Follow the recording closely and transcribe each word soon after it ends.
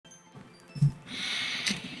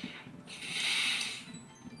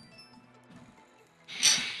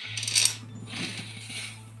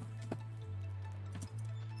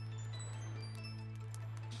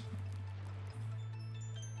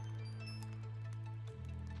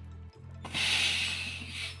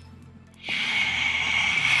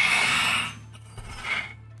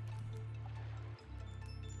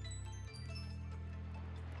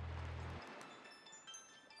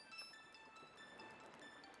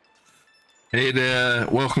Hey there,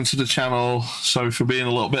 welcome to the channel. Sorry for being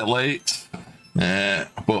a little bit late,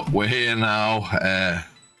 but we're here now.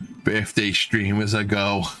 Birthday stream as I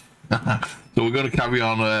go. So we're going to carry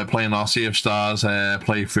on playing our Sea of Stars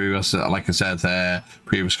playthrough. Like I said,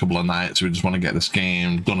 previous couple of nights, we just want to get this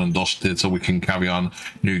game done and dusted so we can carry on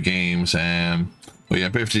new games. But yeah,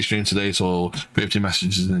 birthday stream today, so birthday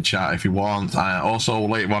messages in the chat if you want. Also,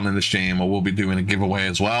 later on in the stream, I will be doing a giveaway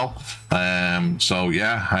as well. So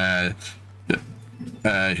yeah,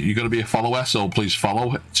 you're going to be a follower, so please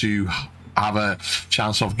follow to have a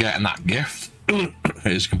chance of getting that gift.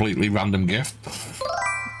 It's a completely random gift.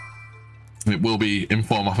 It will be in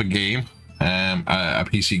form of a game, a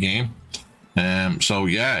PC game. So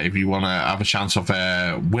yeah, if you want to have a chance of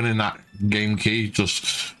winning that game key,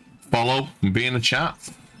 just follow and be in the chat.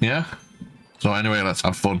 Yeah. So anyway, let's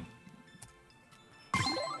have fun.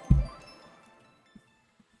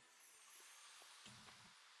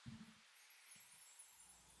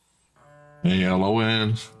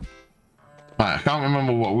 Yellowing. Right, I can't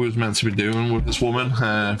remember what we was meant to be doing with this woman.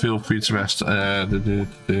 Feel free to rest. Meant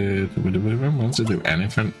to do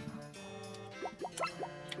anything.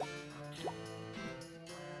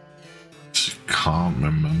 Just can't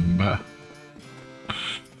remember.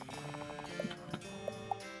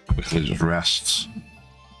 Quickly just rests.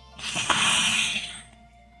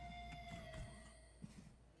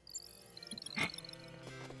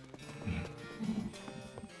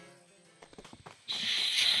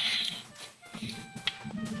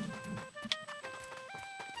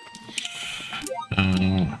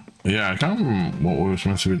 Yeah, I can't remember what we were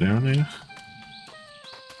supposed to be doing here.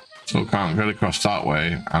 So can't get across that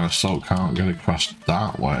way, and I still can't get across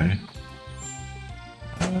that way.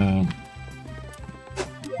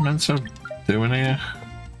 Meant to do in here?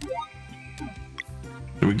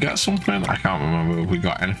 Did we get something? I can't remember if we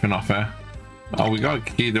got anything off here. Oh, we got a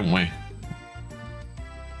key, didn't we?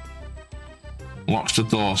 Locks the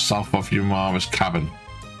door south of Yamara's cabin.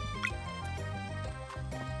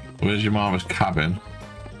 Where's Yamara's cabin?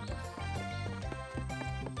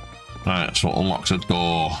 Right, so it unlocks a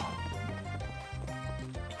door.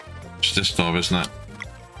 It's this door, isn't it?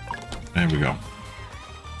 There we go.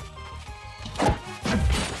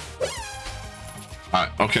 Right,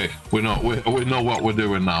 okay, we know what we're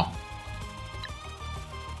doing now.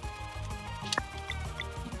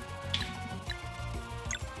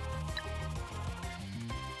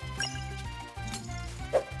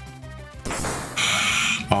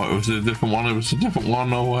 Oh, it was a different one. It was a different one.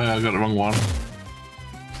 No way, I got the wrong one.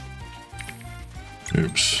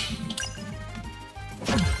 Oops.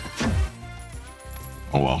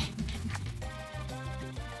 Oh well.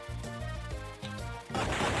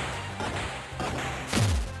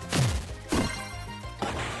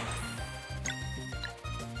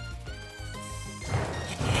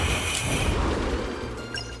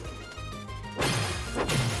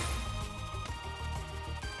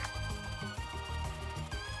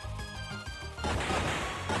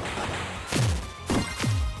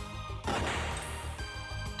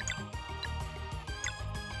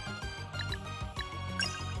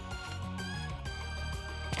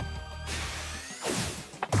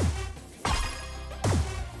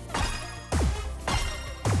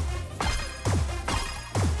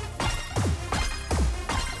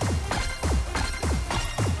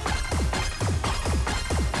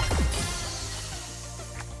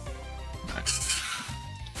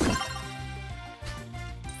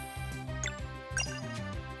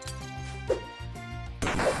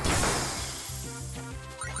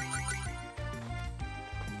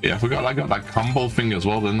 Yeah, I forgot I got that combo thing as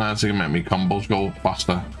well, didn't I? To make me combos go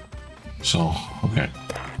faster. So, okay.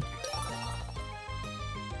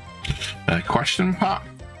 Question pack?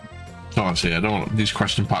 So I see, I don't, these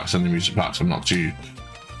question packs and the music packs, I'm not too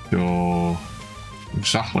sure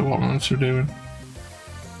exactly what I'm meant to be doing.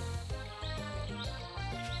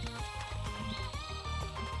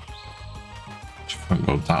 Just can't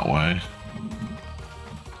go that way.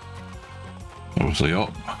 Obviously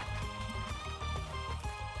up.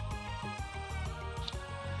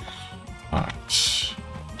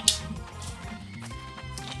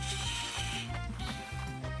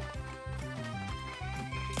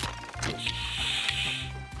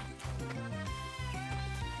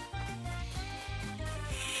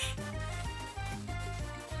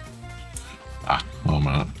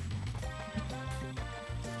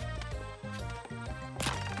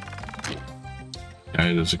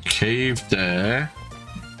 Okay, there's a cave there.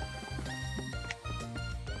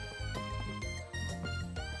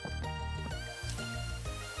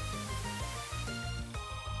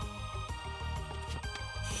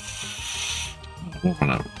 Open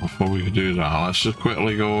up. before we can do that, let's just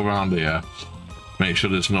quickly go around here. Make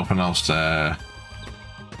sure there's nothing else there.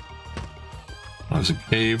 There's a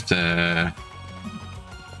cave there.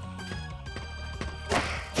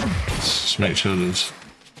 Let's just make sure there's...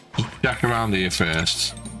 Just check around here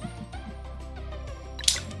first.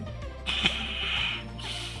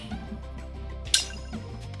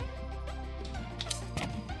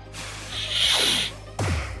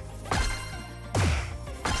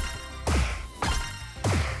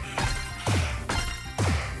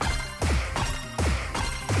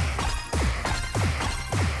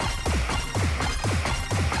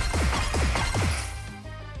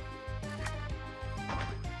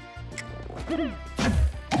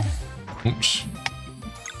 Oops.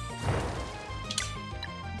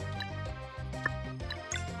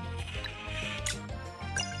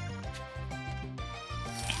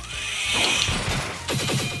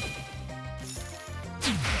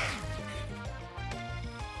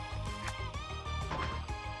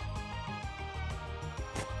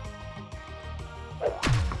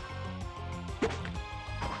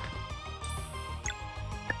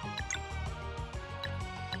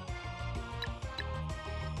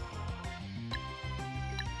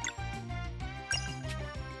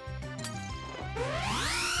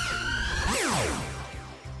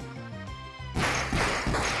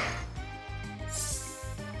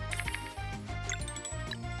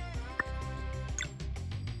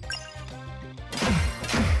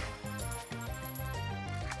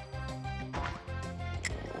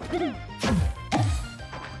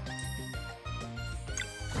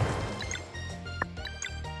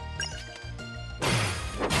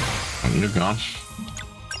 You're gone.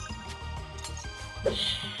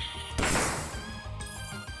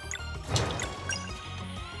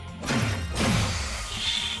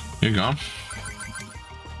 You're gone.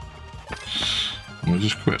 We'll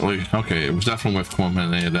just quickly... Okay, it was definitely worth coming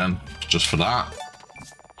in here then, just for that.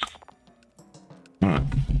 Alright.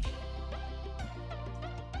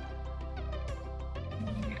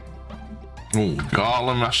 Oh,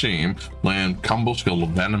 Garland Rashim laying combo skill of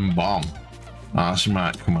Venom Bomb. That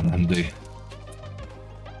might come in handy.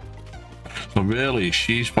 So really,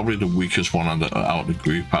 she's probably the weakest one out of the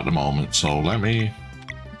group at the moment. So let me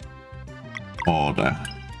order.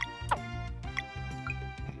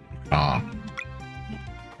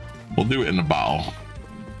 We'll do it in the battle.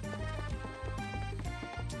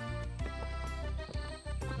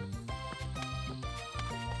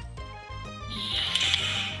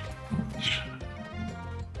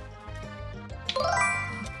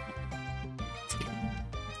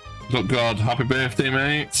 Oh God, happy birthday,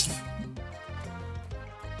 mate.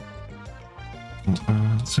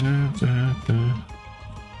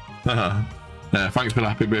 Thanks for the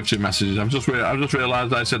happy birthday messages. I've just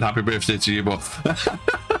realised I said happy birthday to you, but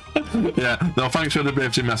yeah, no, thanks for the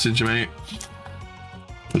birthday message, mate.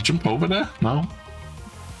 Did I jump over there? No.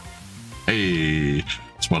 Hey,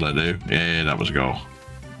 that's what I do. Yeah, that was a go.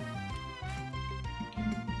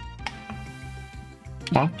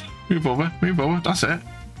 Come on, move over, that's it.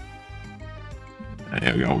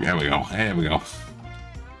 There we go, there we go, there we go.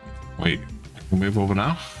 Wait, I can move over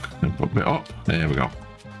now. And put a bit up. There we go.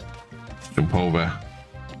 Jump over.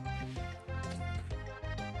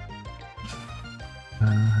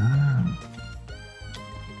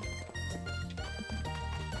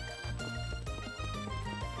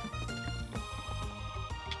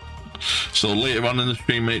 So later on in the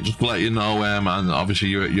stream, mate, just to let you know, and obviously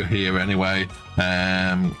you're here anyway.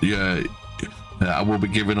 I will be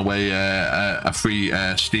giving away a free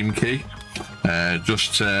Steam key.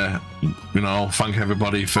 Just to, you know, thank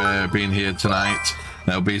everybody for being here tonight.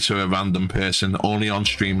 It'll be to a random person, only on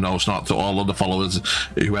stream though, it's not to all of the followers,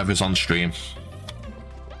 whoever's on stream.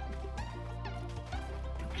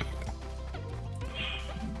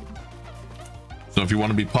 So if you want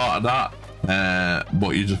to be part of that,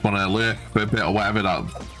 but you just want to lurk for a bit or whatever, that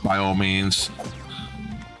by all means.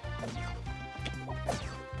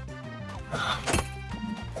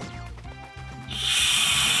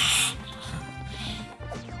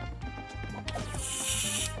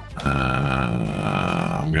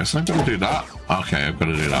 I'm guessing I'm gonna do that. Okay, I've got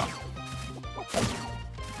to do that.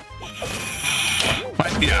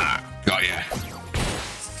 Right, yeah, got you.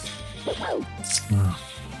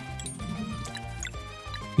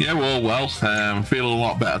 Yeah, well, feeling a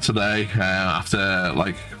lot better today after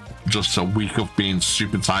like just a week of being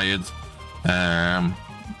super tired. I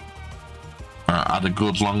had a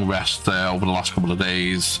good long rest over the last couple of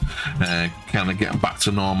days, kind of getting back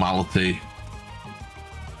to normality.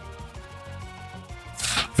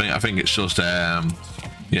 I think it's just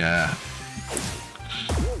yeah,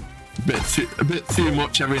 a bit too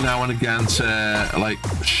much every now and again to like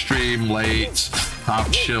stream late,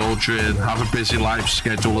 have children, have a busy life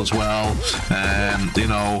schedule as well, you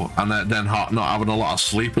know, and then not having a lot of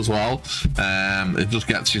sleep as well. It just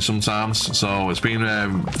gets you sometimes. So it's been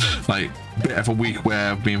like a bit of a week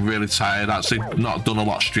where I've been really tired. Actually not done a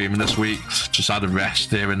lot of streaming this week, just had a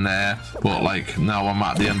rest here and there, but like now I'm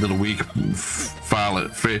at the end of the week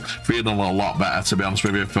feeling a lot better, to be honest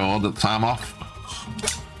with you, for the time off.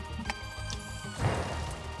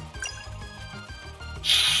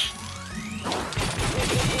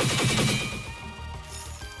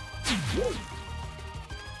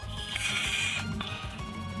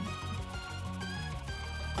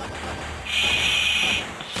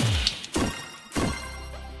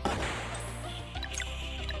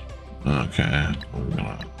 Okay, I'm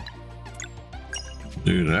gonna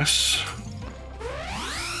do this.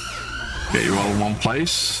 Get you all in one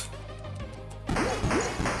place.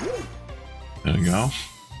 There we go.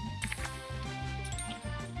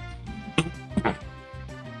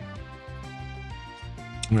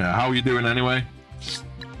 Yeah, how are you doing anyway?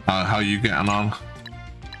 How are you getting on?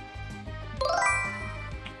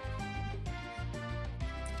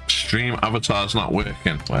 Stream avatar's not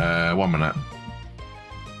working. 1 minute.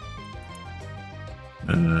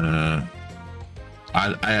 I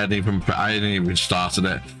hadn't even started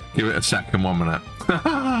it. Give it a second. 1 minute.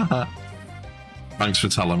 Thanks for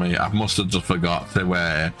telling me. I must have just forgot to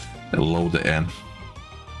load it in.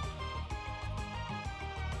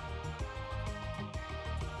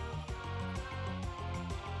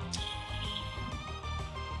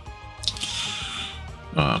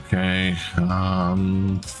 Okay,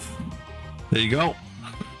 there you go.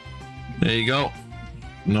 There you go.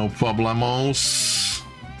 No problemos.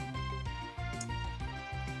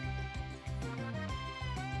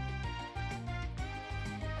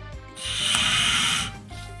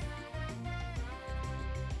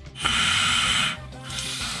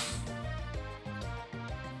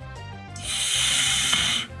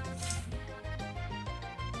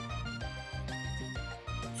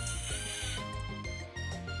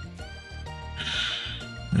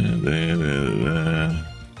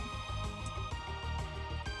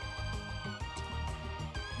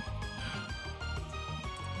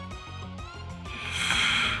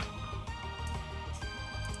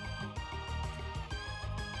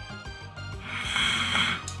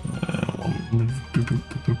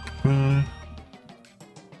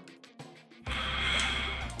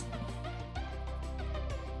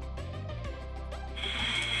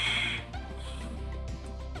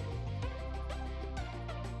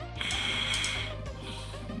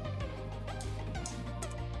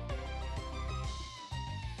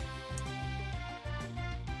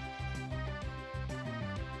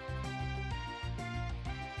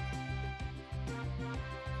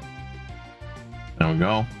 There we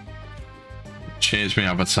go. Change my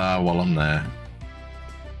avatar while I'm there.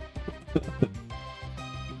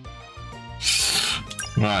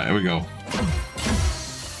 Right, here we go.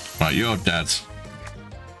 Right, you're dead.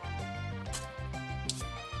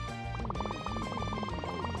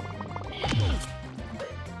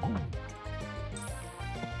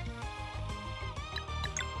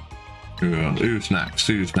 Who's next?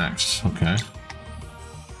 Who's next? Okay.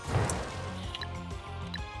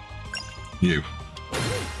 You.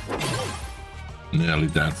 Nearly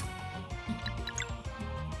dead.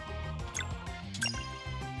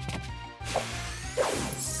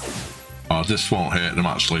 Oh, this won't hurt them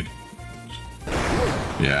actually.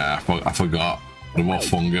 Yeah, I forgot. They're more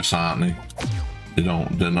fungus, aren't they?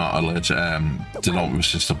 They're not allergic, they don't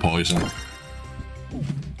resist the poison.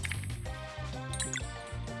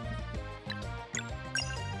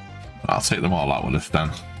 I'll take them all out with this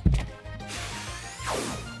then.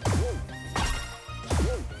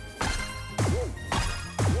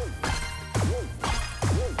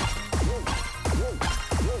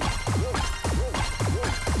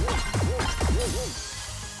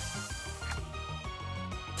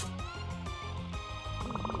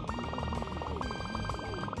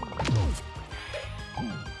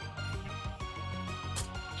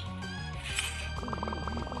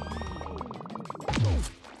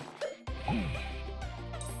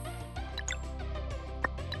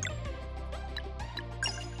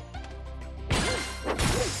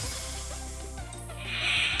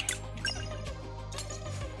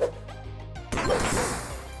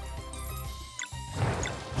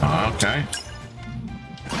 Okay.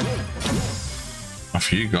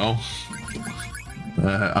 Off you go.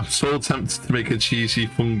 I'm so tempted to make a cheesy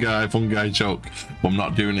fungi joke, but I'm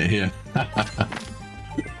not doing it here.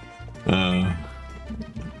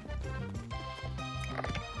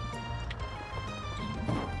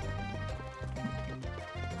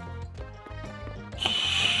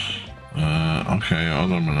 Okay,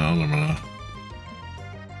 hold on a minute, hold on a minute.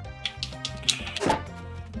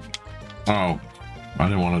 Oh, I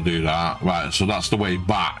didn't want to do that. Right, so that's the way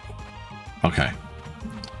back. Okay.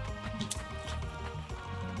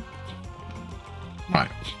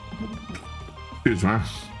 Right. Excuse me.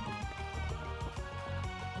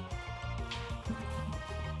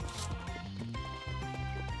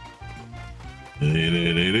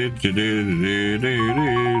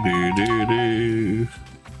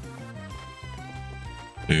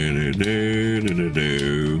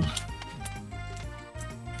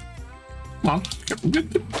 Come on, get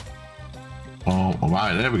the... Oh, all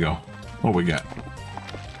right, there we go. What we get?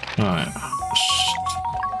 All right.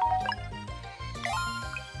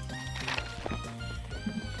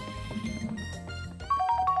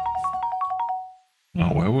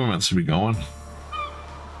 Oh, where we're meant to be going?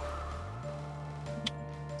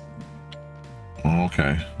 Oh,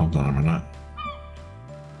 okay, hold on a minute.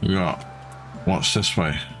 We got... What's this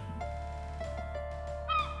way?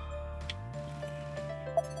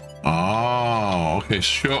 Oh, okay,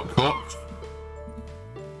 shortcut.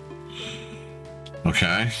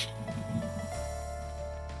 Okay.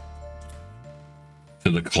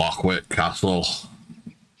 To the Clockwork Castle.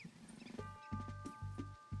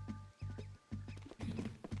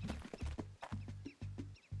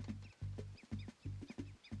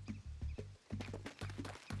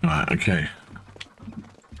 Right, okay.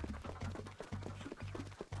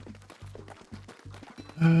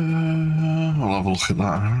 I'll have a look at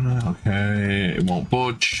that. Okay, it won't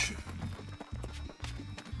budge.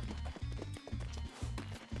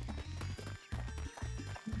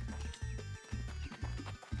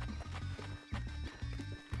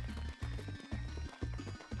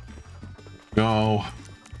 Go.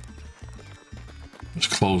 Let's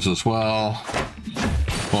close as well.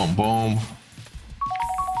 Boom, boom.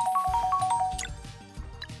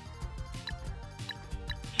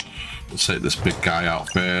 Let's take this big guy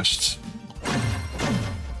out first.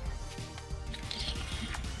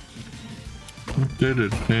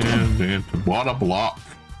 What a block.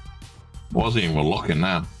 Wasn't even looking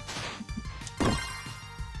then.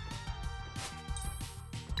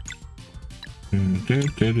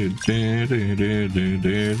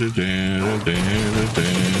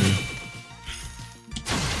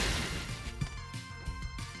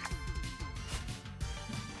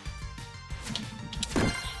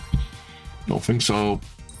 Don't think so.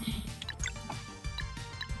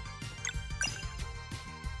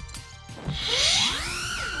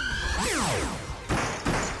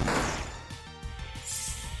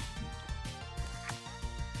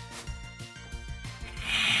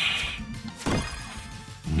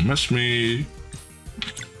 Miss me.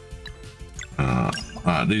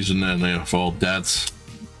 These are nearly all dead.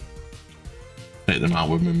 Take them out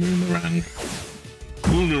with my boomerang.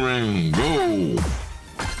 Boomerang, go!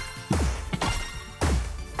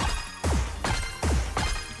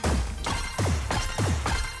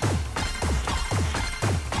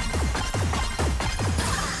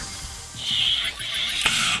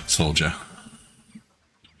 Soldier.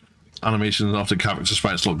 Animations of the character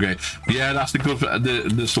sprites look great. Yeah, that's the good.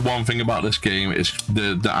 That's the one thing about this game is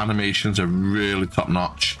the animations are really top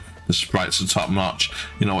notch. The sprites are top notch.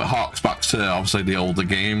 You know, it harks back to obviously the older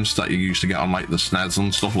games that you used to get on like the SNES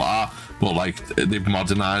and stuff like that. But like they've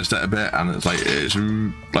modernized it a bit, and it's like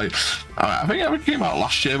I think it came out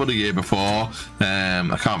last year or the year before.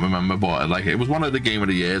 I can't remember, but like it was one of the game of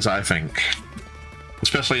the years, I think.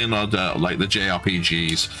 Especially in like the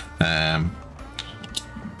JRPGs.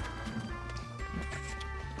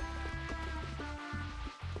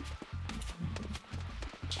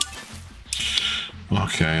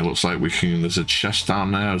 Okay, looks like we can. There's a chest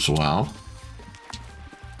down there as well.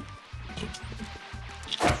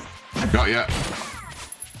 Got ya.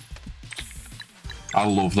 I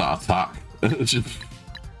love that attack.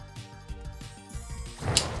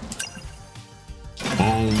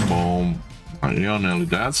 Boom, boom. Right, you're nearly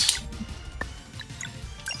dead.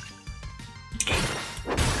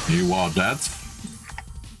 You are dead.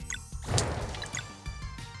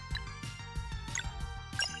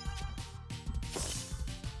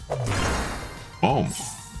 Boom.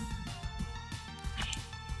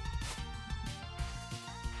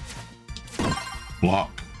 Block.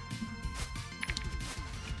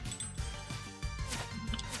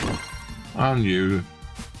 And you.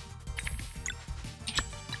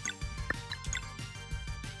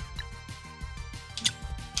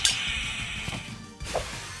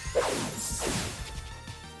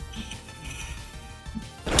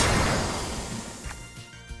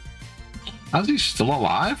 Is he still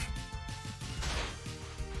alive?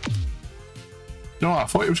 No, I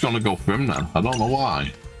thought he was going to go for him then. I don't know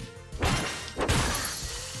why.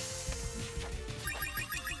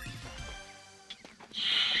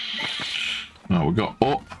 Now we got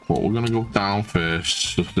up, but we're gonna go down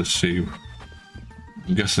first just to see.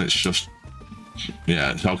 I'm guessing it's just,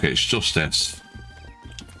 yeah, it's okay, it's just this.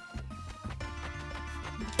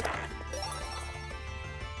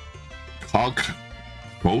 Cog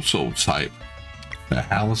prototype. The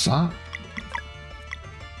hell is that?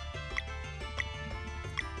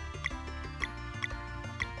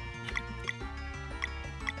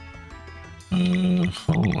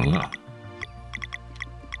 Hold on.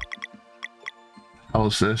 How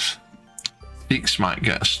is this? Peaks might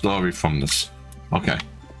get a story from this. Okay.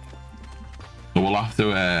 So we'll have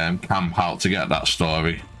to camp out to get that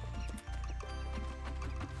story.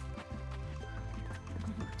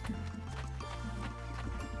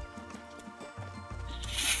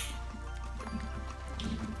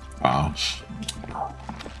 Wow.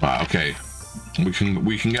 Right, okay.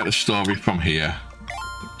 We can get the story from here.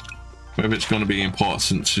 Whether it's going to be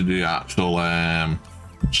important to the actual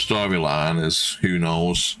storyline is who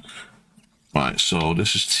knows. Right, so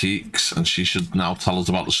this is Teeks, and she should now tell us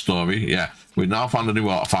about the story. Yeah, we've now found a new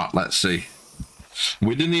artifact. Let's see.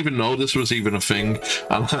 We didn't even know this was even a thing,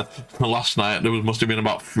 and last night there must have been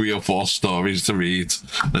about 3 or 4 stories to read,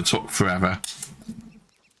 and it took forever.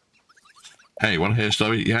 Hey, want to hear a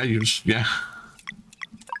story? Yeah, you just, yeah.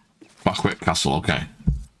 Clockwork Castle, okay.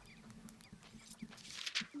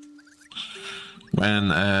 When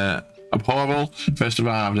Aporal first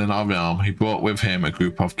arrived in our realm, he brought with him a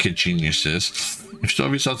group of kid geniuses. If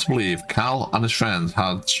stories are to believe, Cal and his friends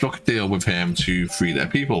had struck a deal with him to free their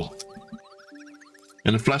people.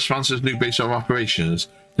 In the Fleshmancer's new base of operations,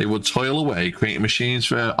 they would toil away, creating machines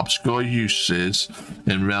for obscure uses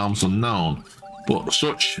in realms unknown. But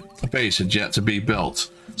such a base had yet to be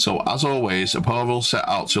built. So, as always, Aporal set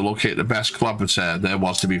out to locate the best collaborator there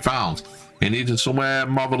was to be found. He needed somewhere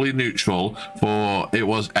morally neutral, for it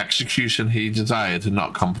was execution he desired and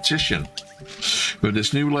not competition. With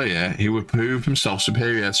this new layer, he would prove himself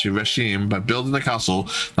superior to Regime by building a castle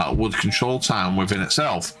that would control time within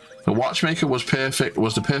itself. The watchmaker was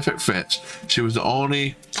the perfect fit. She was the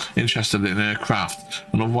only interested in her craft,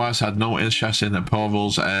 and otherwise had no interest in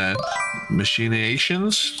Aporal's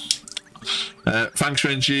machinations. Thanks,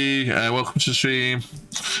 Renji. Welcome to the stream.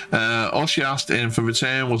 All she asked in for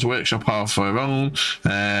return was a workshop of her own,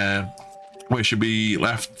 which should be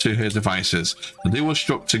left to her devices. The deal was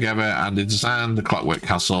struck together, and they designed the Clockwork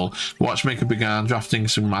Castle. The watchmaker began drafting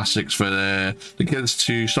schematics for the kids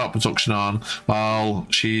to start production on, while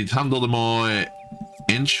she'd handle the more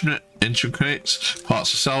intricate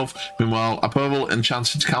parts herself. Meanwhile, Aporal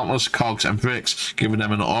enchanted countless cogs and bricks, giving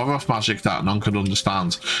them an aura of magic that none could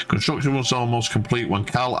understand. Construction was almost complete when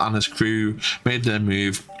Cal and his crew made their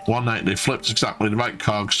move. One night they flipped exactly the right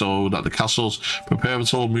cog so that the castle's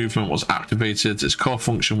perpetual movement was activated. Its core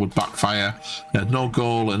function would backfire. They had no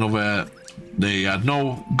goal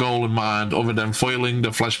in mind other than foiling the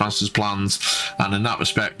Fleshmaster's plans, and in that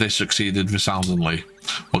respect they succeeded resoundingly.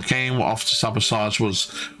 What came off to sabotage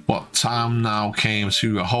was what time now came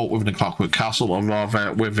to a halt within the Clockwork Castle, or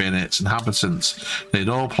rather within its inhabitants. They'd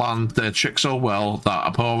all planned their trick so well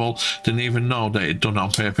that Aporal didn't even know they had done it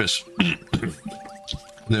on purpose.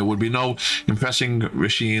 There would be no impressing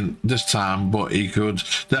Rasheen this time, but he could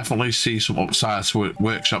definitely see some upside to a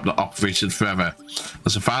workshop that operated forever.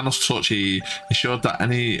 As a final touch, he ensured that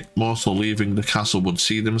any mortal leaving the castle would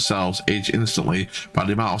see themselves age instantly by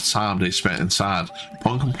the amount of time they spent inside.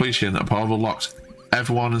 Upon completion, Apollo locked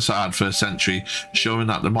everyone inside for a century, showing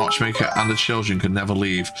that the watchmaker and the children could never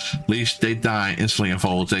leave, lest they die instantly of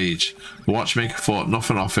old age. The watchmaker thought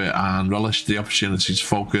nothing of it and relished the opportunity to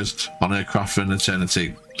focus on her craft for an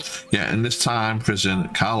eternity. Yet in this time prison,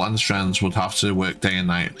 Cal and his friends would have to work day and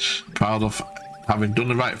night. Proud of having done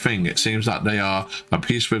the right thing, it seems that they are at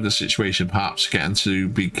peace with the situation. Perhaps getting to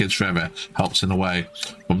be kids forever helps in a way.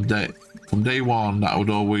 From day one,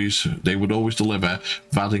 they would always deliver,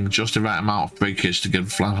 adding just the right amount of breakage to give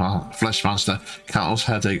Fleshmaster countless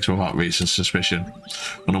headaches without raising suspicion.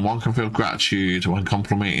 And one can feel gratitude when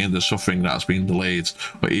complimenting the suffering that has been delayed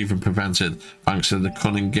or even prevented, thanks to the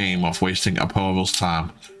cunning game of wasting Aporal's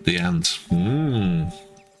time. The end.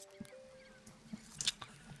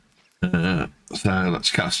 So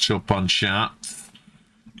let's catch up on chat.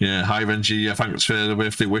 Yeah, hi Renji, thanks for the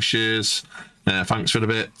birthday wishes. Thanks for the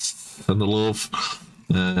bits and the love.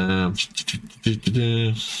 We're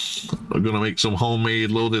gonna make some homemade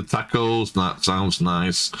loaded tacos. That sounds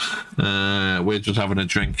nice. We're just having a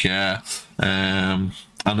drink, yeah. And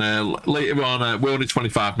later on, we're only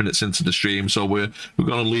 25 minutes into the stream, so we're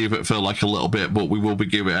gonna leave it for like a little bit, but we will be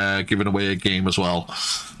giving away a game as well.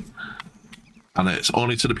 And it's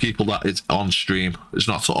only to the people that it's on stream. It's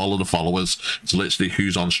not to all of the followers. It's literally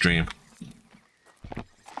who's on stream.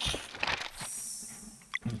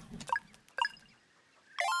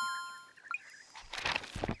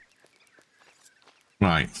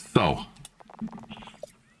 Right, so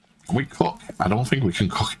can we cook? I don't think we can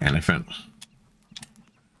cook anything.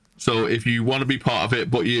 So if you want to be part of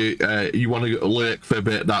it, but you want to lurk for a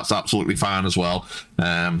bit, that's absolutely fine as well.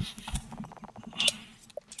 I'm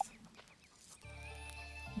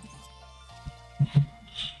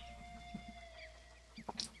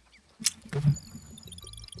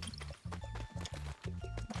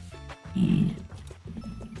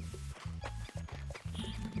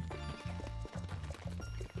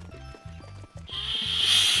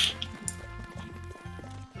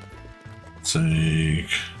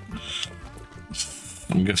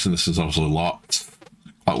guessing this is obviously locked.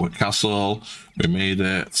 Clockwork Castle, we made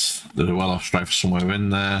it. There's a well-off strife somewhere in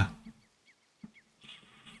there.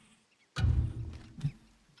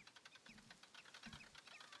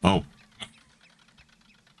 Oh.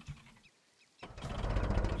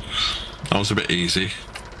 That was a bit easy.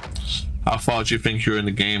 How far do you think you're in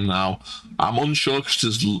the game now? I'm unsure because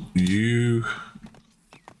there's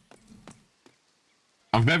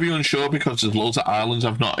I'm very unsure because there's loads of islands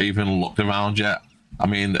I've not even looked around yet. I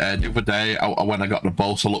mean, the other day when I got the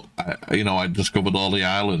boat to look, you know, I discovered all the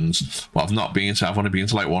islands, but I've not been to. I've only been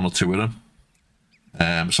to like 1 or 2 of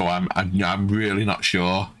them. So I'm really not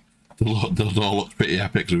sure. Those all look pretty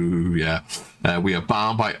epic. Ooh, yeah. We are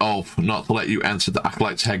bound by oath not to let you enter the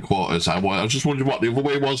Acolyte's headquarters. I was just wondering what the other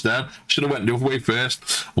way was then. Should have went the other way first.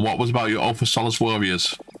 And what was about your oath for Solace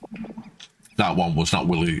Warriors? That one was not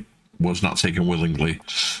taken willingly.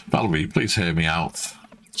 Valerie, please hear me out.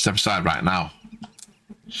 Step aside right now.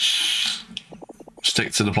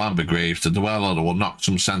 Stick to the plan, Begraves. The Dweller will knock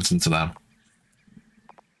some sense into them.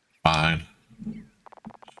 Fine.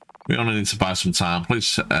 We only need to buy some time. Please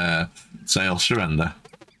say I'll surrender.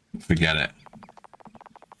 Forget it.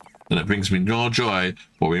 And it brings me no joy,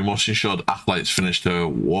 but we must ensure the Acolytes finish the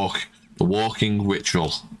walking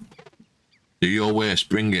ritual. Do your worst,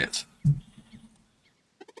 bring it.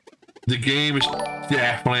 The game is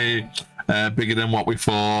definitely bigger than what we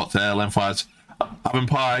thought. Lengthwise. Having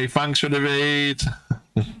Pie, thanks for the raid.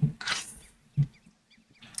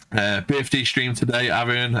 Birthday stream today,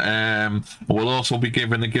 Aaron. We'll also be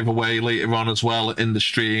giving a giveaway later on as well in the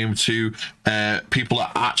stream to people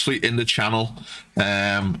that are actually in the channel.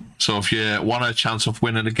 So if you want a chance of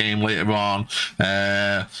winning a game later on,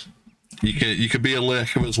 you could be a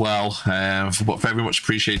lurker as well. But very much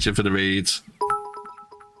appreciated for the raids.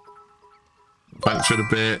 Thanks for the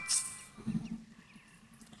bits.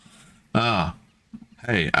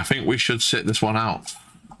 Hey, I think we should sit this one out.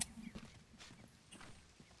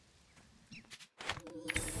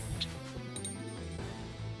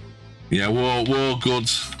 Yeah, we're good.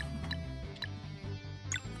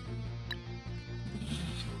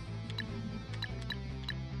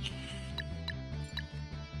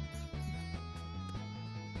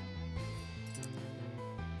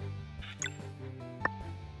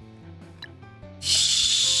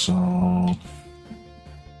 So...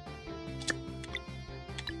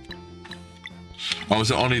 Oh, is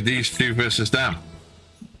it only these 2 versus them?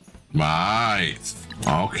 Right.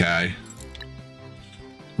 Okay.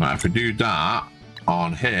 Right, if we do that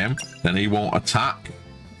on him, then he won't attack.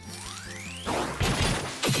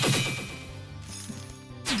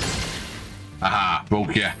 Aha,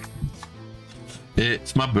 broke you.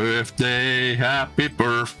 It's my birthday, happy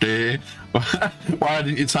birthday. Why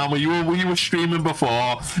didn't you tell me you were streaming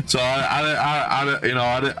before? So I'm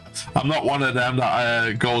not one of them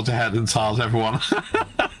that goes ahead and tells everyone.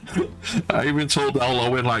 I even told Elo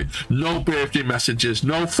like, no birthday messages,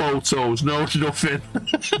 no photos, no nothing.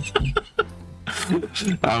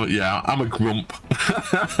 Yeah, I'm a grump.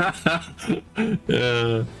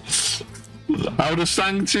 I would have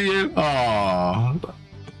sang to you. Oh,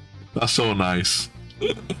 that's so nice.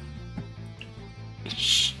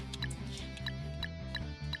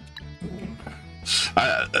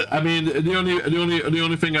 I mean, the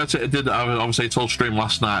only thing I did, I obviously told stream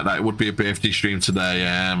last night that it would be a birthday stream today,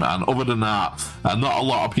 and other than that, not a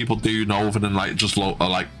lot of people do know, other than like just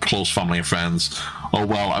like close family and friends. Oh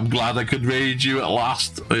well, I'm glad I could raid you at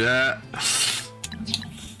last. Yeah.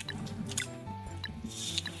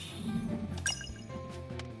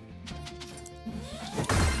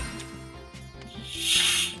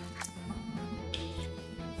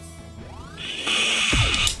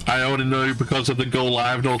 I only know because of the go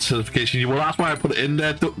live notification. Well, that's why I put it in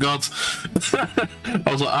there, Duck Gods. I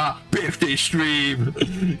was like, birthday stream,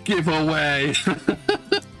 giveaway.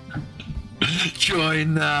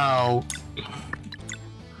 Join now.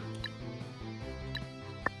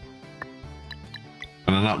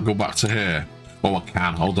 Can I not go back to here? Oh, I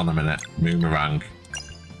can. Hold on a minute. Boomerang.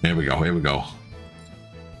 Here we go. Here we go.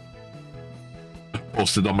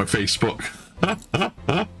 Posted on my Facebook.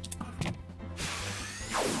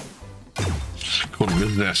 couldn't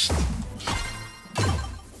resist.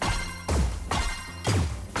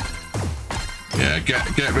 Yeah,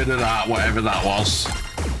 get rid of that, whatever that was.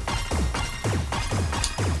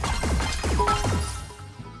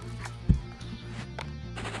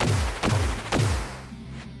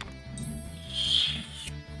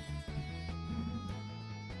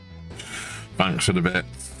 Thanks for the bit.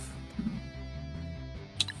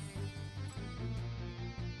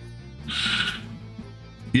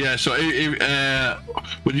 Yeah, so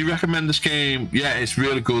would you recommend this game? Yeah, it's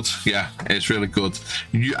really good. Yeah, it's really good.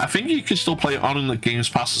 I think you can still play it on in the Games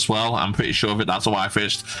Pass as well. I'm pretty sure of it. That's how I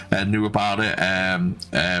first knew about it.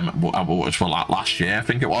 Which was last year, I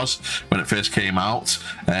think it was, when it first came out.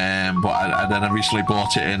 But then I recently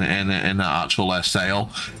bought it in an actual sale.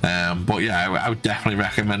 But yeah, I would definitely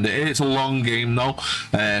recommend it. It's a long game though,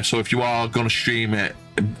 so if you are going to stream it,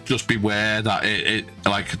 just beware that it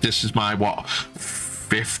like, this is my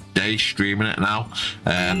fifth day streaming it now.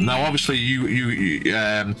 Now obviously you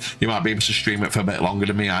might be able to stream it for a bit longer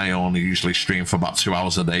than me. I only usually stream for about 2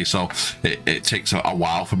 hours a day, so it takes a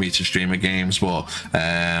while for me to stream the games, but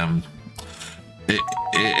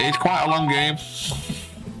it's quite a long game.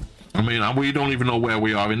 I mean, we don't even know where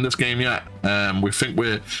we are in this game yet. We think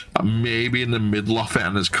we're maybe in the middle of it,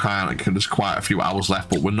 and there's quite a few hours left,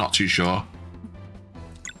 but we're not too sure.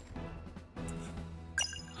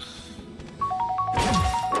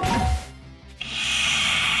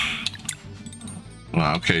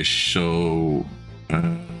 Okay, so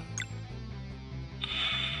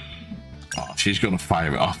she's gonna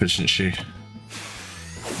fire it off, isn't she?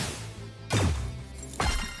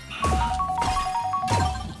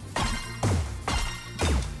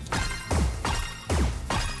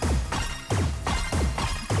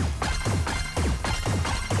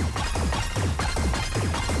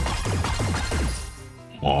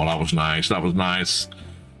 Oh, that was nice. That was nice.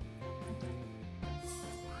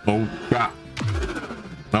 Oh crap.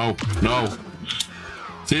 No, no.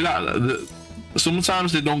 See that?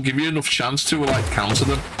 Sometimes they don't give you enough chance to like counter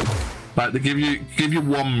them. Like they give you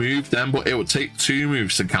one move then, but it would take 2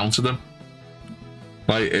 moves to counter them.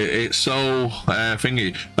 Like it's so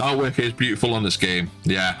thingy. The artwork is beautiful on this game.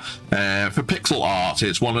 Yeah, for pixel art,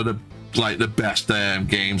 it's one of the best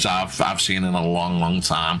games I've seen in a long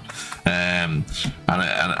time. And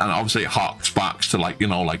obviously it harks back to like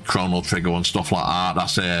Chrono Trigger and stuff like that.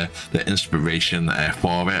 That's the inspiration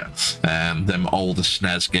for it. Them older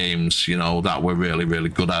SNES games, that were really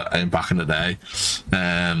good at back in the day.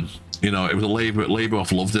 It was a labor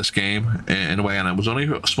of love, this game, in a way, and it was only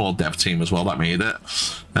a small dev team as well that made it.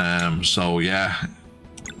 So yeah.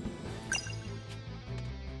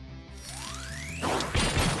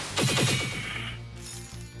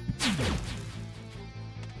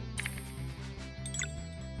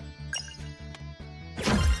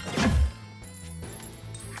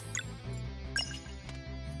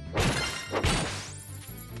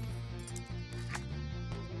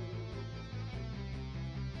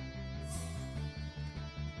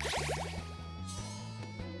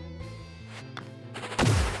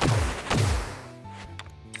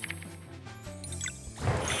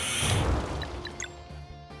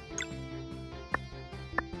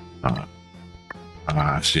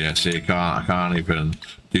 Yeah, see, I can't even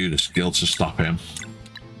do the skill to stop him.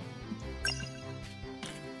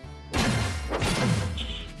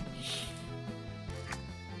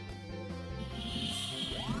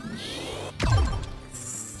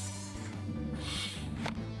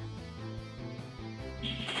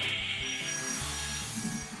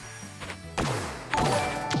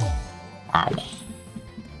 Ow.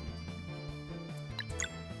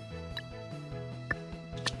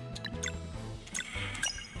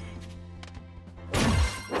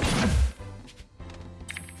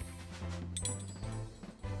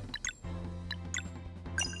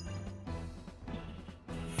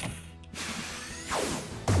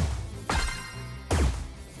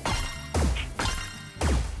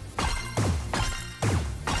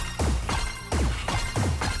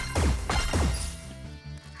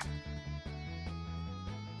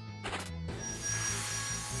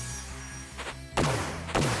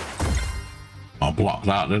 I blocked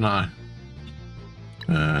that, didn't I?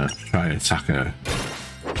 Try to attack her.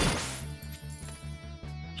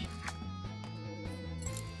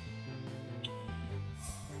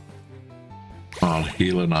 Oh,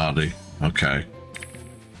 healer Nardi. Okay.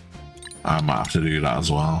 I might have to do that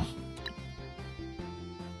as well.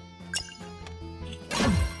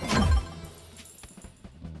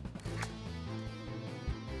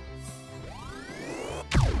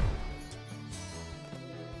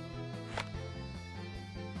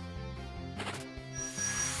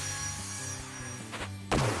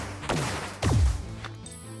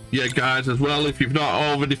 yeah, guys, as well, if you've not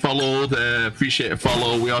already followed, appreciate a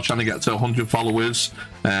follow. We are trying to get to 100 followers.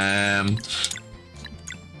 And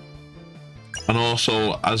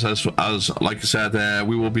also, as like I said,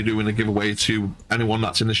 we will be doing a giveaway to anyone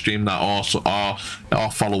that's in the stream that also are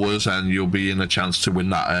followers, and you'll be in a chance to win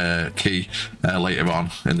that key later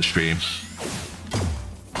on in the stream.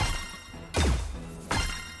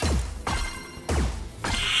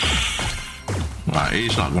 Right,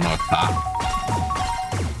 he's not going to attack.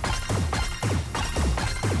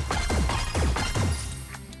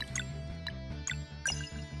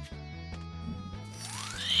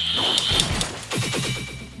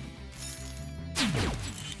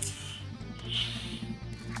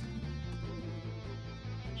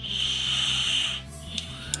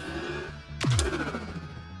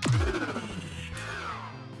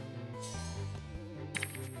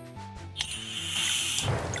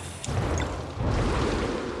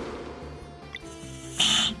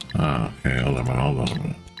 Okay, hold on a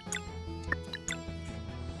minute.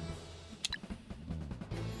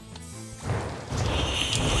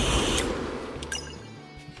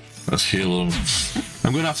 Let's heal them.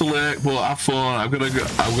 I'm gonna have to lurk, but have fun. I'm glad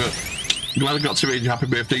I got to read you happy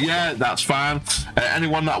birthday. Yeah, that's fine.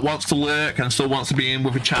 Anyone that wants to lurk and still wants to be in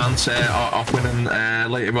with a chance of winning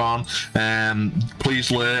later on,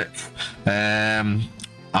 please lurk.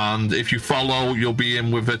 And if you follow, you'll be in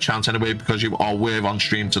with a chance anyway, because you are on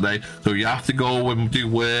stream today. So you have to go and do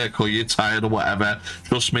work, or you're tired or whatever.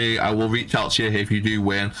 Trust me, I will reach out to you if you do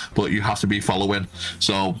win, but you have to be following.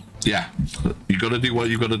 So yeah, you got to do what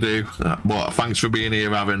you got to do. But thanks for being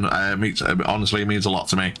here, Aaron. Honestly, it means a lot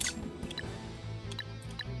to me.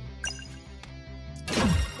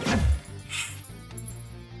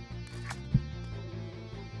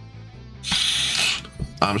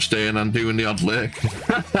 I'm staying and doing the odd lick.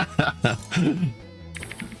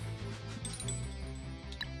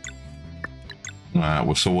 Right,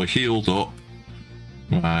 well, so we're healed up.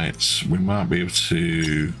 Right, we might be able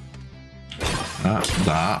to... That's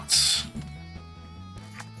that.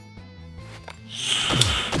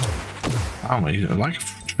 I like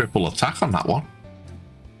a triple attack on that one.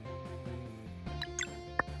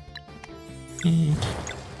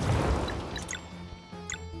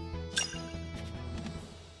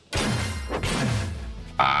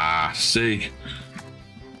 Ah, see.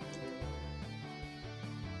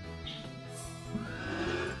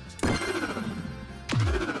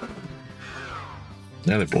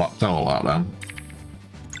 Nearly blocked all that then.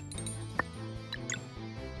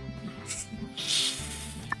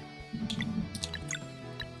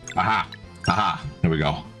 Aha! Aha! Here we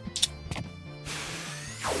go.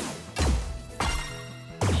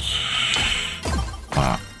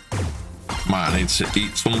 Might need to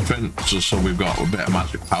eat something just so we've got a bit of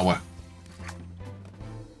magic power.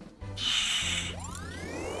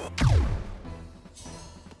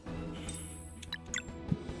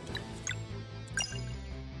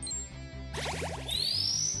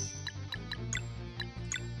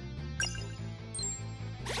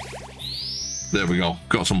 There we go,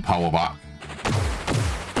 got some power back.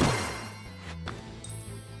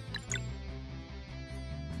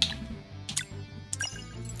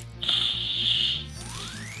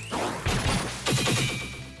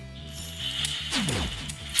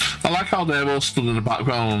 I like how they're all stood in the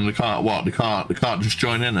background and they can't just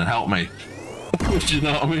join in and help me. Do you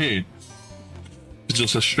know what I mean? It's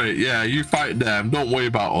just a straight, yeah, you fight them, don't worry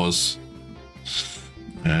about us.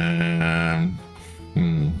 I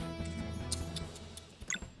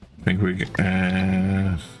think we get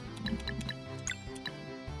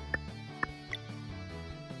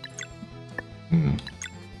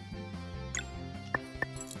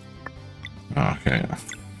okay, I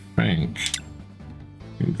think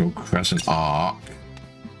we go crescent arc.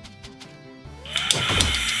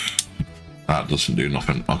 That doesn't do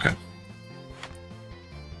nothing. Okay.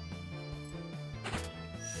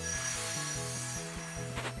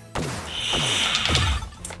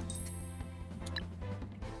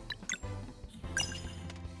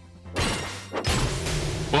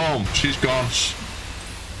 Boom, she's gone.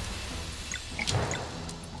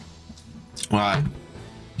 Right.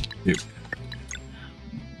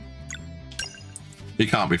 He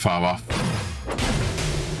can't be far off.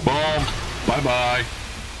 Boom. Bye-bye.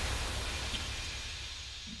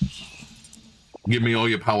 Give me all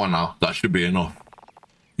your power now. That should be enough.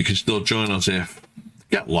 You can still join us if...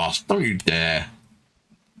 Get lost. Don't you dare.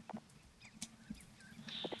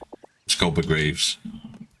 Let's go, Greaves.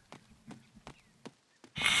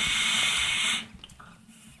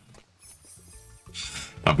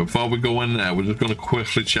 Now, before we go in there, we're just going to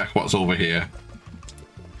quickly check what's over here.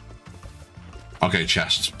 Okay,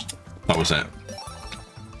 chest. That was it.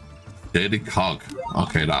 Dirty cog.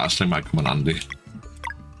 Okay, that actually might come in handy.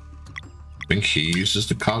 I think he uses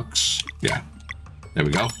the cogs. Yeah. There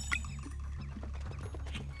we go.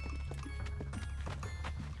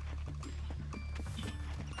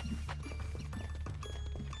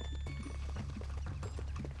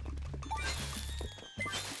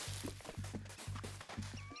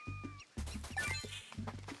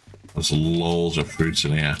 There's loads of fruits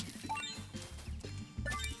in here.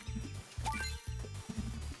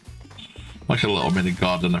 Like a little mini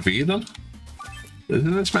garden of Eden.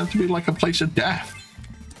 Isn't this meant to be like a place of death?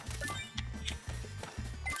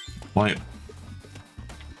 Like...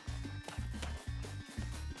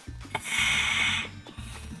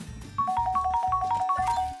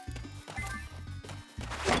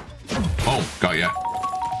 Oh, got ya.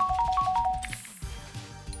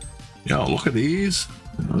 Yo, look at these.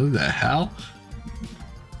 What the hell?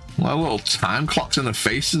 Like little time clocks in the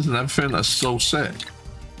faces and everything. That's so sick.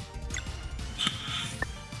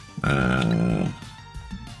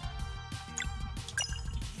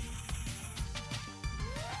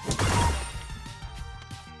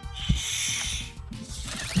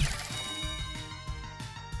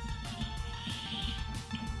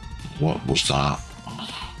 What was that?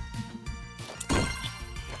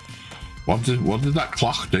 What did that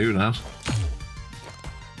clock do then?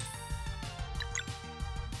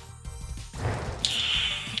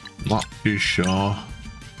 Not too sure.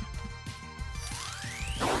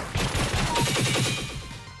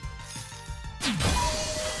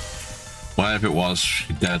 Whatever it was,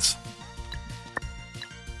 she's dead.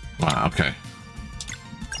 Right, okay.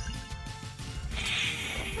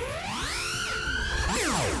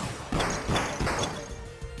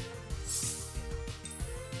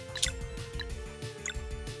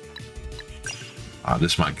 Ah,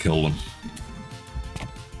 this might kill them.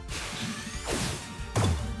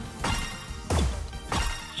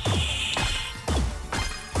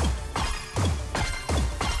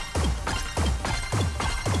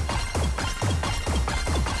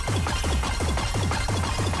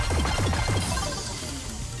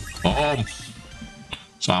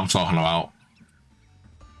 So I'm talking about.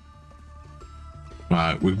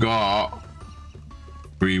 Right, we've got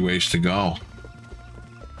 3 ways to go.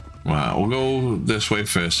 Right, we'll go this way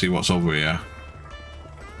first, see what's over here.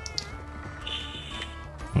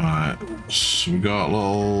 Right, so we got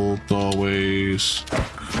little doorways.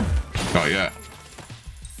 Got ya.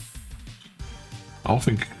 I don't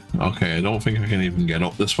think, okay, I don't think I can even get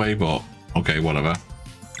up this way, but okay, whatever.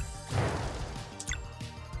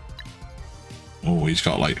 Oh, he's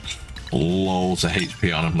got like loads of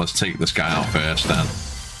HP on him. Let's take this guy out first then.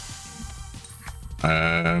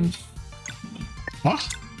 What?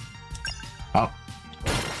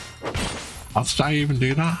 How did I even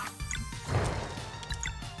do that?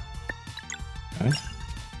 Okay.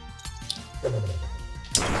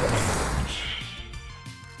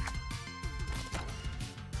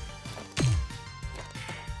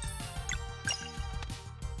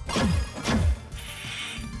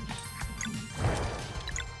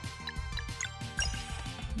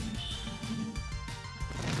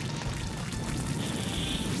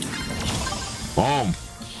 Boom!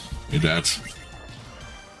 You're dead.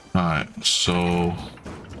 Alright, so...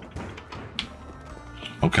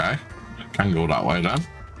 Okay. Can go that way then.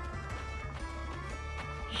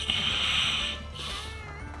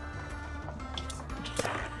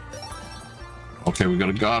 Okay, we got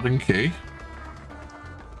a garden key.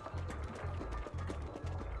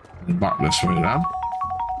 And back this way then.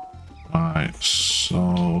 Alright,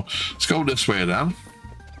 so... Let's go this way then.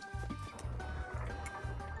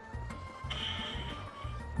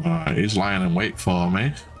 Alright, he's lying in wait for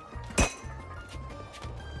me.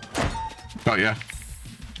 Got ya.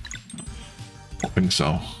 I think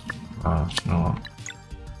so. No.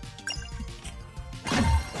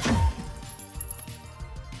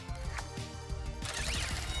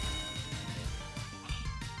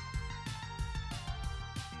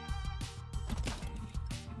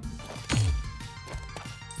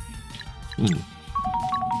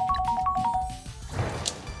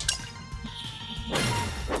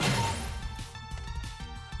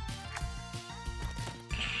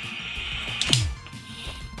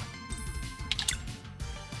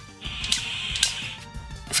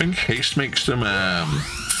 I think haste makes them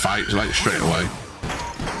fight like straight away.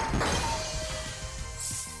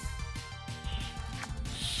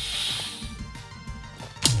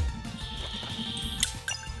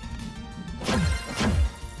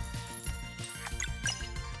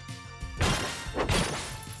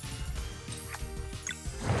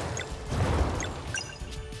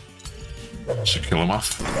 So kill him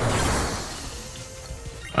off.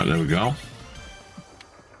 Right, there we go.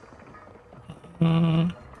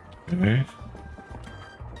 Okay.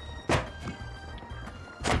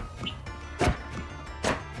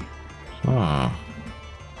 Ah.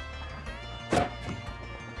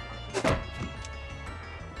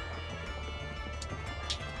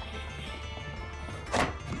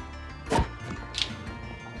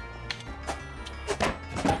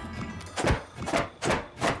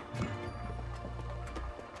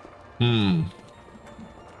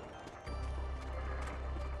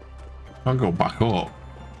 I'll go back up.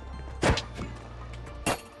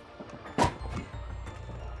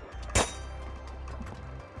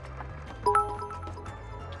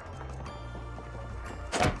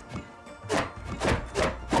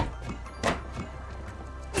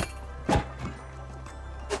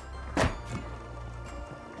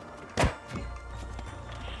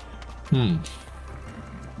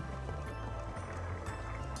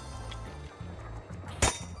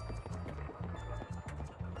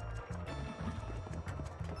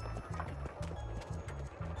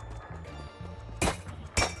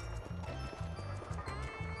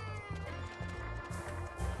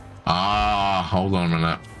 Ah, hold on a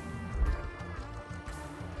minute.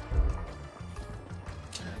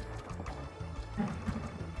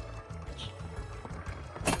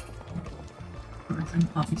 Got a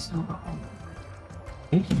drink coffee, still got one.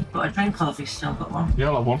 Got a drink coffee, still got one. Yeah,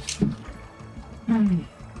 I'll have one.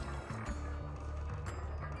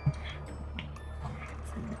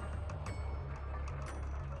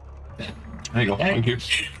 There you go. Thank you.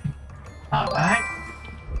 Alright.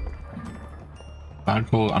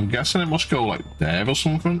 I'm guessing it must go like there or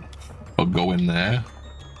something, or go in there.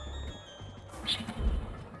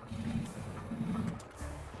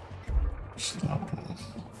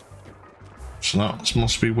 So that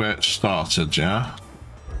must be where it started, yeah?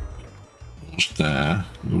 Goes there,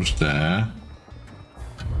 goes there,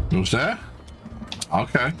 goes there?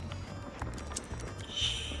 Okay.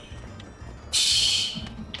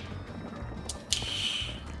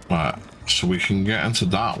 Right, so we can get into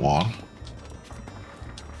that one.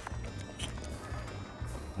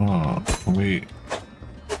 Oh, wait.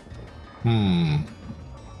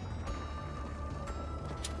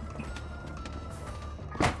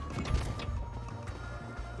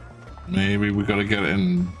 Maybe we gotta get it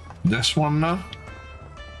in this one now.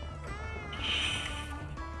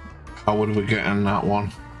 How would we get in that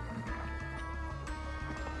one?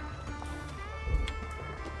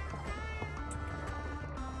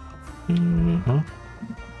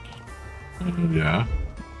 Yeah.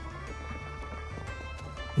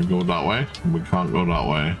 We go that way? We can't go that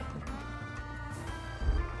way.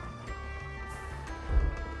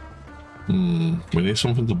 We need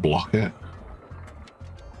something to block it.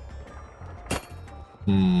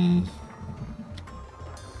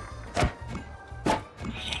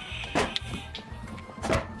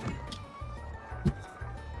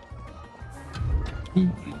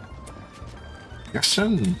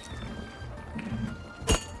 Guessing.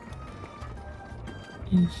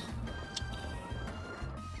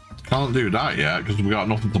 Can't do that yet because we got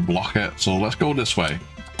nothing to block it. So let's go this way.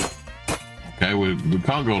 Okay, we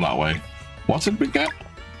can't go that way. What did we get?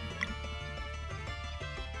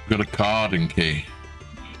 We got a card and key.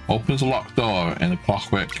 Opens a locked door in a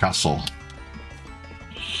clockwork castle.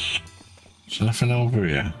 Is nothing over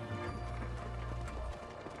here?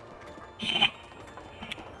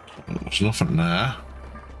 There's nothing there.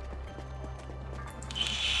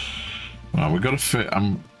 Right, we got to fit.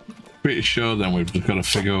 I'm pretty sure then we've just got to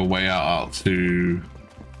figure a way out to.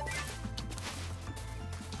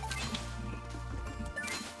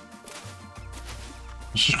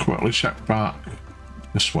 Let's just quickly check back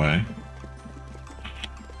this way.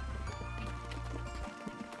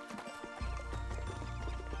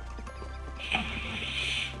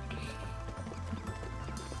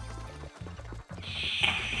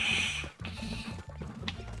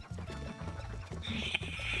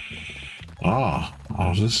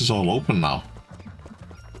 Oh, this is all open now.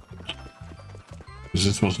 Because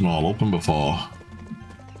this wasn't all open before.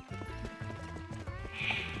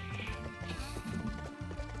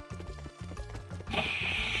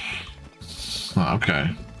 Okay.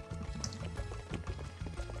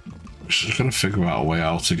 We're just gonna figure out a way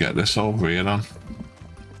out to get this over here then.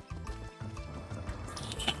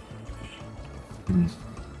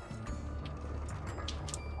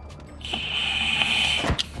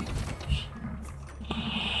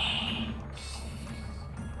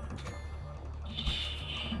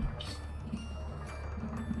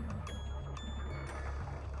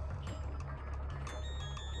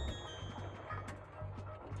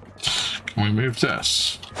 Can we move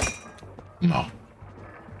this? No.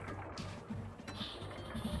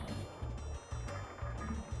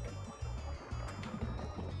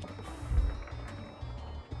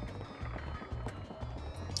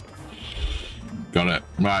 Got it.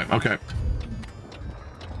 Right, okay.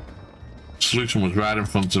 Solution was right in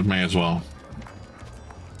front of me as well.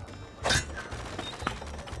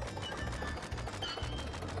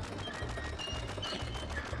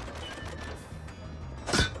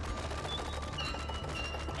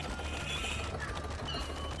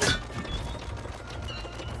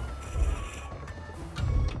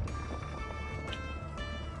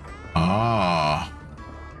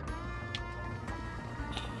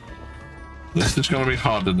 This is going to be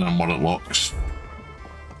harder than what it looks.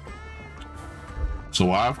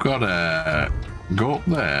 So I've got to go up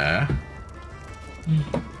there,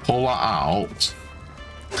 pull that out.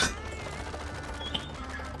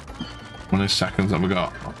 How many seconds have we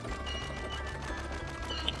got?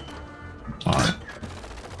 Alright.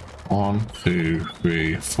 1, 2,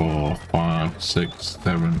 3, 4, 5, 6,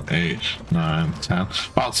 7, 8, 9, 10.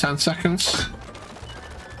 About 10 seconds.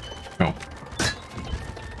 Go.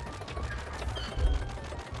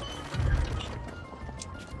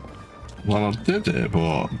 Well, I did it,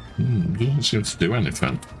 but it doesn't seem to do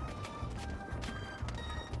anything.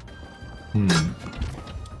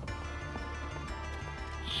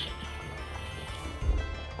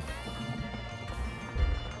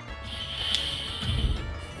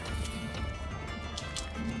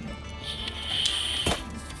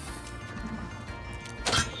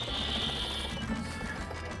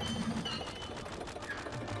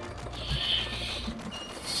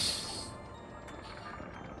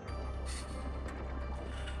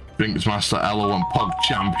 Drinks Master Elo and Pog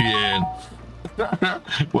Champion.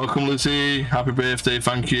 Welcome, Lizzie. Happy birthday.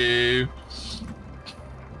 Thank you.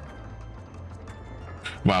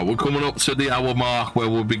 Right, we're coming up to the hour mark where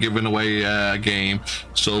we'll be giving away a game.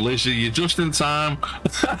 So, Lizzie, you're just in time.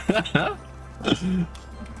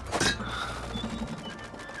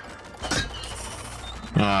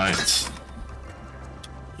 Right.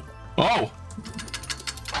 Oh!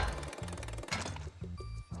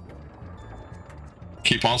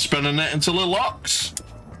 Keep on spinning it until it locks.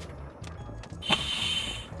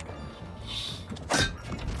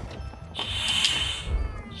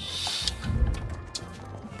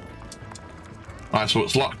 Right, so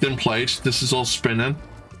it's locked in place. This is all spinning.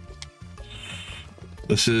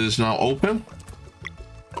 This is now open.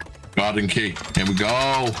 Garden key. Here we go.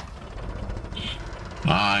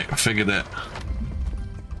 Alright, I figured it.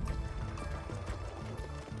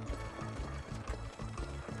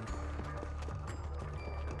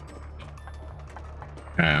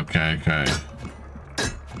 Okay.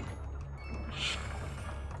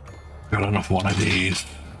 Got enough one of these.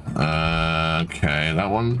 Okay, that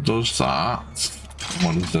one does that.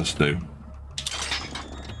 What does this do?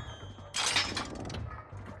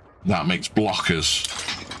 That makes blockers.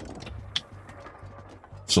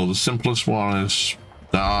 So the simplest one is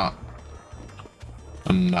that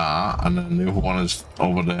and that, and then the other one is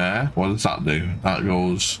over there. What does that do? That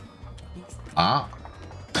goes that.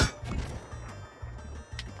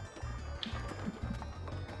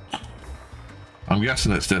 I'm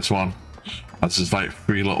guessing it's this one. That's just like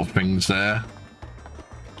 3 little things there.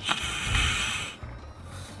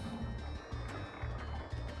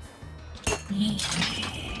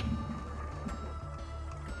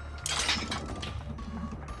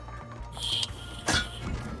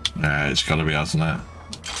 Yeah, it's gotta be, hasn't it?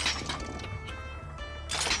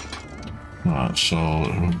 Alright,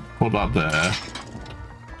 so put that there.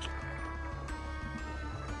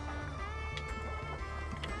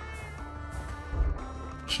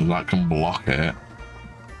 So that can block it.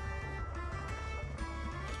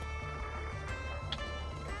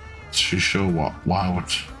 Too sure what? Why would?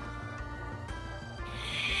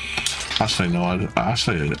 Actually, no.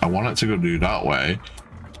 I want it to go do that way,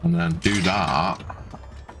 and then do that,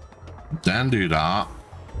 then do that,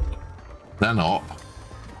 then up.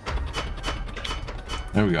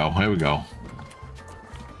 There we go. Here we go.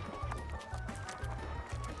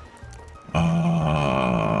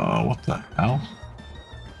 What the hell?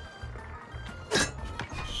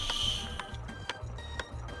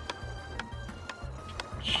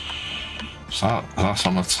 So that's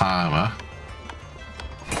on the timer.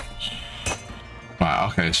 Right,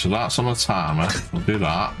 okay, so that's on the timer. We'll do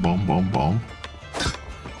that. Boom, boom, boom.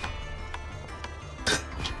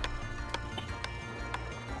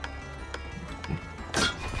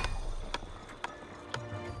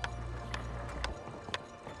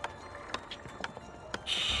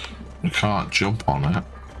 We can't jump on it.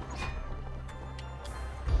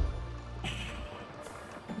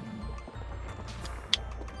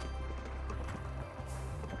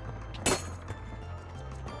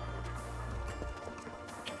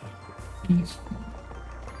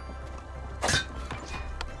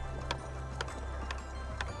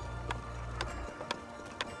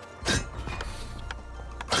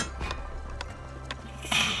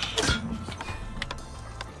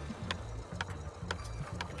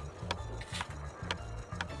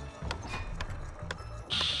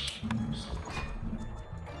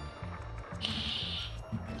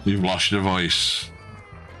 You've lost your voice.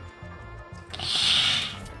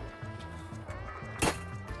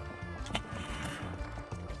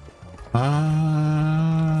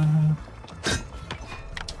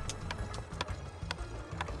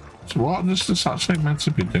 So what is this actually meant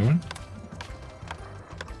to be doing?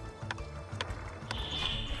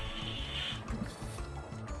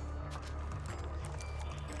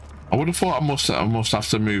 I would have thought I must have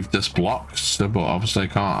to move this block, but obviously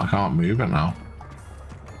I can't move it now.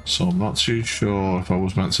 So I'm not too sure if I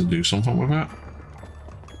was meant to do something with it.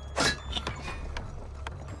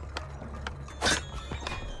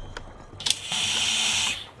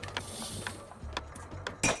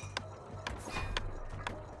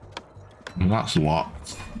 And that's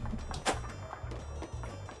locked.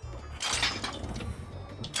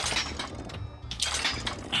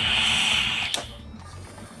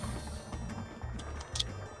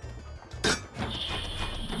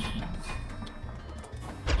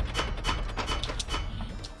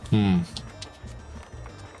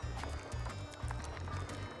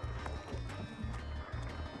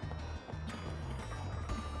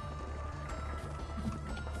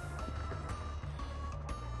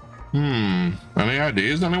 Any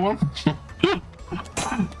ideas, anyone?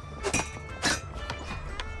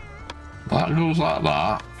 That goes like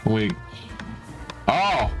that. We.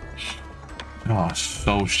 Oh! Oh,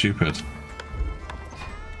 so stupid.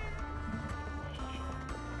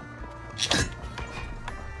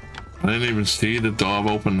 I didn't even see the door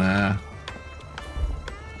open there.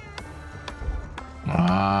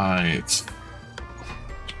 Right.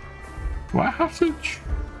 Do I have to?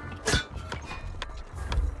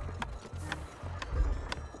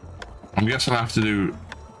 I'm guessing I have to do.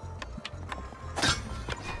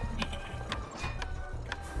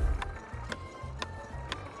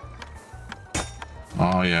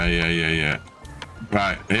 Oh yeah.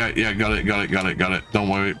 Right, yeah, got it. Don't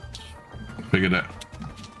worry. Figured it.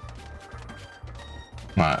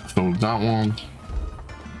 Right, so that one.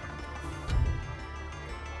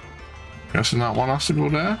 Guessing that one has to go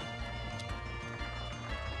there.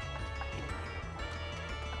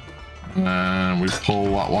 And we pull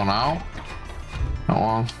that one out. That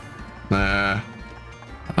one. There.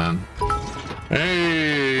 And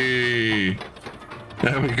hey!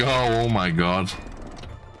 There we go. Oh my god.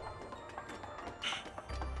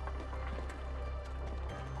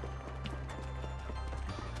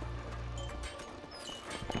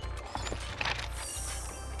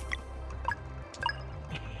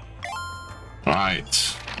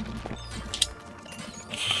 Right.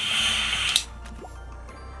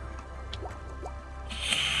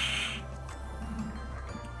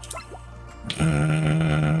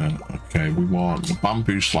 Okay, we want the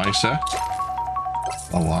bamboo slicer.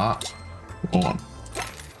 All that. We want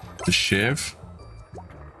the shiv.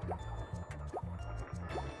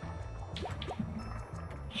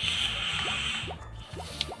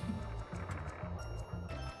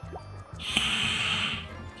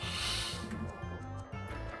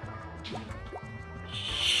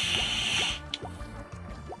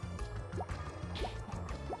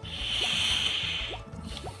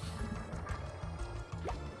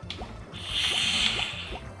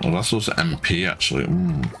 Well, that's also MP actually.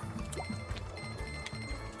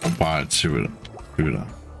 I'll buy it to it. Do that.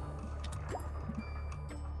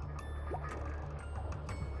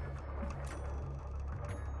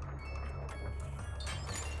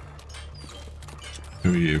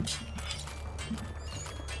 Who are you?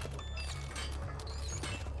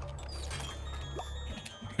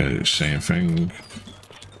 Okay, same thing.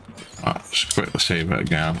 Just quickly save it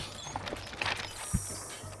again.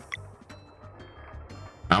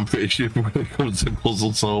 I'm pretty stupid when it comes to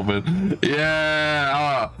puzzle solving.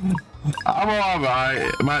 Yeah, I'm alright.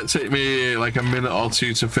 It might take me like a minute or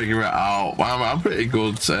two to figure it out. I'm pretty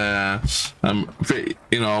good. I'm pretty,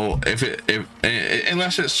 you know, if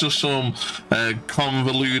unless it's just some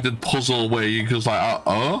convoluted puzzle where you just like,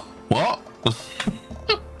 oh, what?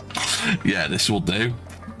 Yeah, this will do.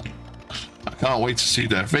 I can't wait to see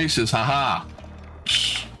their faces. Haha.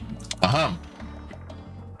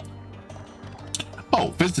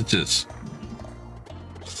 Oh, visitors.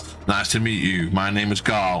 Nice to meet you. My name is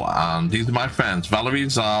Garl, and these are my friends, Valerie,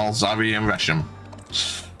 Zal, Zari, and Resham.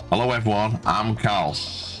 Hello, everyone. I'm Carl.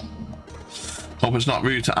 Hope it's not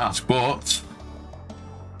rude to ask, but...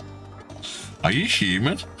 Are you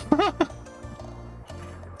human?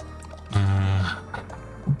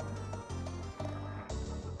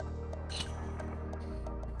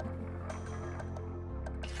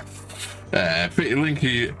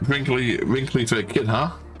 Pretty wrinkly for a kid,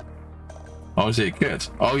 huh? Oh, is he a kid?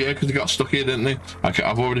 Oh yeah, because he got stuck here, didn't he? Okay,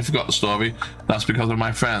 I've already forgot the story. That's because of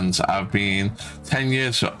my friends. I've been 10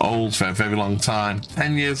 years old for a very long time.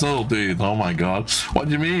 10 years old, dude. Oh my god. What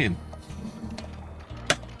do you mean?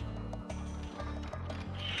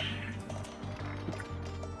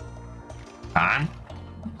 Time?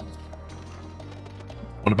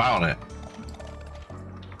 What about it?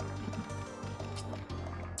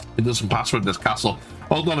 It doesn't pass with this castle.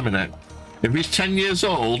 Hold on a minute. If he's 10 years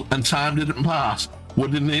old and time didn't pass,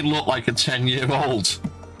 wouldn't he look like a 10-year-old?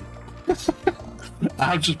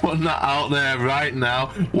 I'm just putting that out there right now.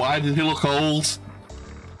 Why did he look old?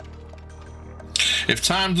 If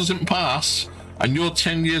time doesn't pass and you're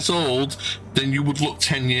 10 years old, then you would look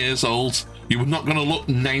 10 years old. You were not going to look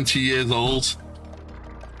 90 years old.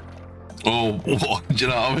 Oh, what? Do you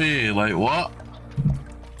know what I mean? Like, what?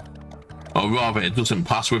 Or rather, it doesn't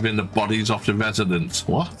pass within the bodies of the residents.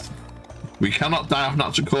 What? We cannot die of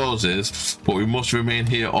natural causes, but we must remain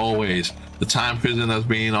here always. The time prison has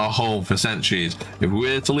been our home for centuries. If we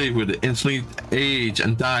were to leave, we'd instantly age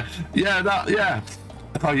and die. Yeah, that, yeah.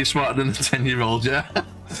 Oh, you're smarter than a 10-year-old, yeah?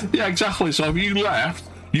 Yeah, exactly. So if you left,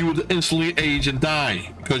 you would instantly age and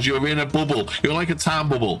die because you're in a bubble. You're like a time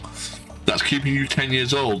bubble that's keeping you 10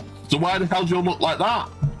 years old. So why the hell do you look like that?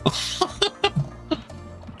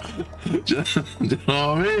 Do you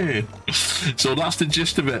know what I mean? So that's the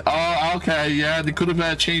gist of it. Oh, okay, yeah, they could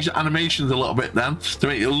have changed the animations a little bit then to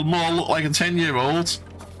make it more look like a 10-year-old.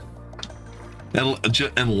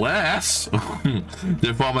 Unless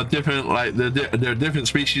they're from a different, like they're a different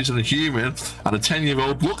species than a human, and a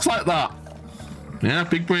 10-year-old looks like that. Yeah,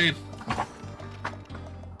 big brain.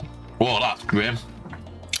 Oh, that's grim.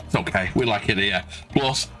 It's okay, we like it here.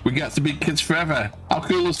 Plus, we get to be kids forever. How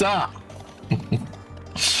cool is that?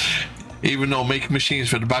 Even though making machines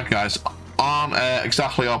for the bad guys aren't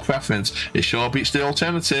exactly our preference, it sure beats the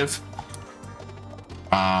alternative.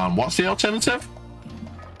 What's the alternative?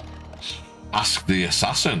 Ask the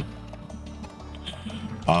assassin.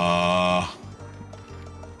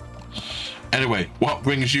 Anyway, what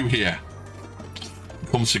brings you here?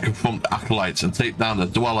 Comes to confront the acolytes and take down the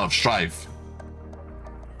Dweller of Strife.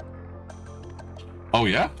 Oh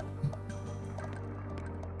yeah?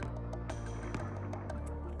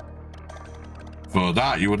 For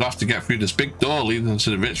that, you would have to get through this big door leading to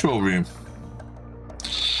the ritual room.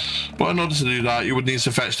 But in order to do that, you would need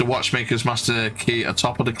to fetch the watchmaker's master key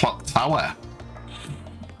atop of the clock tower.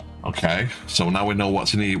 Okay, so now we know what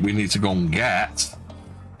to need. We need to go and get.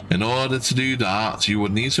 In order to do that, you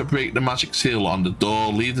would need to break the magic seal on the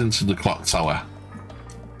door leading to the clock tower.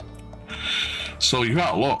 So you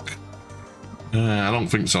gotta look. I don't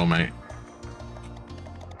think so, mate.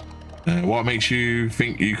 What makes you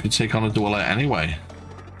think you could take on a Dweller anyway?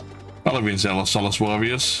 Ballerine Zealous Solace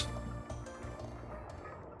Warriors.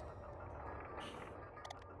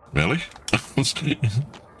 Really?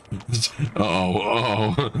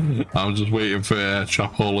 Uh-oh. I'm just waiting for a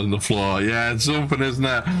trap hole in the floor. Yeah, it's something, isn't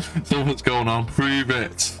it? Something's going on. Prove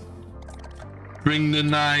it. Bring the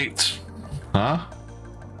night. Huh?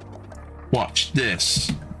 Watch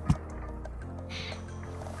this.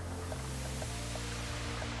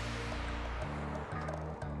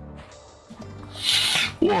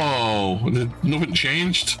 Whoa, nothing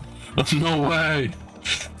changed? No way.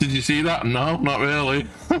 Did you see that? No, not really.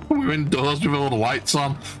 We're indoors with all the lights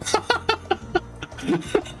on.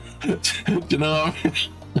 Do you know what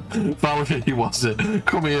I mean? Valerie, was it?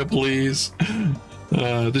 Come here, please.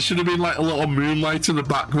 There should have been like a little moonlight in the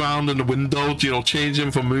background in the window, you know,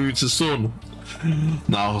 changing from moon to sun.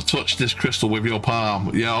 Now, touch this crystal with your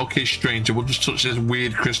palm. Yeah, okay, stranger, we'll just touch this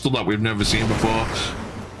weird crystal that we've never seen before.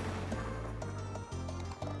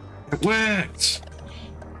 It worked!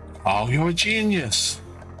 Oh, you're a genius!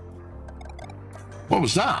 What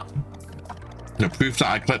was that? The proof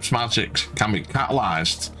that Eclipse magic can be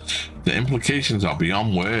catalyzed. The implications are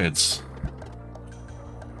beyond words.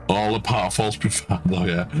 All the powerfuls prefer, though,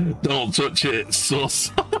 yeah. Don't touch it, it's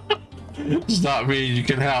sus. Does that mean you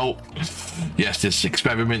can help? Yes, this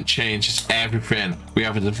experiment changes everything. We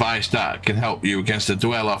have a device that can help you against the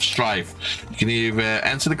Dweller of Strife. You can either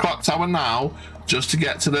enter the clock tower now, just to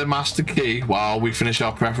get to the master key while we finish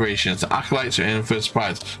our preparations. The acolytes are in for a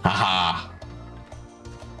surprise. Haha.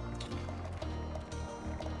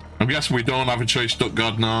 I'm guessing we don't have a choice, Duck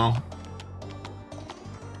God, now.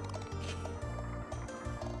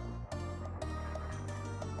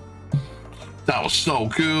 That was so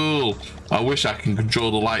cool. I wish I can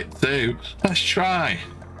control the light too. Let's try.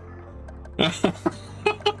 Come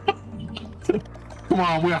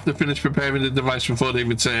on, we have to finish preparing the device before they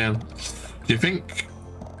return. Do you think?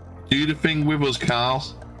 Do the thing with us, Carl.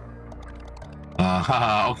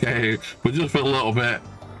 Okay, but just for a little bit.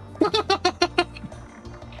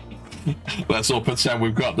 Let's all pretend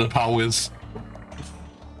we've got the powers.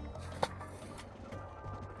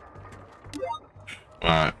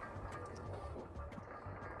 Alright.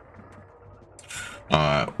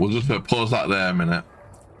 Alright, we'll just pause that there a minute.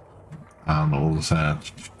 And we'll just,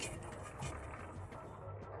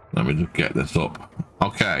 let me just get this up.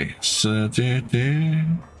 Okay, so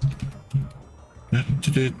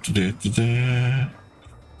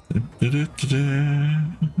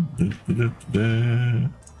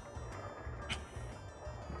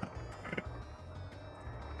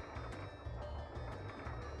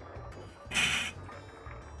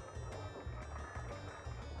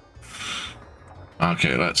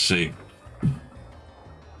okay, let's see.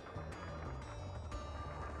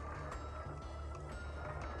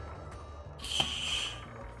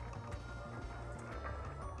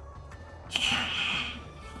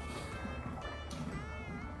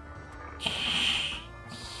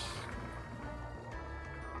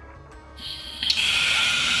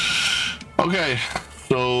 Okay,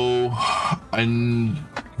 so I can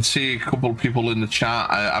see a couple of people in the chat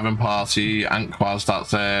having party. Anquaz,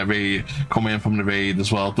 that's coming in from the raid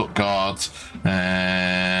as well. Duck Guard.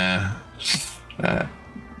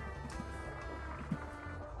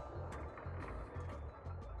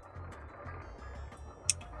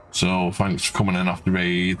 So thanks for coming in off the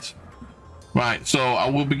raid. Right, so I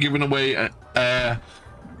will be giving away a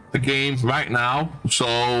game right now.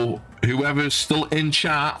 So whoever's still in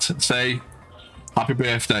chat, say happy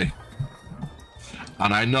birthday.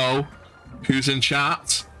 And I know who's in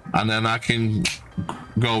chat, and then I can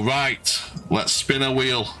go, right, let's spin a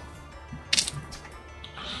wheel.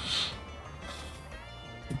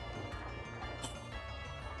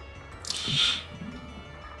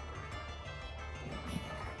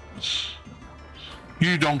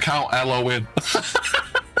 You don't count, Owen.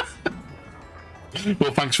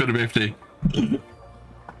 Well, thanks for the birthday.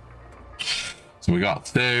 So we got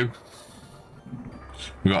two.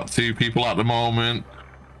 We got two people at the moment.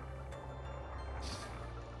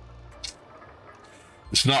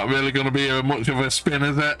 It's not really going to be much of a spin,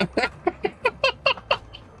 is it?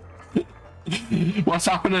 What's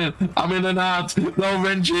happening? I'm in an ad. No,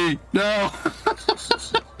 Renji. No.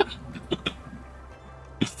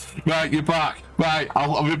 Right, you're back. Right,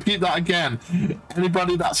 I'll repeat that again.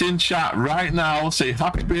 Anybody that's in chat right now, say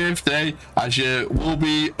happy birthday, as you will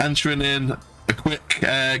be entering in a quick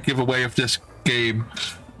giveaway of this game.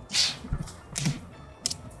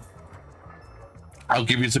 I'll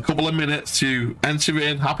give you a couple of minutes to enter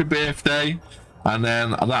in happy birthday, and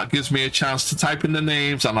then that gives me a chance to type in the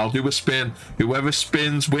names, and I'll do a spin. Whoever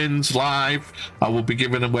spins wins live. I will be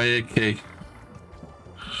giving away a key,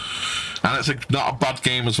 and it's not a bad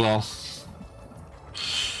game as well.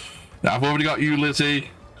 I've already got you, Lizzie.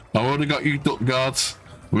 I've already got you, Duck God.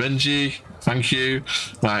 Renji, thank you.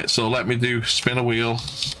 Right, so let me do spin a wheel.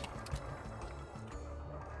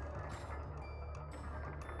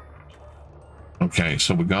 Okay,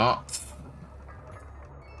 so we got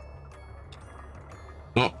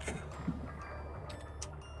Duck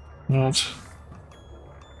God,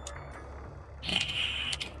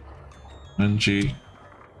 Renji.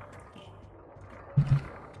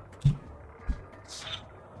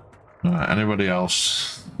 Anybody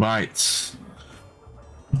else? Right.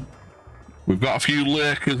 We've got a few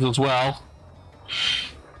lurkers as well.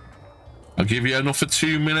 I'll give you enough for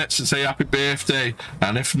 2 minutes to say happy birthday,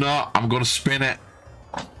 and if not, I'm going to spin it.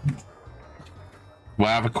 We'll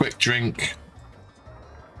have a quick drink.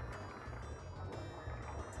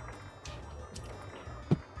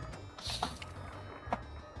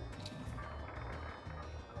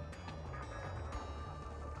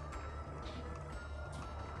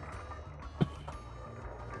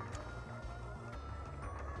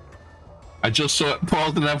 I just saw it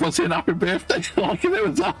paused and everyone saying happy birthday. Like it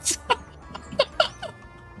was that.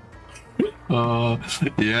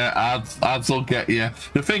 Yeah, ads will get you.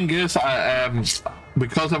 The thing is,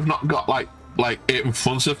 because I've not got like it in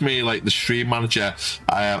front of me, like the stream manager,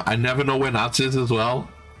 I never know when ads is as well.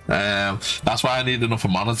 That's why I need enough a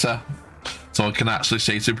monitor, so I can actually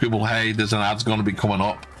say to people, hey, there's an ad's going to be coming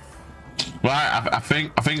up. Right, I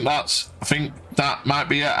think that might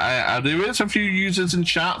be it. There is a few users in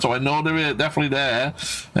chat, so I know they're definitely there.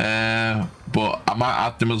 But I might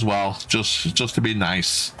add them as well, just to be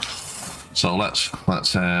nice. So let's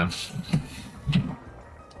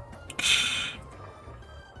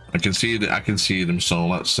I can see that I can see them. So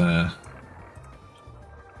let's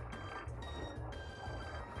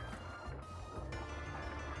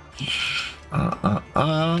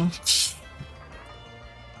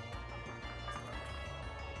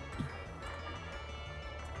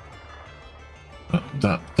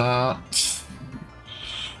That.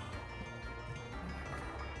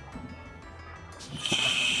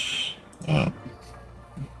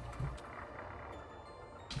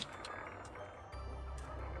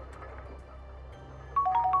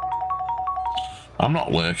 I'm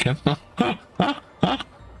not lurking.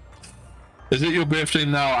 Is it your birthday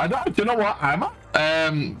now? I don't. Do you know what?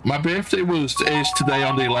 My birthday is today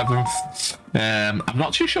on the 11th. I'm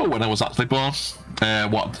not too sure when I was actually born,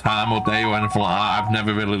 what time or day or anything like that. I've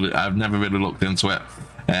never really looked into it.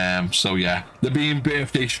 So yeah, there being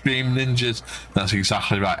birthday stream ninjas. That's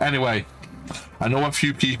exactly right. Anyway, I know a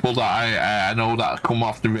few people that I know that come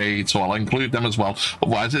off the raid, so I'll include them as well.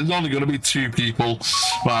 Otherwise, it's only going to be 2 people.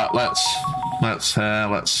 But let's.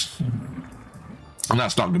 And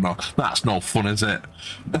that's no fun, is it?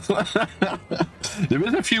 There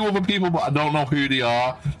is a few other people, but I don't know who they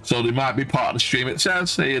are, so they might be part of the stream. It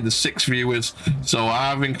says here there's 6 viewers, so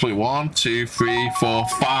I've included 1, 2, 3, 4,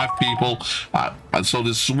 5 people. And so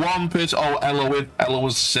there's 1 person. Oh, Ella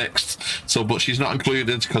was 6th, so but she's not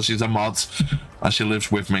included because she's a mod and she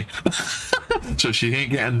lives with me, so she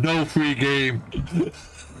ain't getting no free game.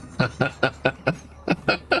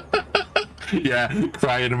 Yeah,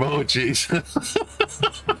 crying emojis.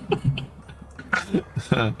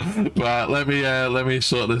 Right, let me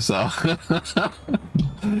sort this out.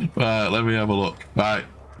 Right, let me have a look. Right.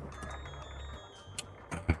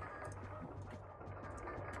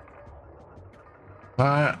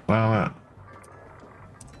 Right.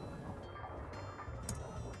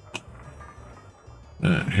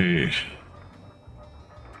 Here.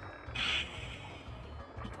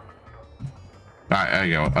 Right, there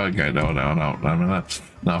you go. Okay, no. Now,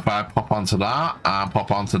 if I pop onto that, and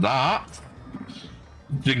pop onto that.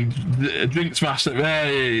 Drinks master.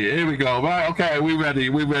 Hey, here we go. Right, okay, we're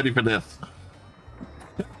ready for this.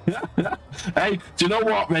 Hey, do you know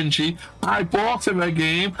what, Renji? I bought her a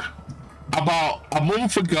game about a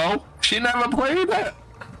month ago. She never played it.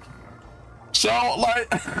 So,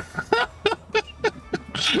 like...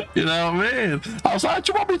 You know what I mean? I was like,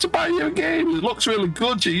 do you want me to buy you a game? It looks really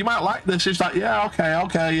good. You might like this. It's like, yeah,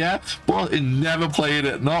 okay, yeah. But he never played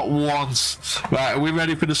it, not once. Right, are we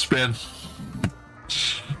ready for the spin?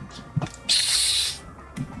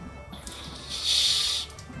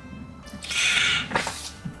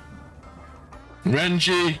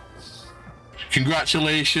 Renji,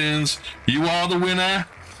 congratulations. You are the winner.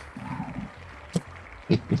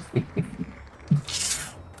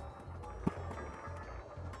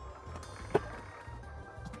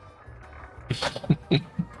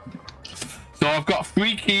 So I've got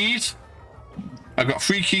 3 keys. I've got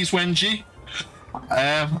 3 keys, Wenji.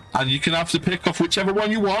 And you can have to pick off whichever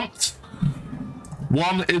one you want.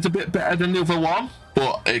 One is a bit better than the other one,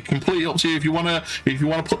 but it's completely up to you if you wanna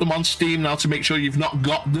put them on Steam now to make sure you've not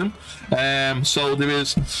got them. So there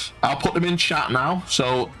is. I'll put them in chat now.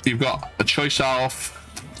 So you've got a choice of,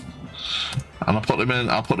 and I'll put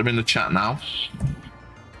them in the chat now.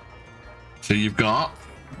 So you've got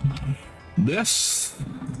this.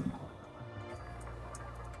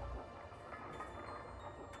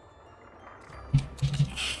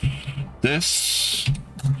 This.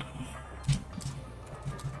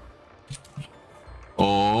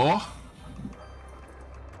 Or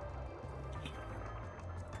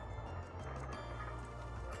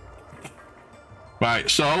right,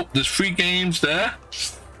 so there's 3 games there.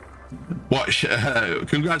 What?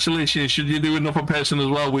 Congratulations! Should you do another person as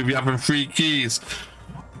well with you having 3 keys?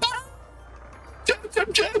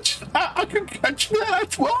 I can catch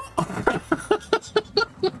that. What?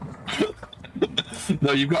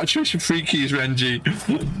 No, you've got to choose your 3 keys, Renji.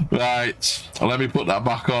 Right, let me put that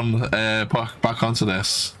back on. Back onto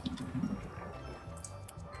this.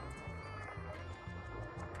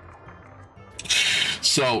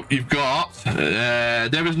 So you've got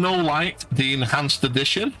There Is No Light, the enhanced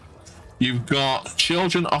edition. You've got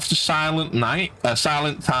Children of the Silent Night,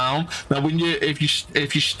 Silent Town. Now, if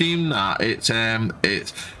you Steam that, it's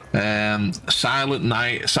Silent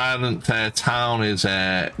Night, Silent Town is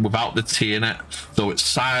without the T in it, so it's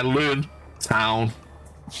Silent Town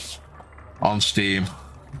on Steam.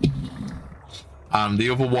 And the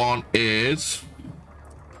other one is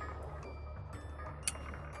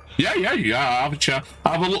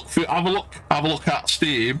have a look at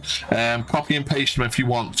Steam. Copy and paste them if you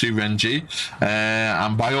want to, Renji,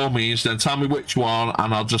 and by all means then tell me which one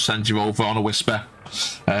and I'll just send you over on a whisper.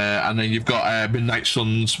 And then you've got Midnight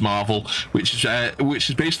Suns Marvel, which is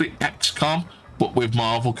basically XCOM but with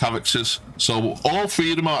Marvel characters. So all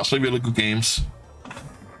 3 of them are actually really good games.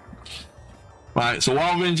 Right, so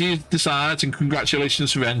while Renji decides, and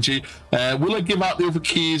congratulations to Renji, will I give out the other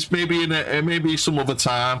keys maybe maybe some other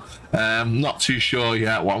time? Not too sure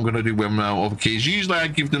yet what I'm going to do with my other keys. Usually I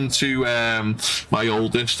give them to my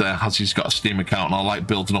oldest, as he's got a Steam account, and I like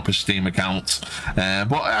building up his Steam account.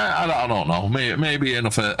 But I don't know, maybe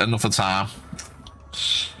another time.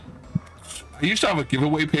 I used to have a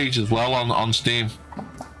giveaway page as well on Steam.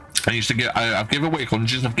 I've given away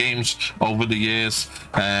hundreds of games over the years,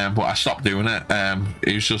 but I stopped doing it.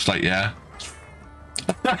 It was just like, yeah.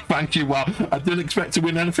 Thank you. Well, I didn't expect to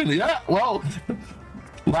win anything. Yeah, well,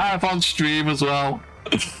 live on stream as well.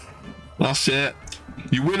 That's it.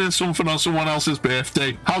 You're winning something on someone else's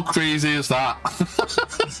birthday. How crazy is that?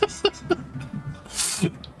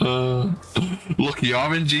 Lucky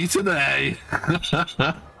RNG today.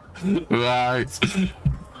 Right.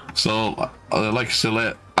 So, like I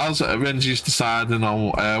said, as Renji's deciding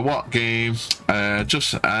on what game, I'll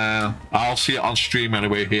see it on stream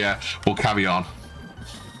anyway here. We'll carry on.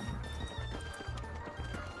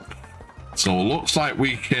 So, looks like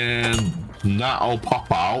we can... That'll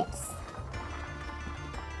pop out.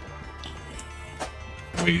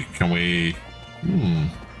 Can we...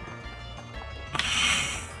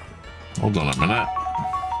 Hold on a minute.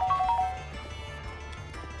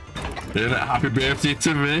 Isn't it happy birthday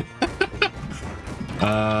to me?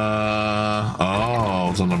 Oh,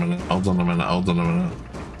 hold on a minute.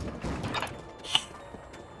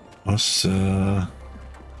 What's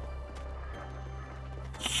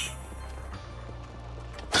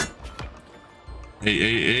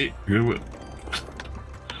Hey.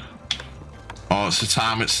 Oh, it's the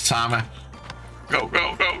timer. Go.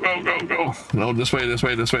 No, this way.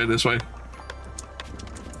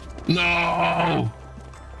 No!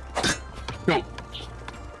 Go.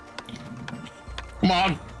 Come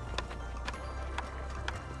on.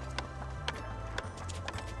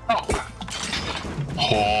 Oh,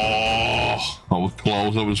 that was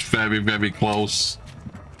close. That was very, very close.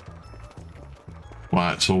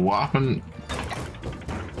 Right, so what happened?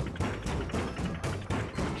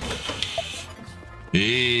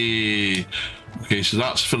 Hey. Okay, so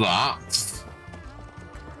that's for that.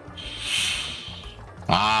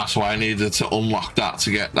 Ah, so I needed to unlock that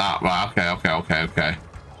to get that. Right, okay.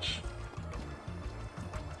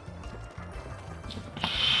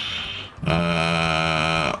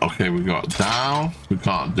 Okay, we got down. We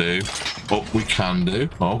can't do. Up we can do.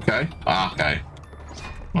 Okay. Right,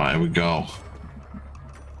 here we go.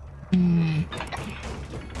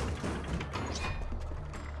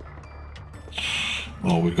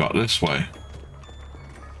 Oh, we got this way.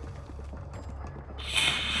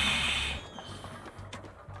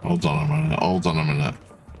 Hold on a minute.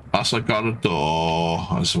 That's like got a door.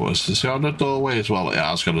 Does this got a doorway as well?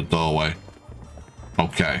 Yeah, it's got a doorway.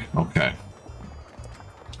 Okay.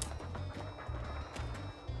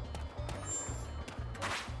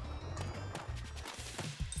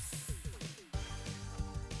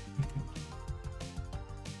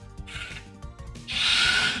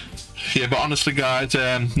 Yeah, but honestly, guys,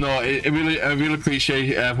 no, I really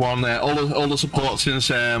appreciate everyone, all the support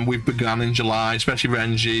since we've begun in July, especially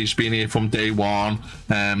Renji's been here from day one.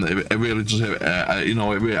 It really does,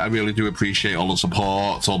 I really do appreciate all the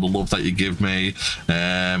support, all the love that you give me,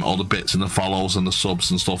 all the bits and the follows and the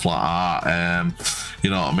subs and stuff like that. You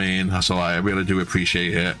know what I mean? So I really do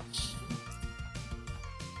appreciate it.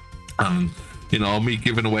 And you know, me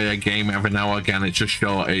giving away a game every now and again,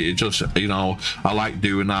 you know, I like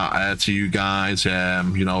doing that to you guys. You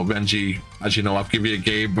know, Renji, as you know, I've given you a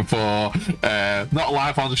game before, not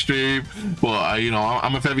live on the stream, but you know,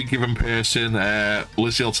 I'm a very giving person.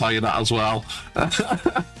 Lizzie will tell you that as well.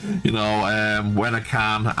 You know, when I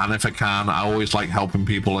can, and if I can, I always like helping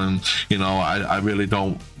people, and you know, I really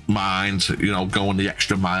don't mind, you know, going the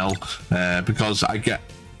extra mile, because I get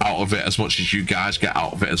out of it as much as you guys get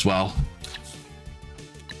out of it as well.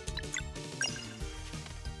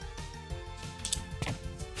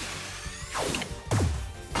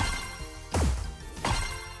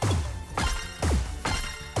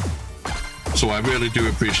 So I really do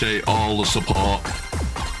appreciate all the support.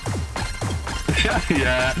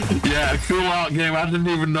 yeah, a cool art game I didn't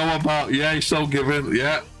even know about. Yeah, you're so giving.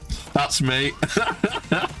 Yeah, that's me.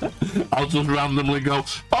 I'll just randomly go,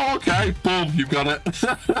 oh, okay, boom, you got it.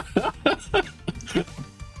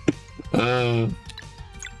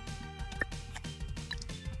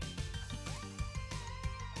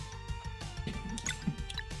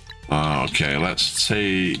 Okay, let's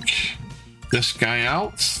take this guy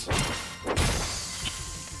out.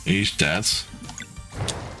 He's dead.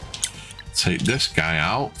 Take this guy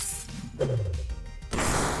out.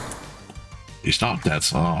 He's not dead.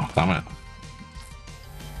 Oh, damn it.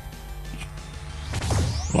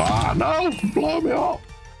 Ah, no, blow me up.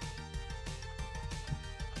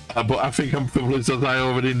 But I think I'm privileged as I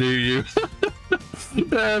already knew you.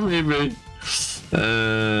 Yeah, maybe.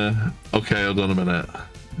 Okay, hold on a minute.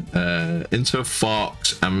 Into a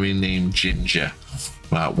fox and rename Ginger.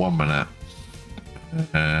 Right, 1 minute.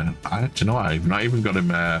 I do you know what? I've not even got him.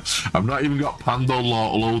 I've not even got Pando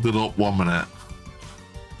loaded up. 1 minute.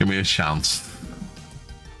 Give me a chance.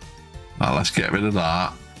 Right, let's get rid of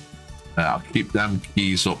that. I'll keep them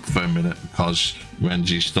keys up for a minute because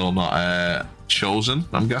Renji's still not chosen,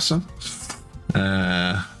 I'm guessing.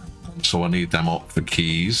 So I need them up for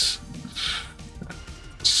keys.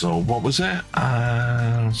 So what was it?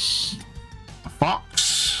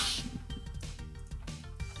 Fox.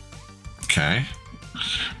 Okay.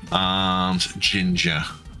 And Ginger.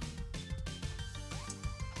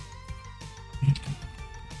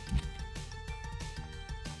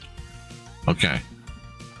 Okay.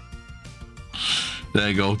 There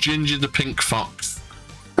you go. Ginger the pink fox.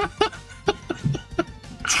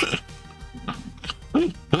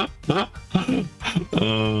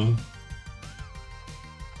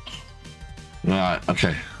 Right,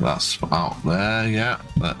 okay. That's out there, yeah.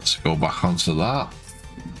 Let's go back onto that.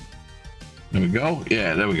 There we go.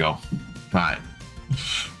 Yeah, there we go. Right.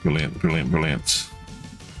 Brilliant, brilliant, brilliant.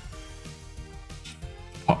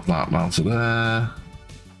 Pop that down to there.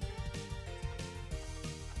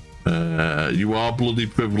 You are bloody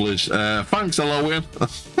privileged. Thanks, Halloween.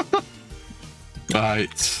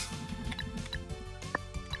 Right.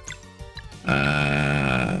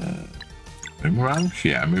 Boomerang?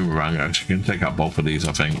 Yeah, boomerang. Actually, can take out both of these,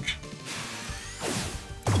 I think.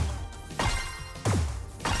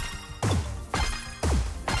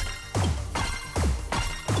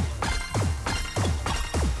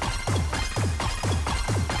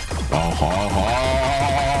 Oh, ho, ho.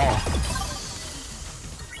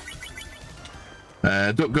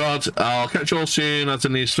 Duck God, I'll catch you all soon as I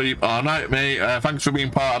need sleep. Oh, night, mate. Thanks for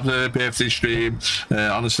being part of the birthday stream.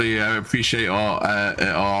 Honestly, I appreciate it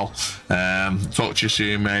all. Talk to you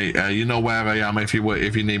soon, mate. You know where I am if you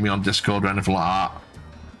need me on Discord or anything like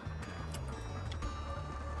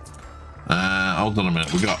that. Hold on a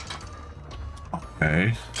minute. We got...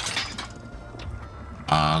 Okay.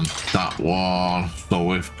 And that one.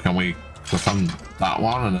 So if can we click on that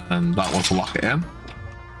one and then that one to lock it in?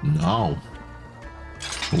 No.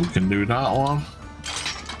 We can do that one.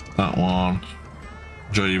 That one.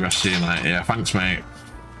 Enjoy your rest of your night. Yeah, thanks, mate.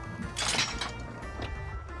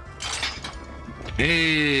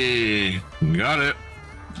 Hey, got it.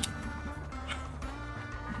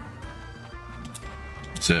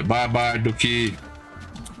 Say bye bye, Ducky.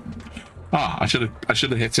 Ah, I should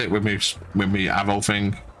have hit it with me arrow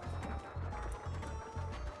thing.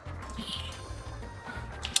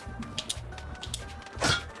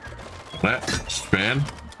 Spin.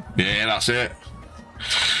 Yeah, that's it.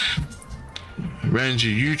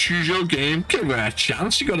 Renji, you choose your game. Give her a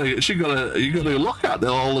chance. You gotta look at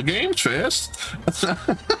all the games first.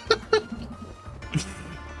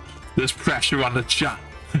 There's pressure on the chat.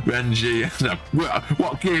 Renji,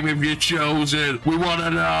 what game have you chosen? We want to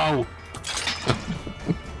know.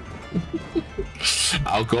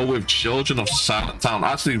 I'll go with Children of Silent Town.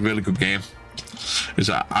 Actually, a really good game. It's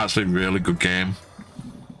actually a really good game.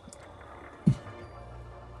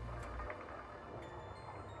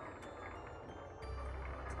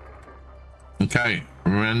 Okay,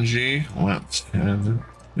 Renji, let's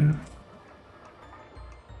yeah.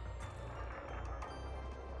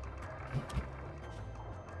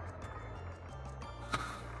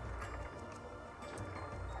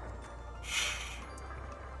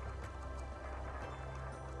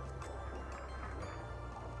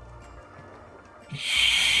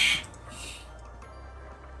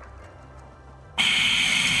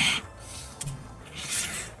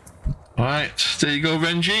 Right, there you go,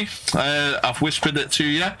 Renji. I've whispered it to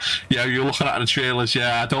you. Yeah, you're looking at the trailers.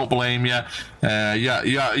 Yeah, I don't blame you. Yeah,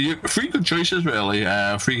 you three good choices, really.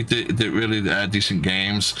 Three really decent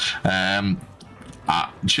games.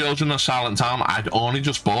 Children of Silent Town, I'd only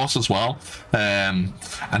just bought as well, and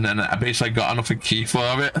then I basically got another key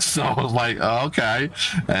for it, so I was like, oh, okay.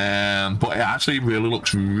 But it actually really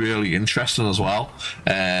looks really interesting as well.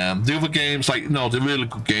 The other games, like, no, they're really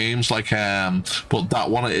good games, like, but that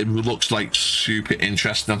one, it looks like super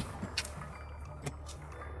interesting.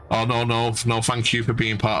 Oh, no, thank you for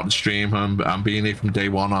being part of the stream and being here from day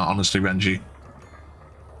one, honestly, Renji.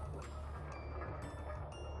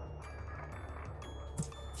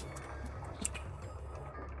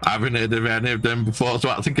 I haven't heard of any of them before, so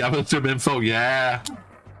I had to gather some info. Yeah.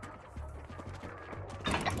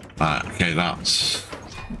 Right, okay, that's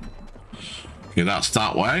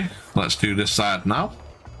that way. Let's do this side now.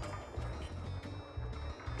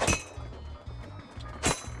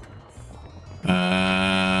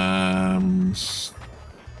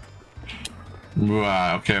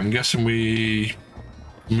 Right, okay, I'm guessing we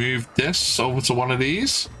move this over to one of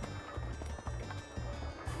these.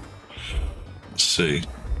 Let's see.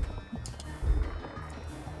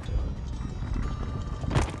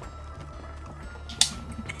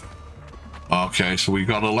 Okay, so we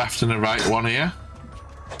got a left and a right one here.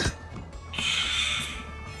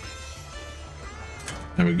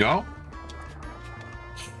 There we go.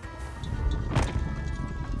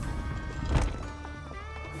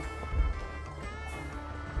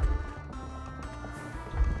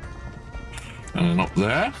 And then up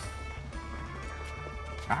there.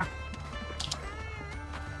 Ah.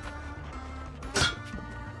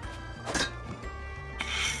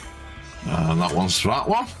 And that one's that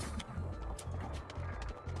one.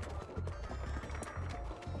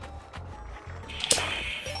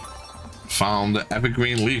 Found the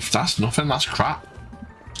evergreen leaf. That's nothing, that's crap.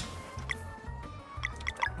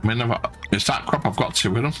 I mean, it's that crap. I've got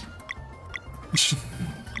two of them.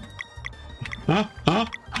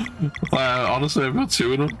 Honestly, I've got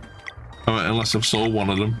two of them. Unless I've sold one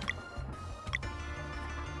of them.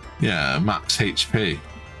 Yeah, max HP.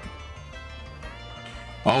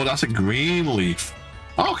 Oh, that's a green leaf.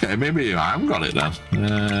 Okay, maybe I haven't got it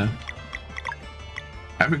then.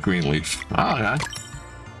 Evergreen leaf. Oh, yeah.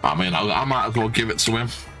 I mean, I might as well give it to him.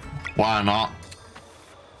 Why not?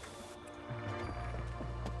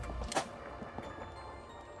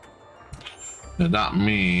 And that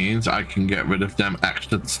means I can get rid of them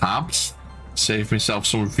extra tabs. Save myself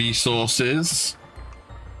some resources.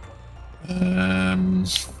 Yeah.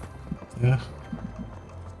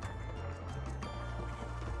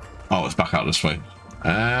 Oh, it's back out this way. What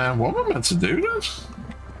am I meant to do then?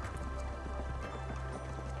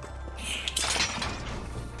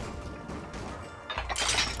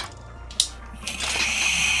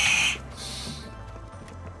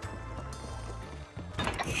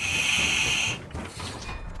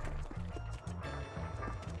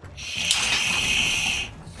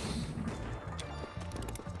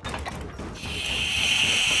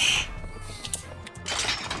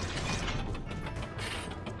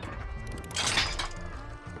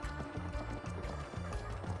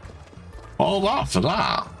 All that for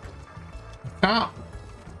that? Can't.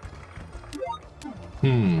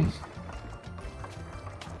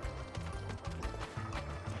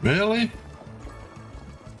 Really?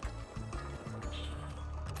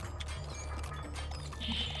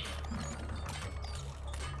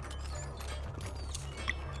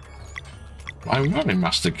 I'm running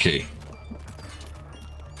master key.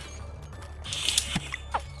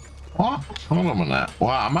 What? Hold on a minute.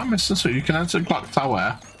 Wow, am I missing? So you can enter the clock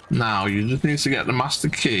tower. Now you just need to get the master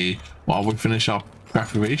key while we finish our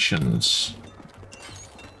preparations.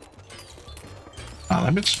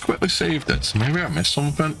 Let me just quickly save this. Maybe I missed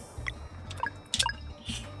something.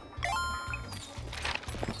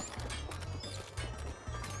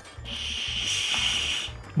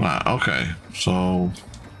 Right, okay. So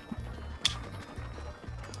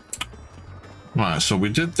right, so we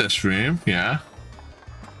did this room, yeah.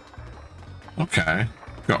 Okay.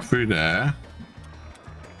 Got through there.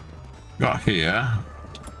 Got here.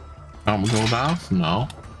 Can't we go down? No.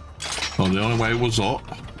 So the only way was up.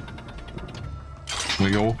 Can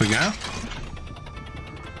we go up again?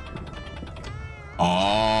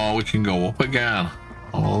 Oh, we can go up again.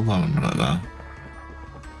 Hold on a minute then.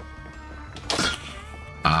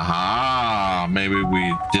 Aha! Maybe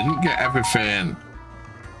we didn't get everything.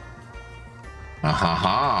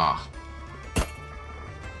 Aha!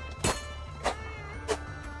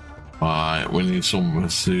 Right, we need somewhere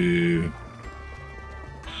to...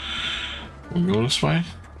 We go this way?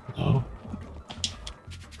 No.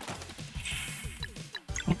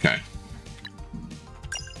 Okay.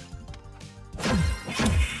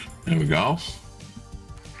 There we go.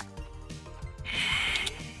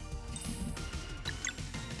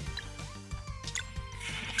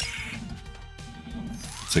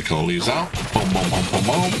 Take all these out. Boom, boom, boom,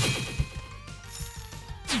 boom, boom.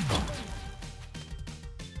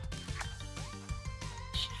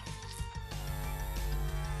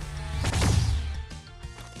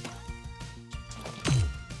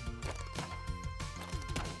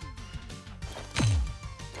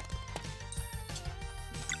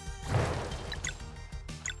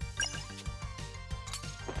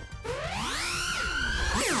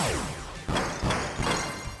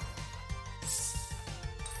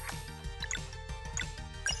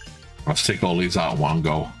 Let's take all these out in one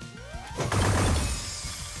go.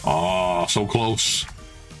 Oh, so close.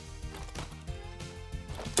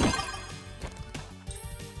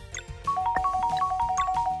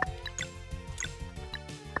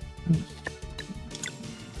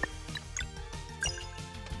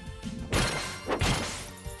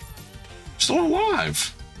 still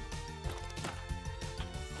alive?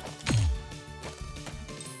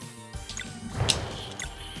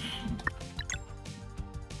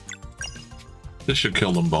 This should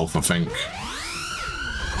kill them both, I think.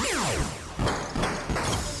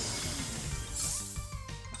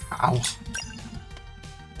 Ow.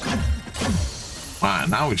 Right,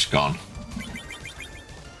 now he's gone.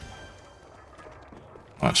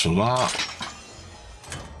 Right, so that.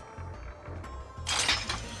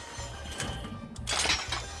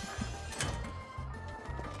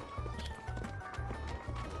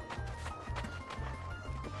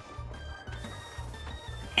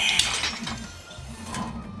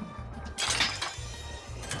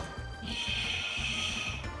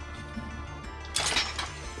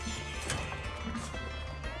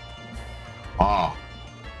 Oh.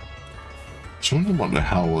 I wonder what the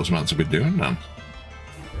hell was meant to be doing then.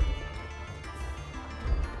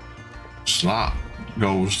 So that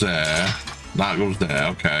goes there. That goes there,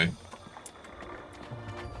 okay.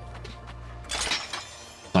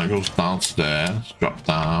 That goes downstairs, drop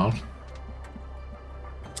down.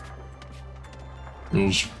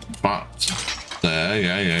 Goes back there,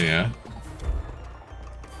 yeah.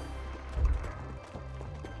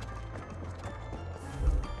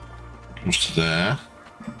 Goes to there.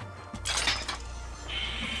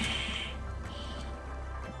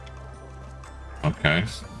 Okay.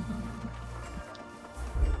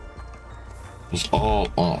 Goes all,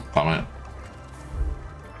 oh, damn it.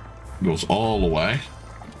 Goes all the way.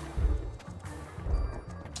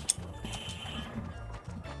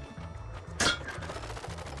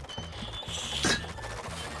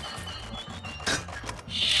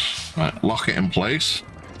 Right, lock it in place.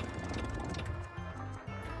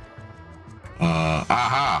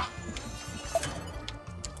 Aha!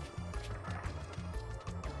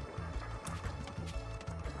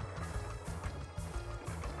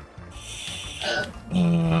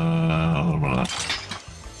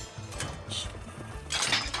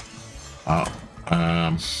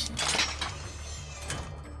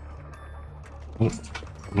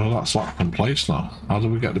 Well, that's locked in place now. How do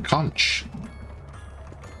we get the conch?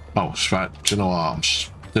 Oh, right. Do you know what?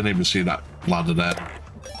 Didn't even see that ladder there.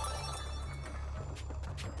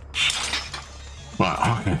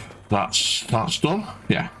 Right, okay. That's done.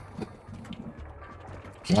 Yeah.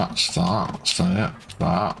 That's it.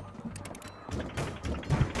 That.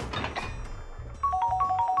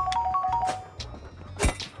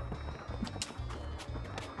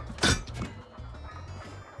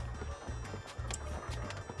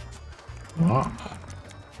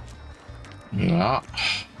 Yeah.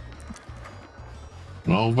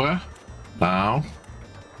 Over. Down.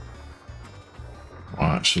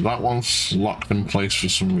 Right, so that one's locked in place for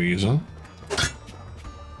some reason.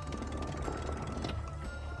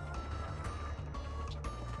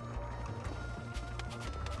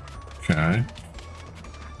 Okay.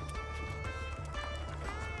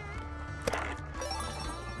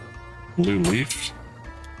 Blue leaf.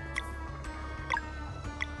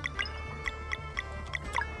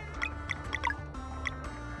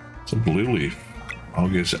 It's a blue leaf. I'll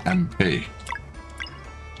get it MP.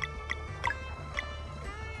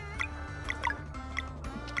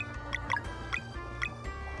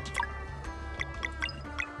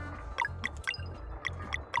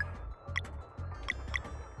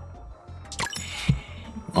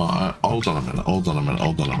 Alright, hold on a minute.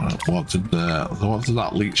 What did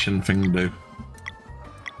that leeching thing do?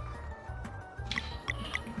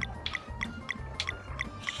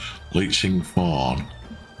 Leeching fawn.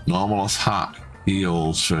 Normal attack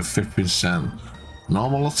heals for 50%.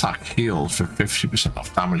 Normal attack heals for 50%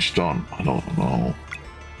 of damage done. I don't know.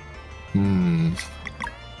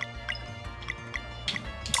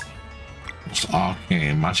 It's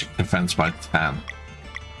arcane. Magic defense by 10.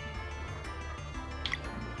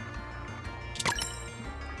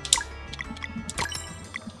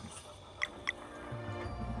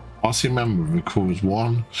 Bossy member recovers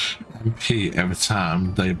 1 MP every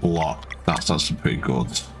time they block. That's actually pretty good.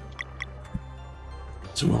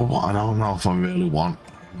 So I don't know if I really want.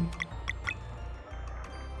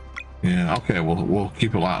 Yeah, okay, we'll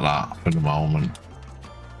keep it like that for the moment.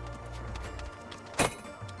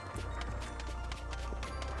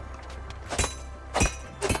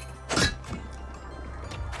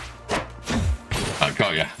 I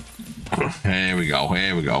got ya. Here we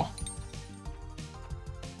go.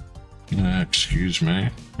 Excuse me.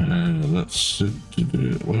 Let's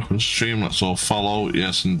welcome to stream. Let's all follow.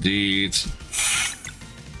 Yes, indeed.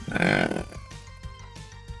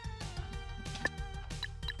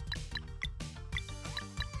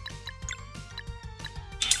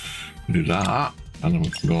 Do that, and then we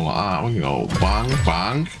can go like that. We can go bang,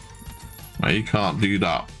 bang. Right, you can't do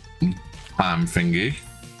that time thingy.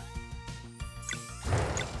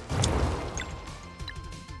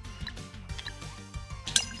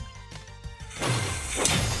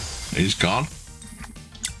 He's gone.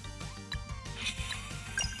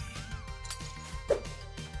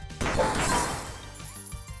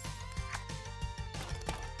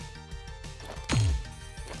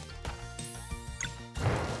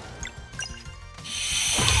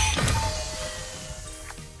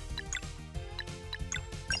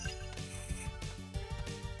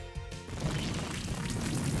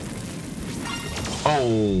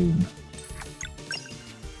 Oh.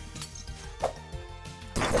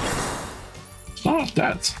 It's not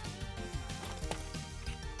dead.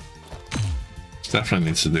 Definitely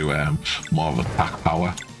needs to do more of attack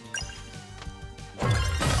power.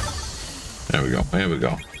 There we go. Here we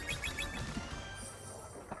go.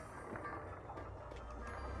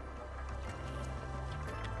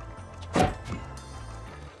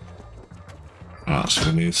 Right, so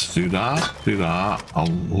we need to do that. Do that. I'll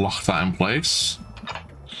lock that in place.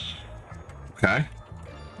 Okay.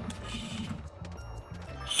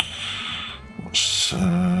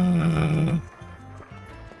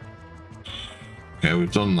 Okay,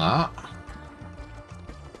 we've done that.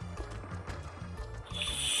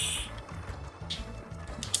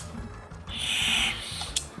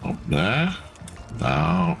 Up there.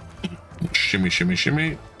 Now, shimmy, shimmy,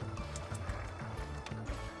 shimmy.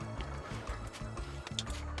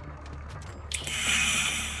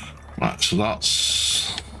 Right, so that's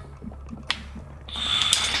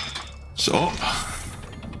up.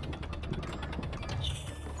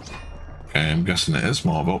 Okay, I'm guessing it is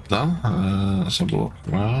more up then. Let's have a look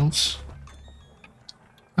around.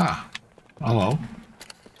 Ah, hello.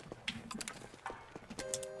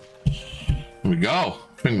 Here we go.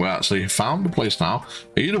 I think we actually found the place now.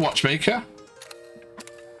 Are you the watchmaker?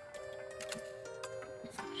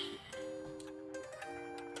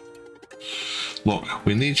 Look,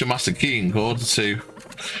 we need your master key in order to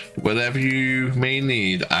whatever you may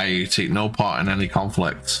need. I take no part in any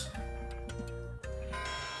conflict.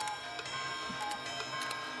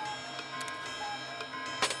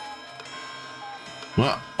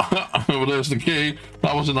 Well, there's the key.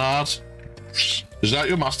 That wasn't hard. Is that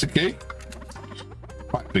your master key?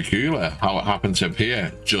 Quite peculiar how it happened to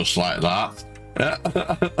appear just like that.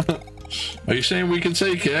 Are you saying we can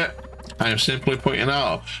take it? I am simply pointing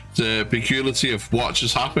out the peculiarity of what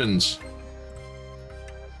just happened.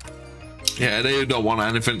 Yeah, they don't want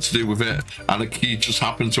anything to do with it, and the key just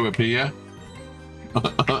happened to appear.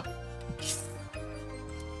 I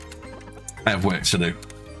have work to do.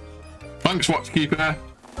 Thanks, Watchkeeper.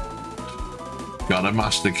 Got a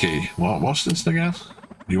master key. What's this again?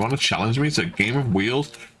 You want to challenge me to a game of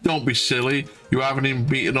wheels? Don't be silly. You haven't even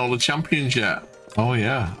beaten all the champions yet. Oh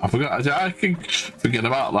yeah, I forgot. I can forget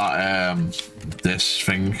about that. This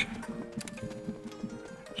thing.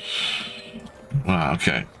 Right,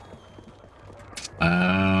 okay.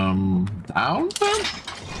 Down then?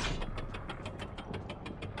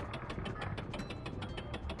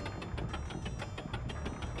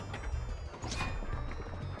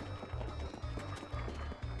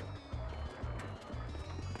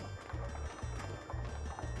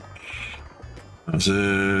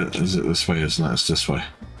 Is it this way? Isn't it? It's this way.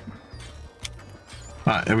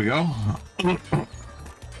 Right, here we go. You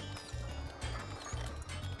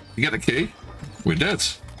get the key? We did.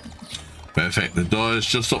 Perfect. The door is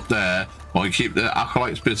just up there. While you keep the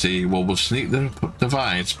acolytes busy, we'll sneak the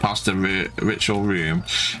device past the ritual room.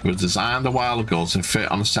 It was designed a while ago to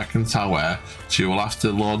fit on the second tower, so you will have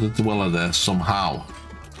to load the dweller there somehow.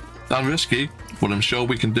 That's risky, but I'm sure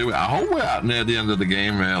we can do it. I hope we're at near the end of the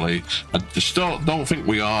game, really. I just don't think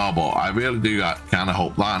we are, but I really do kind of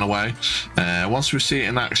hope that in a way. Once we see it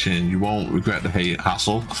in action, you won't regret the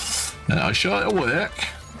hassle. I'm sure it'll work.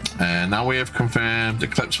 Now we have confirmed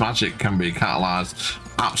Eclipse magic can be catalyzed.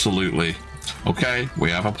 Absolutely. Okay, we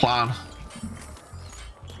have a plan.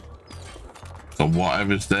 So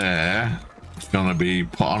whatever's there is going to be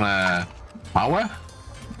put on a power.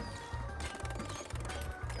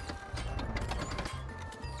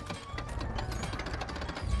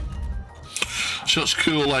 Such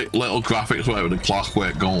cool, like, little graphics where with the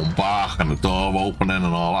clockwork going back and the door opening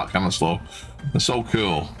and all that kind of stuff. It's so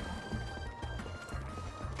cool.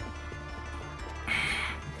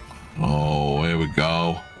 Oh, here we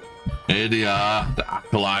go. Here they are, the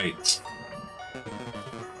acolytes.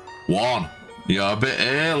 One. You're a bit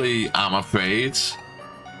early, I'm afraid.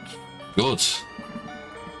 Good.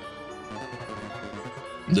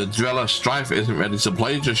 The driller Strife isn't ready to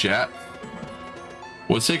play just yet.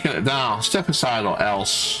 We're taking it down. Step aside or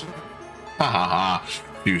else. Ha ha ha.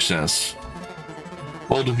 Hugh says.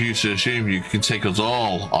 Bold of you to assume you can take us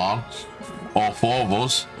all on, all four of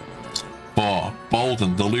us, but bold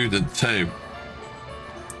and deluded too.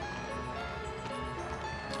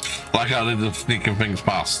 Like I did the sneaking things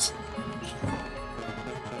past.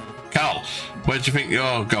 Cal, where do you think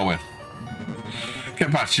you're going?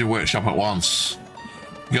 Get back to your workshop at once.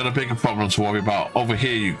 You got a bigger problem to worry about over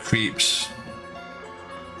here, you creeps.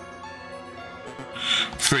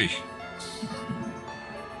 3.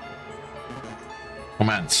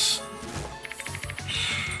 Commence.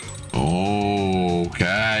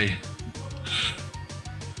 Okay.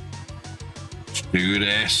 Let's do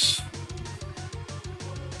this.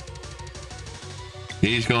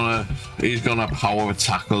 He's gonna power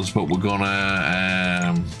attack us, but we're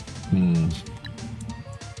gonna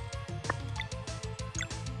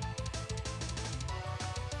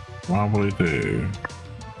what will he do?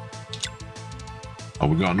 Oh,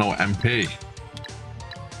 we got no MP.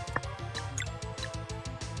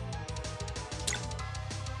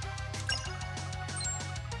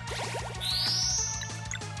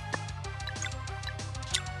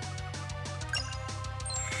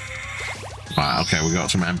 Right, okay, we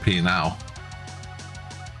got some MP now.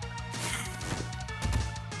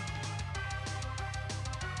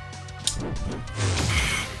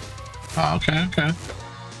 Oh, okay, okay.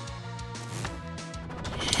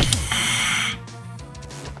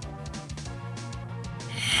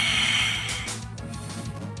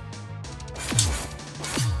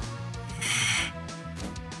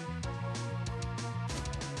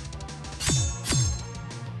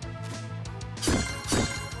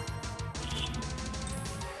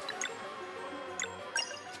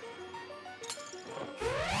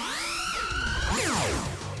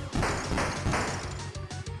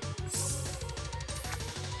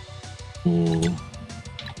 Ooh.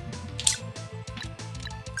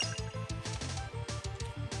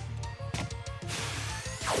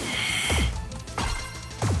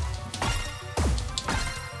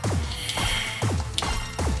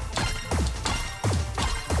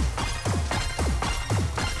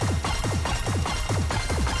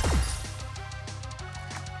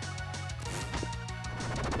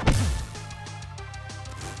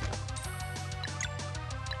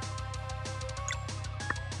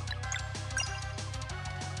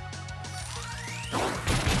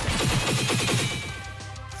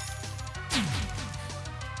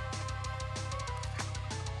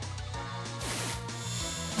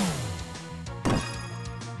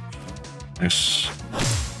 Nice.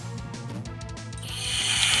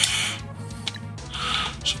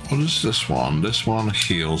 So what is this one? This one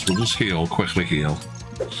heals. We'll just heal, quickly heal.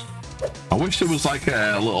 I wish there was like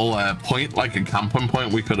a little point, like a camping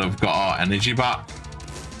point we could have got our energy back.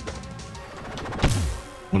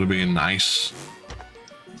 Would have been nice.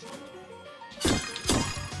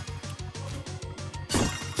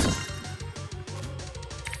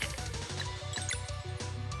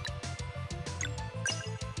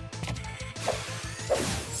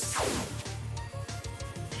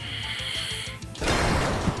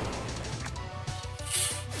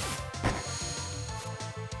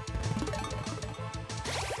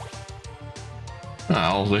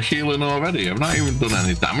 Oh, they're healing already. I've not even done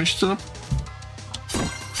any damage to them.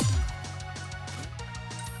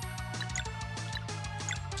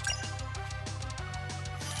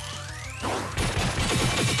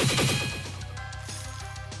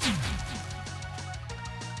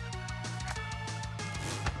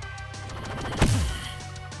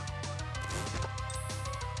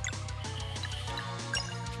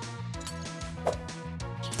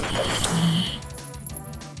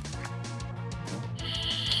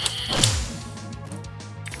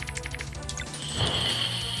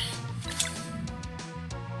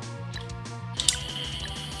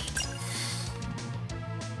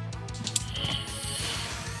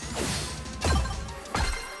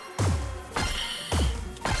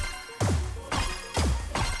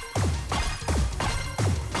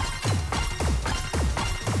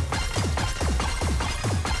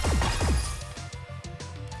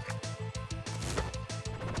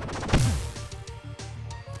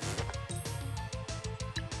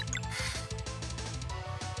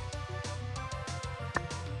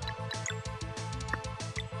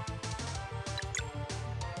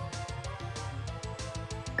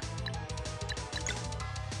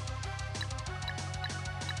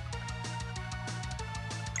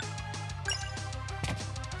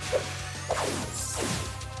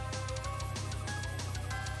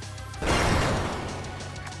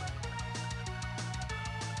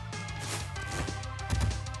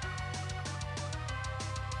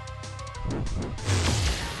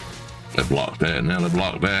 They blocked it, nearly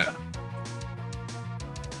blocked it.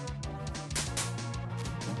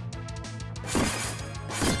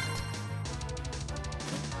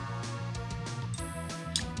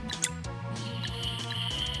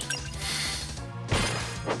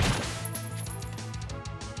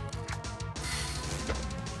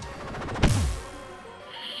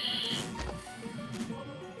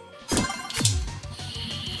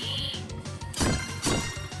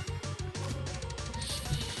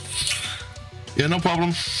 Yeah, no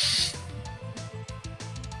problem.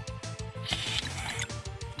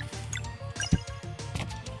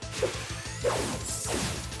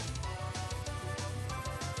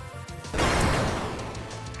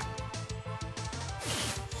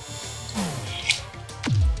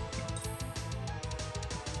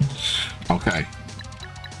 Okay.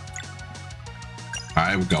 All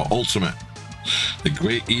right, we go. Ultimate. The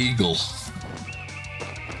Great Eagle.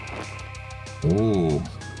 Oh.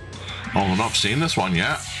 Oh, I've not seen this one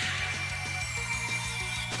yet.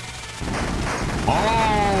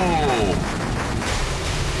 Oh!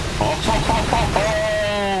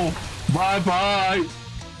 Oh! Bye-bye!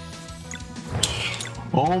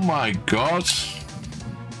 Oh my God.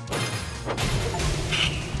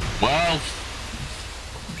 Well,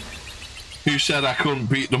 who said I couldn't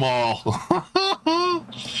beat them all?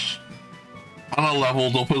 And I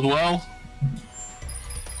leveled up as well.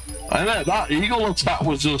 I know that eagle attack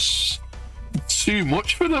was just too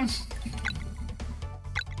much for them.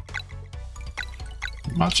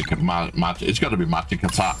 Magic, it's got to be magic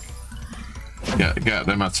attack. Get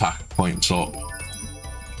them attack points up.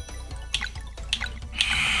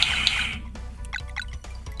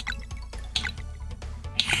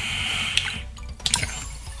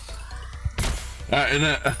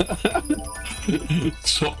 Innit?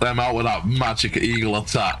 Took them out with that magic eagle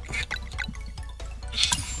attack.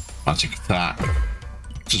 Magic attack.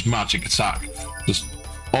 Just magic attack. Just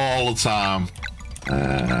all the time.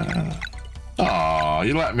 Oh,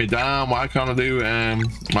 you let me down. Why can't I do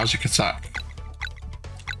magic attack?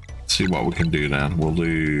 Let's see what we can do then. We'll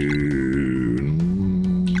do...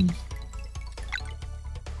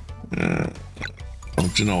 oh,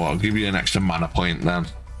 do you know what? I'll give you an extra mana point then.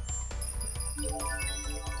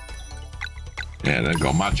 Yeah, there you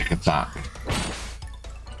go. Magic attack.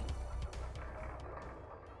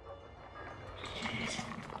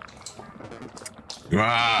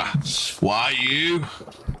 Ah, why you?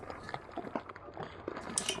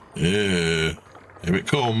 Yeah, here it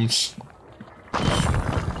comes.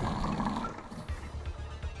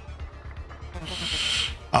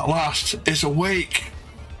 At last, it's awake.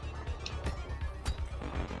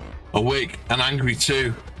 Awake and angry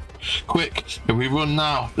too. Quick, if we run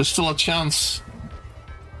now, there's still a chance.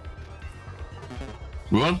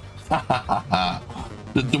 Run?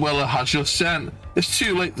 The dweller has your scent. It's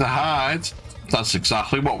too late to hide. That's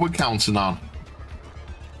exactly what we're counting on.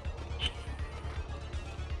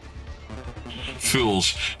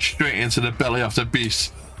 Fools, straight into the belly of the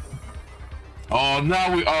beast. Oh,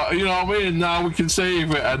 now we are, you know what I mean? Now we can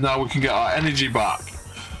save it and now we can get our energy back.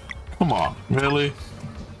 Come on, really?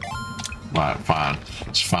 Right, fine.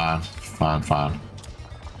 It's fine. Fine.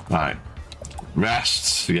 Right.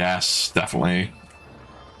 Rest, yes, definitely.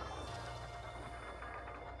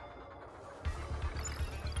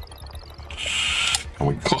 Can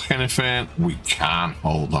we cook anything? We can.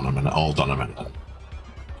 Hold on a minute.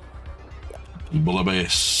 Bullet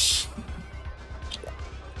base.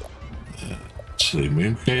 See,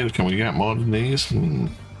 mooncade. Can we get more than these? We'll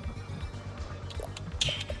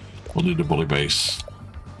do the bullet base.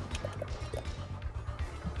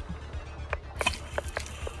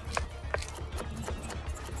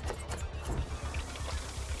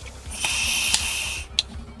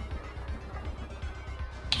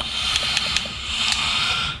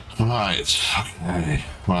 Right, okay,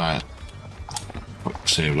 right.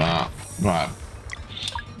 Save that. Right.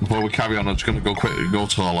 Before we carry on, I'm just gonna go quickly go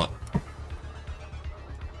toilet.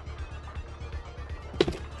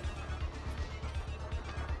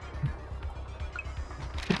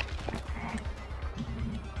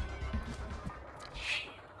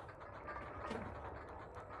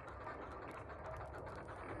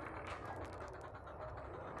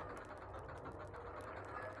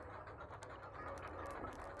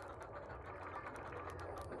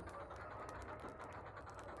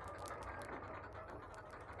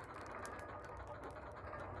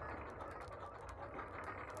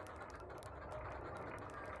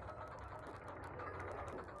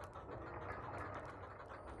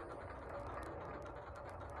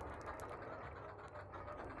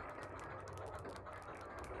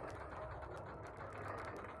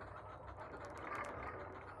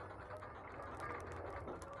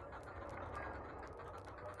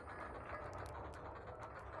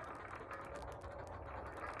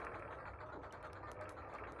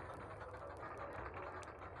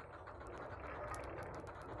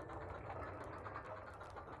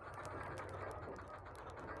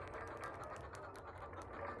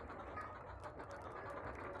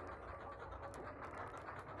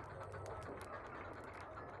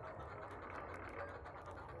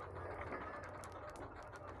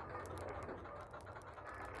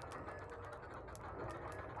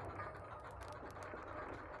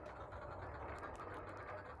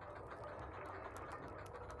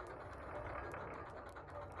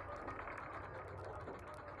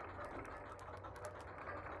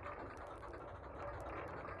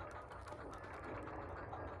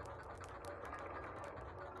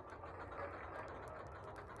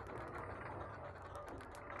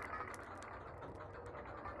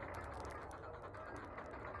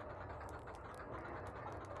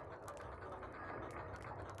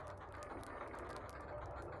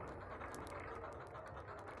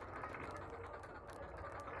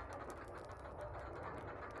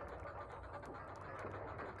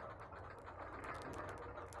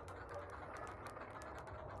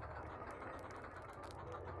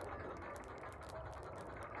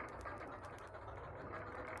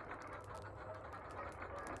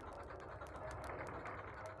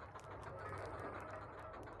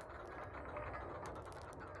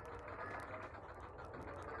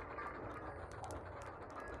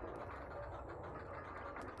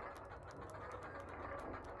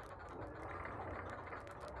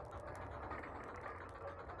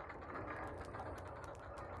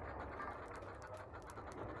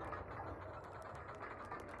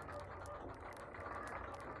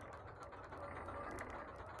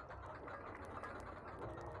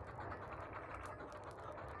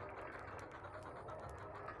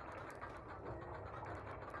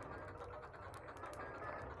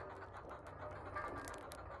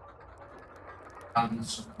 And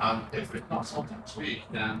if it's not till next week,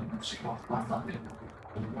 then she can't have that in.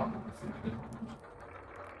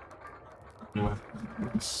 Anyway.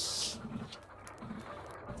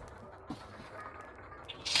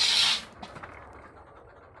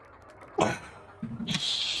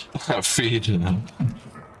 Feed him.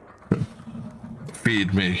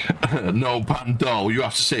 Feed me. No, Pando, you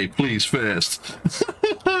have to say please first.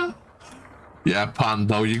 Yeah,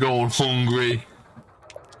 Pando, you're going hungry.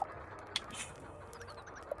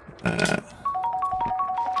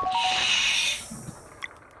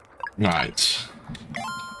 Right.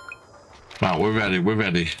 Right, we're ready, we're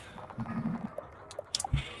ready.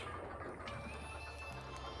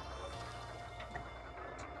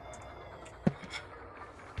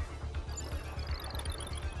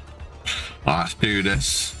 Let's do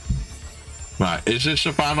this. Right, is this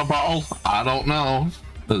a final battle? I don't know.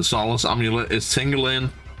 The Solace Amulet is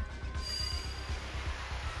tingling.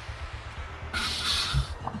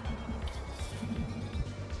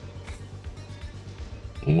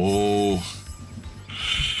 Oh.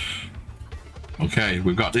 Okay,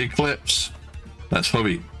 we've got the Eclipse. Let's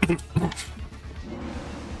hurry.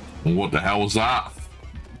 What the hell was that?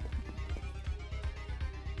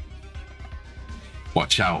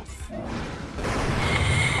 Watch out.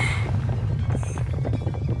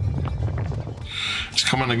 It's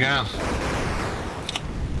coming again.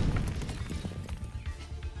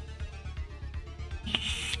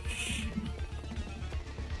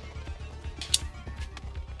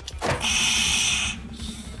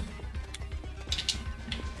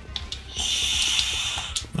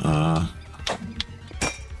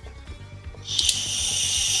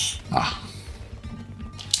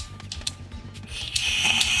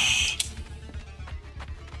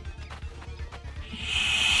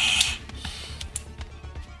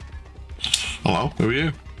 Hello, who are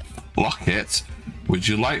you? Locket. Would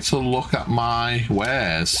you like to look at my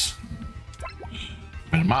wares?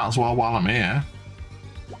 I mean, might as well while I'm here.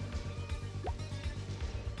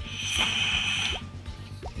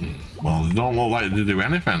 Well, they don't look like they do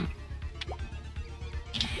anything.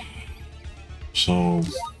 So...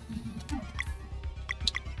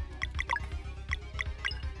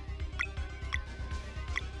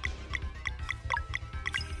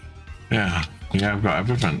 yeah, I've got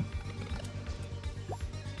everything.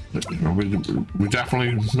 We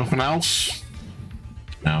definitely nothing else?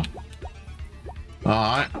 No.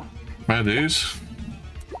 Alright, fair dues.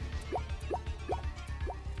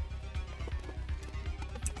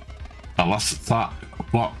 Unless that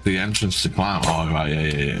blocked the entrance to climb. Oh, right,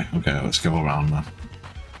 yeah. Okay, let's go around then.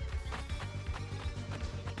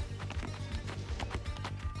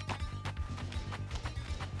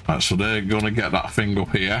 Right, so they're gonna get that thing up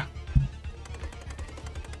here.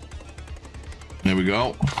 There we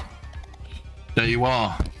go. There you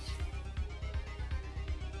are.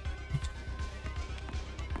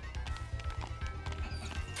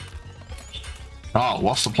 Oh,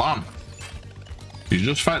 what's the plan? You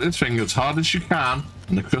just fight this thing as hard as you can,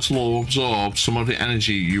 and the crystal will absorb some of the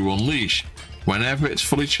energy you unleash. Whenever it's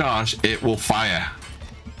fully charged, it will fire.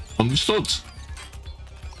 Understood?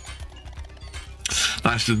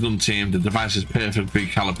 Nicely done, team. The device is perfectly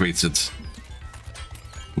calibrated.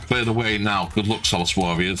 We'll clear the way now. Good luck, Solace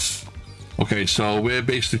Warriors. Okay, so we're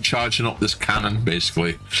basically charging up this cannon,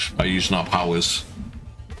 basically, by using our powers.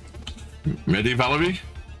 Ready, Valerie?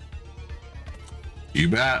 You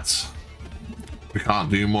bet. We can't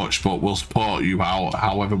do much, but we'll support you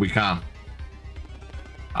however we can.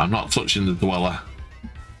 I'm not touching the dweller.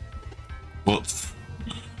 But...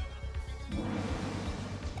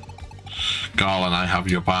 Garl and I have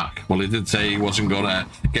your back. Well, he did say he wasn't going to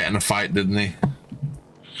get in a fight, didn't he?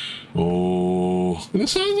 Oh, look at the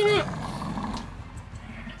size of it.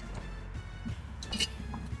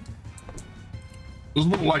 Doesn't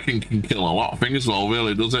look like it can kill a lot of things though,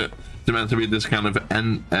 really, does it? It's meant to be this kind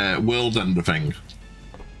of world ender thing.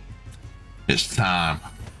 It's time.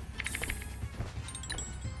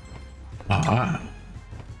 Alright.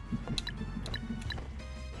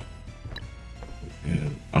 Yeah.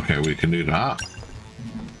 Okay, we can do that.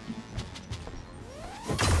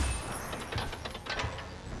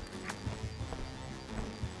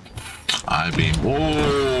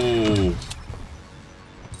 Whoa!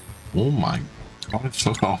 Oh my god, it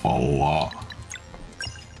took off a lot.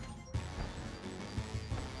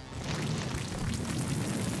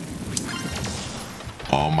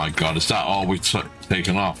 Oh my god, is that all we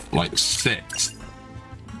taken off? Like 6?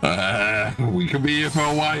 We could be here for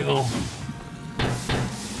a while.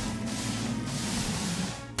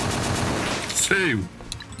 2.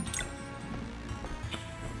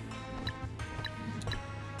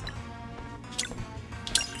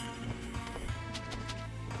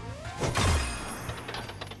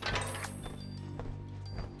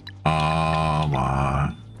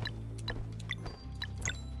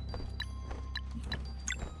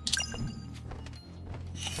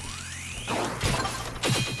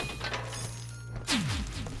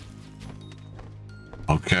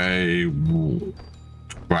 Okay. Ooh.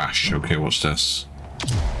 Crash. Okay, what's this?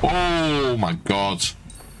 Oh my god.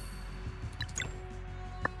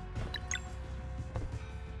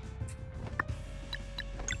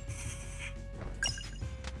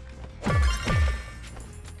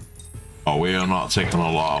 Oh, we are not taking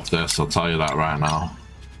a lot of this, I'll tell you that right now.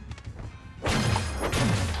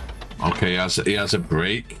 Okay, he has a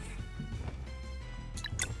brake,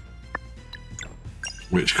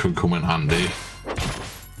 which could come in handy.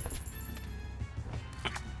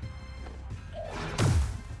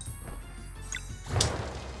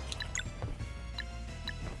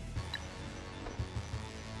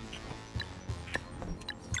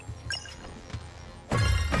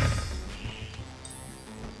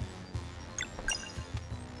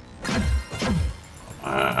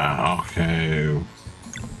 Okay.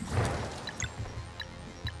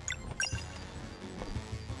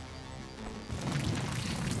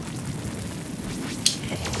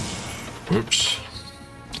 Oops.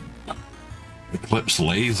 Eclipse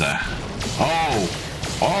laser. Oh!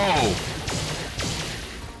 Oh!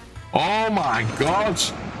 Oh my god!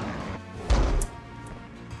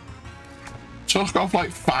 Took off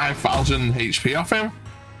like 5,000 HP off him?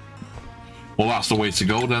 Well, that's the way to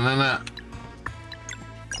go then, isn't it?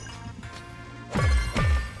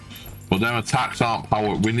 But them attacks aren't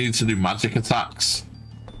powered. We need to do magic attacks.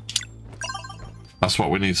 That's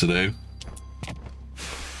what we need to do.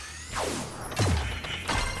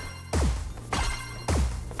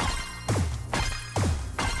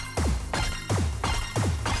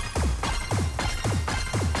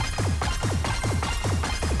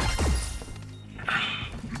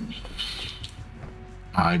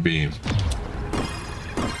 High beam.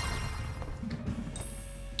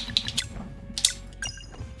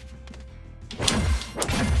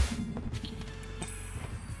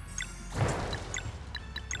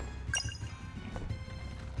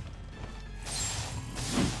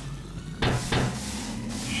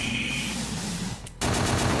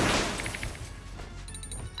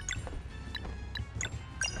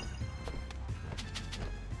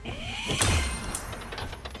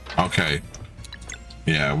 Okay.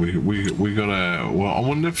 Yeah, we gotta. Well, I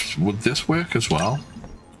wonder if would this work as well.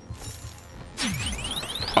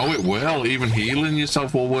 Oh, it will. Even healing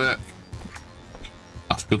yourself will work.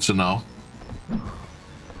 That's good to know.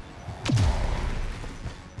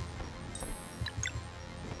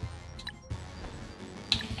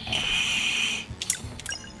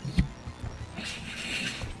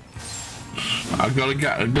 I've got to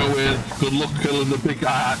go in. Good luck killing the big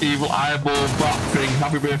evil eyeball bat thing.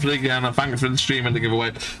 Happy birthday again, and thanks for the stream and the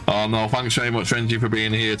giveaway. Oh no, thanks very much, Renji, for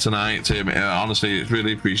being here tonight. Honestly, it's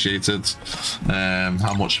really appreciated.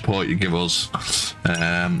 How much support you give us,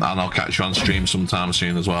 and I'll catch you on stream sometime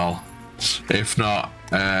soon as well. If not,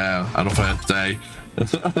 another day.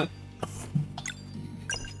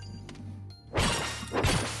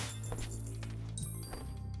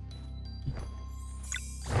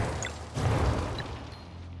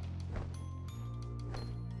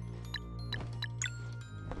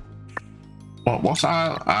 What's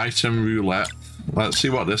our item roulette? Let's see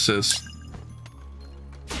what this is.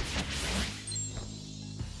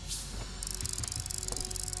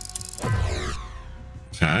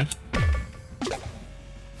 Okay.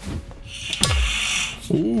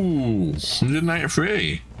 Ooh,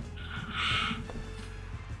 193.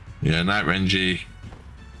 Yeah, Night Renji.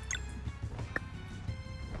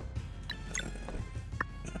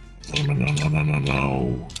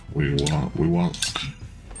 No. We want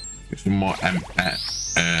some more okay,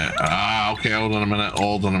 hold on a minute.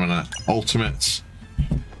 Ultimates.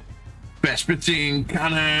 Vespertine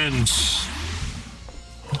cannons.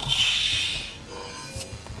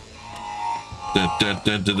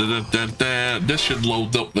 This should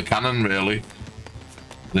load up the cannon, really.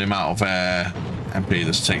 The amount of MP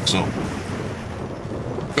this takes up.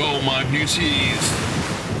 Go, my beauties!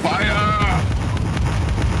 Fire!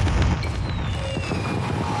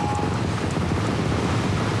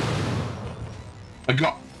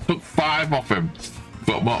 Took 5 off him,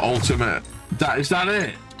 but my ultimate. Is that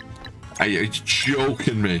it? Are you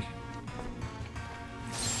joking me?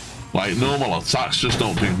 Like, normal attacks just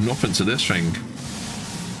don't do nothing to this thing.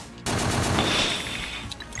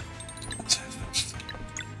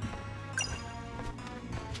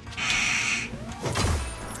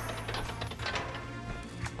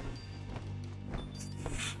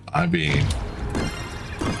 I mean,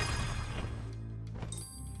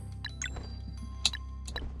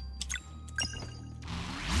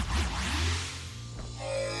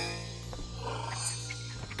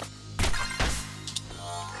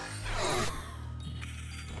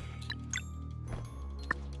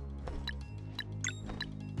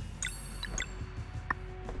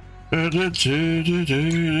 Oh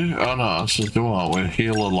no, this is the one we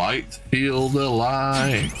heal the light. Heal the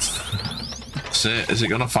light. That's it. Is it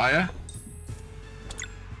gonna fire?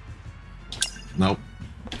 Nope.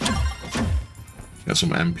 Get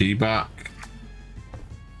some MP back.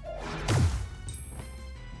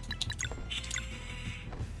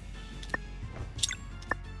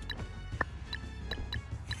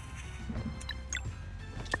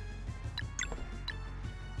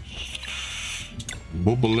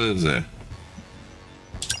 Bubble is it?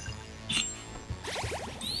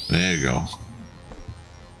 There you go.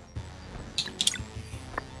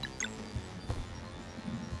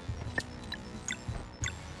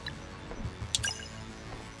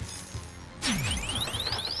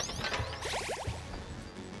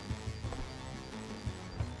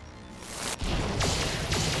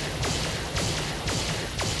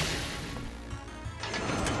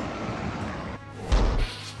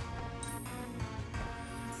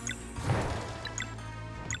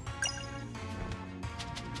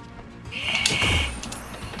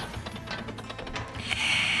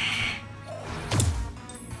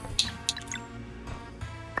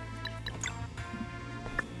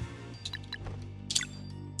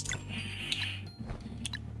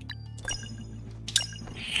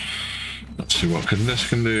 See what this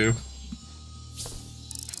can do.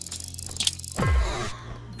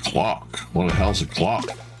 Clock. What the hell's a clock?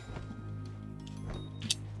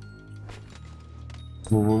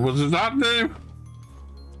 What does that do?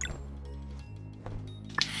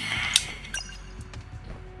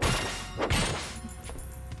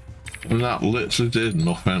 And that literally did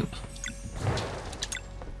nothing.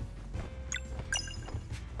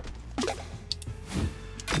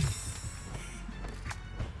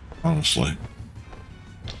 Honestly.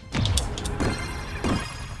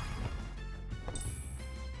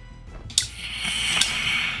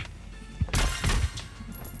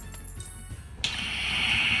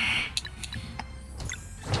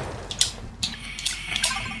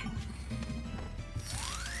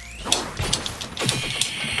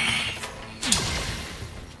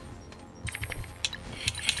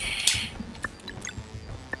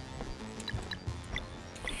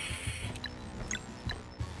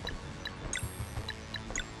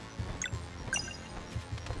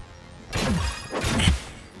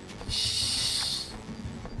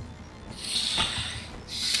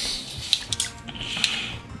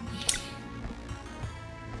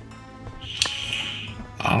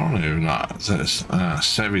 I don't even know. This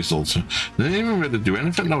Sevi's ultimate. They didn't even really do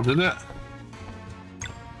anything though, did it?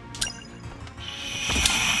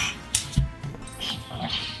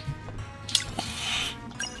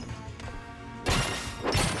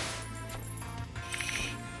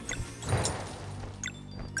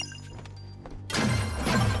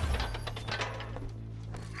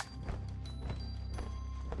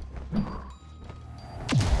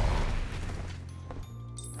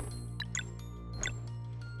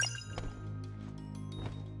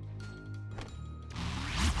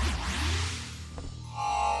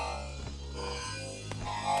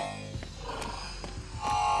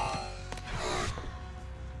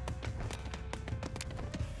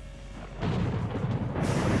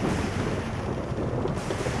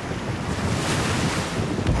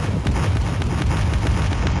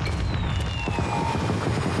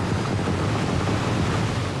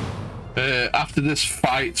 After this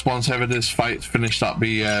fight, once ever this fight's finished, that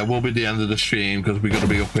will be the end of the stream because we're going to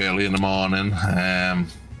be up early in the morning.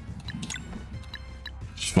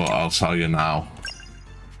 Just thought I'll tell you now.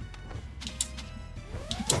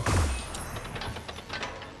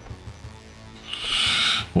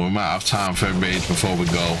 We might have time for a raid before we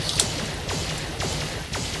go.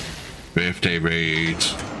 Birthday raid.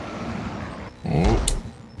 Oh.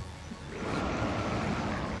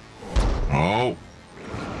 Oh.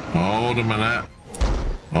 Hold a minute.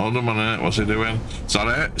 Hold a minute. What's he doing? Is that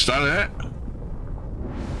it? Is that it?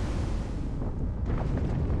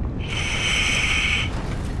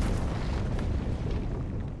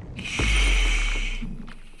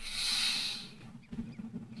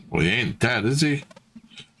 Well, he ain't dead, is he?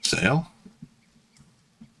 Sale?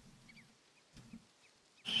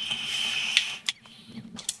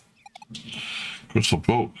 Crystal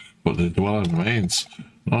broke, but the dwelling remains.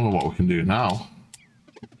 I don't know what we can do now.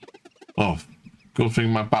 Oh, good thing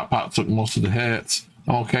my backpack took most of the hits.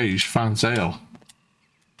 Okay, you should find sail.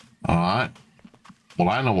 Alright. Well,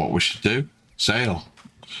 I know what we should do. Sail.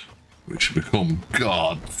 We should become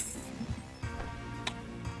God.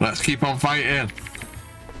 Let's keep on fighting.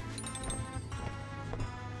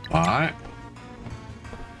 Alright.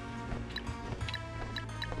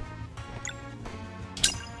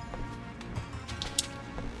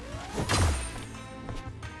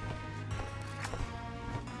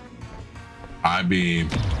 I beam.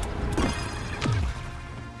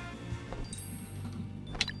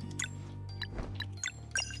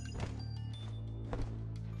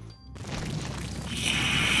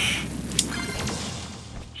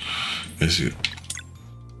 Is it?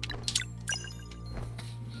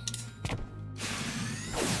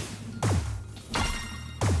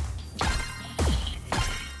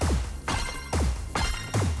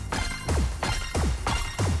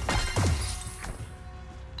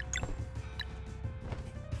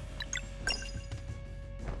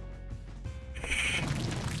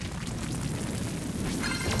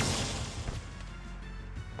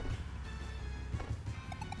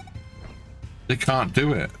 They can't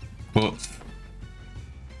do it, but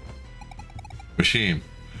machine,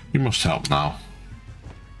 you must help now.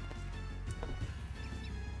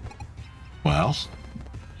 Well,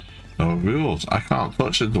 no rules. I can't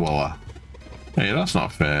touch the dweller. Hey, that's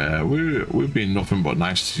not fair. We've been nothing but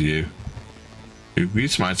nice to you. You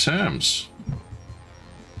agreed to my terms.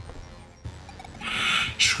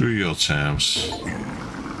 Screw your terms.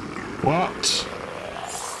 What?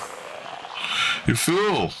 You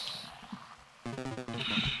fool!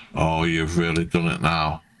 Oh, you've really done it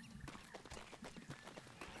now.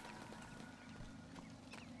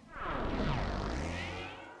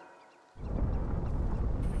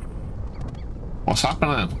 What's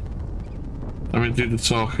happening? Let me do the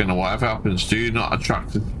talking, and whatever happens, do not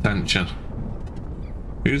attract attention.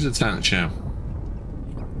 Whose attention?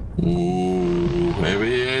 Ooh, here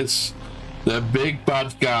he is. The big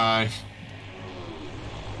bad guy.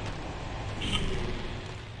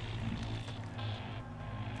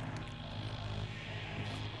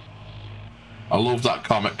 I love that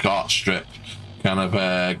comic art strip kind of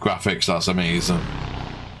graphics. That's amazing.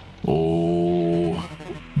 Oh,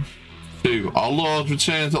 2. Our Lord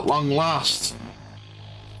returns at long last.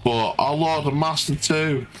 But our Lord and Master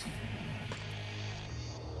too.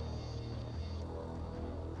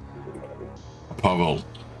 Pavel,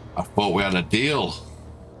 I thought we had a deal.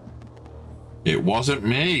 It wasn't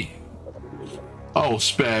me. Oh,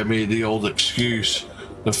 spare me the old excuse.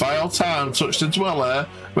 The foul town touched the dweller.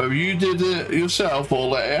 Whether you did it yourself or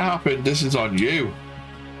let it happen, this is on you.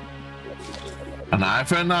 An eye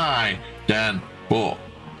for an eye, then, but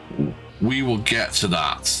we will get to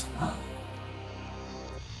that.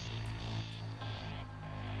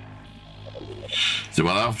 So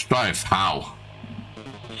we'll have strife. How?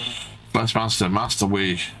 Bless Master,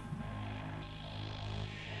 we.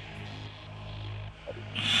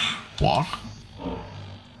 What?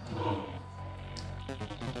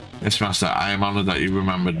 Yes, Master, I am honored that you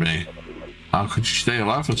remembered me. How could you stay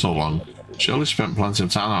alive for so long? Surely spent plenty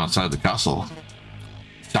of time outside the castle.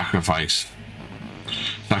 Sacrifice.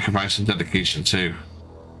 Sacrifice and dedication too.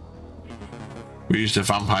 We used the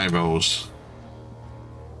vampire rose.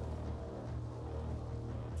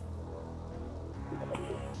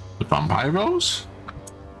 The vampire rose?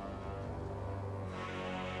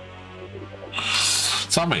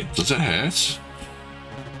 Tell me, does it hurt?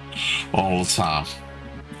 All the time.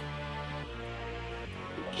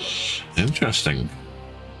 Interesting.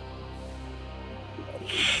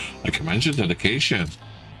 I commend your dedication.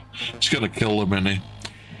 He's gonna kill the Minnie.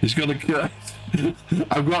 He's gonna kill.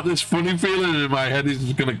 I've got this funny feeling in my head. He's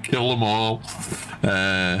just gonna kill them all.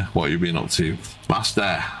 What have you been up to,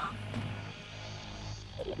 Master?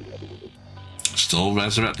 Still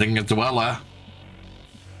resurrecting a dweller.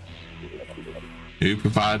 Who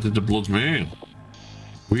provided the blood moon?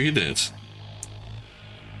 We did.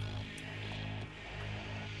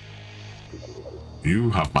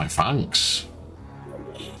 You have my thanks.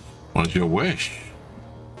 What is your wish?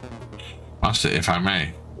 Master, if I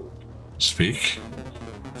may speak.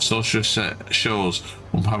 Social shows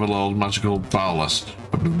unparalleled magical prowess.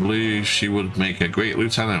 I believe she would make a great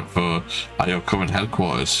lieutenant for your current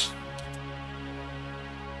headquarters.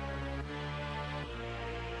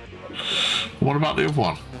 What about the other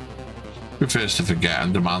one? Refers to forget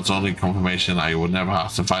and demands only confirmation that you would never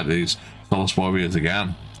have to fight these Soulless warriors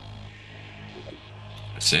again.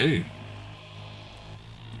 I see.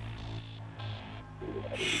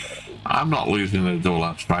 I'm not losing the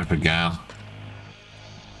dual stripe again.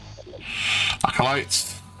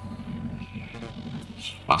 Acolytes.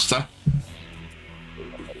 Master.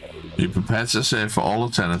 You prepared to serve for all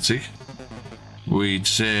eternity? We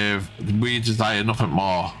desire nothing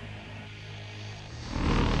more.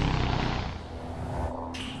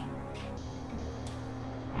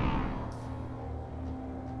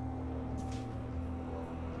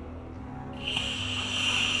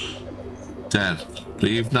 Then,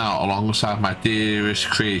 leave now alongside my dearest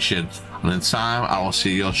creation, and in time I will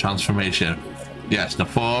see your transformation. Yes, the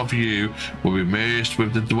four of you will be merged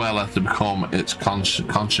with the dweller to become its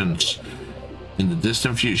conscience. In the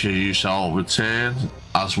distant future, you shall return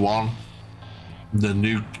as one, the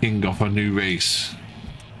new king of a new race.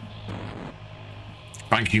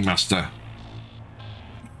 Thank you, Master.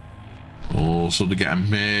 Oh, so they're getting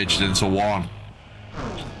merged into one,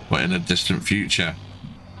 but in a distant future.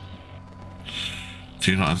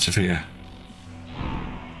 Do not interfere.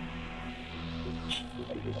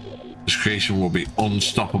 This creation will be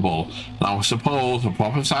unstoppable. Now I suppose a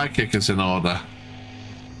proper sidekick is in order.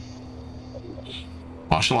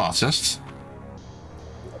 Martial artist?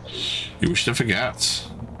 You wish to forget?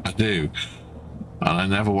 I do. And I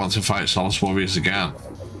never want to fight Solace Warriors again.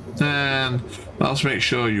 Then let's make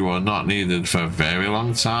sure you are not needed for a very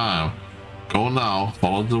long time. Go now,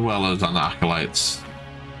 follow the dwellers and the acolytes.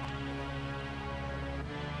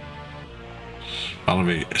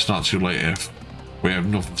 Valerie, it's not too late if we have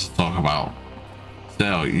nothing to talk about.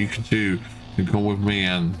 Still, you can come with me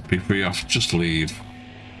and be free off. Just leave.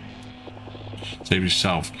 Save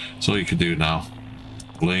yourself. That's all you can do now.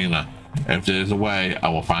 Lena, if there's a way, I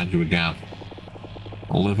will find you again.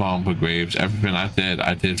 I'll live on, for Graves. Everything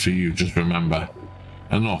I did for you. Just remember.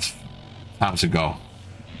 Enough. Time to go.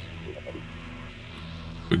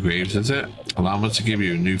 For Graves, is it? Allow me to give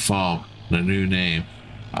you a new form and a new name.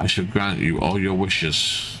 I shall grant you all your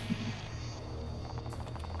wishes.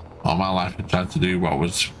 All my life I tried to do what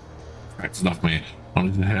was expected of me.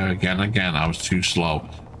 Only to hear again and again I was too slow.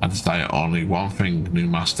 I desire only one thing, new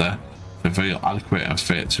master, to feel adequate and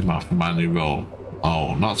fit for my new role.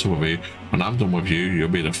 Oh, not to worry. When I'm done with you, you'll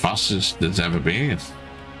be the fastest there's ever been.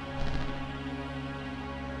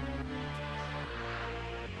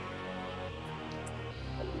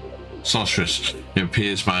 Sorceress, it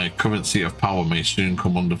appears my current seat of power may soon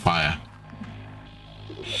come under fire.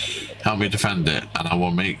 Help me defend it, and I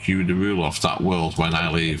will make you the ruler of that world when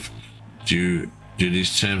I leave. Do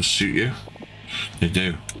these terms suit you? They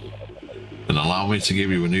do. Then allow me to give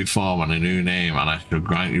you a new form and a new name, and I shall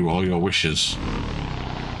grant you all your wishes.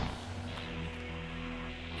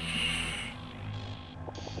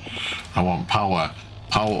 I want power.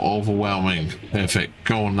 Power overwhelming. Perfect.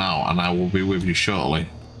 Go now, and I will be with you shortly.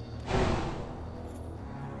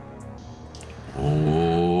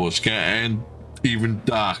 Oh, it's getting even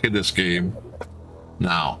dark in this game.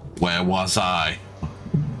 Now, where was I?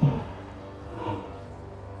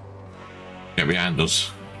 Get behind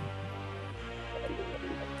us.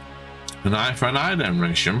 An eye for an eye then,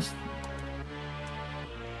 Risham.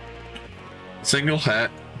 Single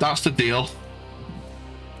hit. That's the deal.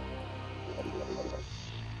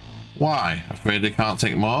 Why? Afraid they can't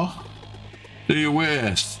take more? Do your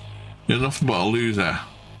worst. You're nothing but a loser.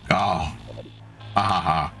 Oh. Ha ha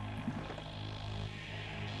ha.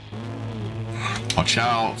 Watch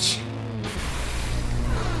out.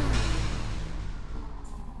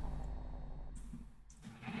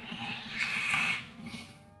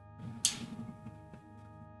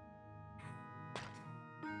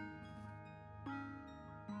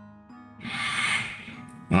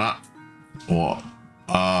 What?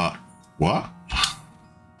 What?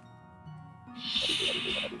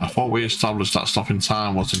 I thought we established that stopping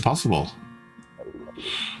time was impossible.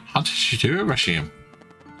 How did you do it, Rashim?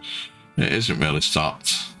 It isn't really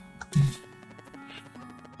stopped.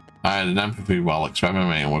 I had an empathy while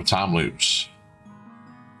experimenting with time loops.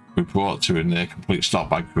 We brought to a near complete stop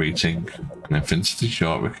by creating an infinity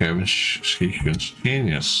short recurring sequence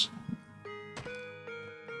genius.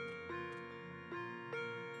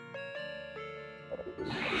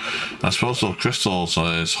 I suppose those crystals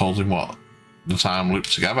is holding what the time loop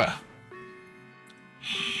together.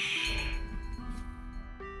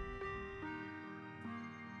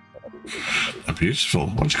 They're beautiful.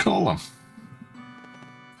 What do you call them?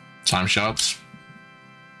 Time shards.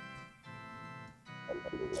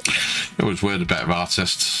 It was weird, a better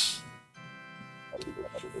artist.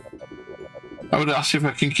 I would ask if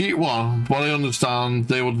I can keep one, but I understand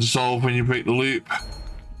they will dissolve when you break the loop.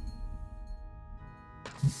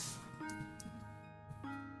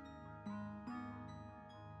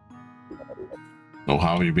 So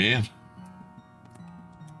how have you been?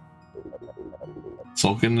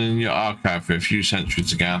 Sulking in your archive for a few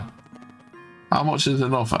centuries again. How much is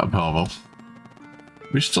enough at a Purple?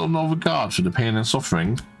 We still no regard for the pain and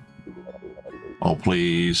suffering. Oh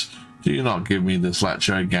please, do you not give me this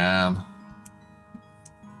lecture again?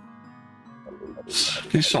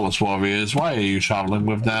 These Solace Warriors, why are you travelling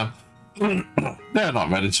with them? They're not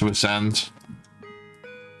ready to ascend.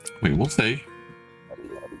 We will see.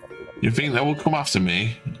 You think they will come after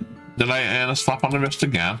me? Did I earn a slap on the wrist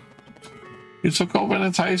again? You took over an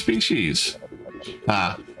entire species.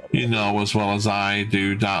 Ah, You know as well as I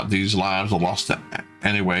do that these lives are lost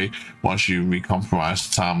anyway once you recompromise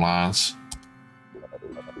the timelines.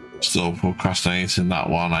 Still procrastinating that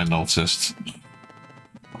one, I noticed.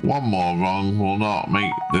 One more wrong will not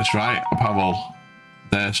make this right, Pavel.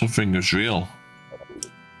 There, something is real.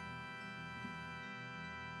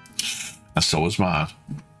 And so is mine.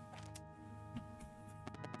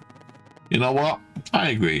 You know what? I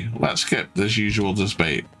agree. Let's skip this usual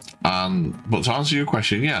debate. But to answer your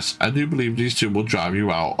question, yes, I do believe these two will drive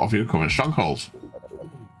you out of your current stronghold.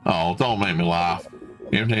 Oh, don't make me laugh.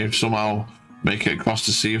 Even if somehow make it across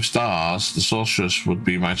the sea of stars, the sorceress would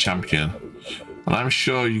be my champion. And I'm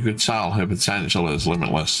sure you could tell her potential is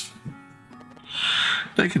limitless.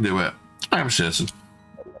 They can do it. I'm certain.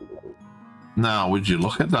 Now, would you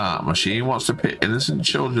look at that? Machine wants to pit innocent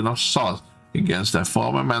children of sod against their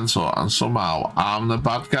former mentor and somehow I'm the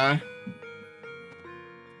bad guy?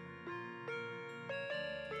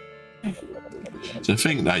 To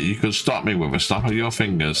think that you could stop me with a snap of your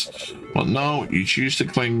fingers. But no, you choose to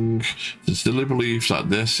cling to the silly belief that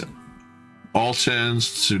this all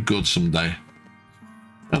turns to good someday.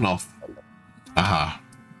 Enough. Aha.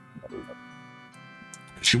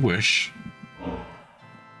 As you wish.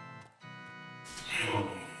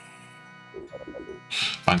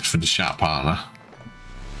 Thanks for the chat, partner.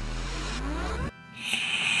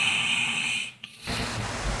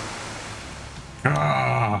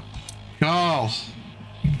 Ah, Carl.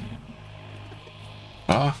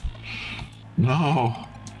 No.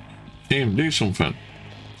 Team, do something.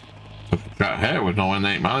 Look at that hair with no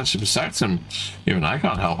innate managed to protect him. Even I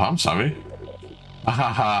can't help, I'm sorry.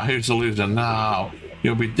 Ahaha, who's the loser now?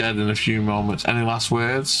 You'll be dead in a few moments. Any last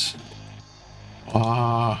words?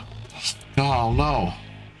 Ah, Carl, no.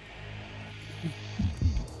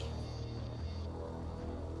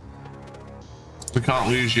 We can't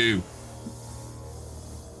lose you.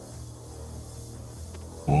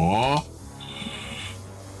 Oh.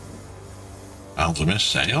 Alchemist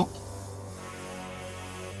sail.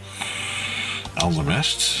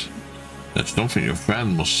 Alchemist. There's something your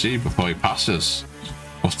friend must see before he passes.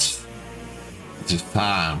 But it is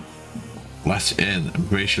time. Let in,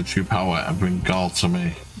 embrace your true power and bring gold to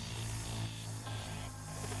me.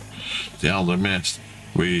 The Elder Mist.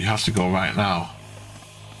 We have to go right now.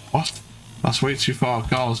 What? That's way too far.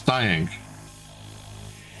 Carl's dying.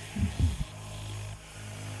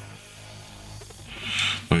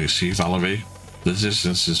 Well, you see, Valerie, the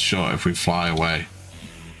distance is short if we fly away.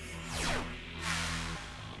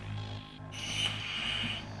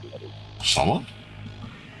 Someone?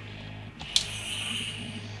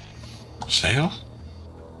 Sail?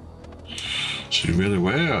 So you really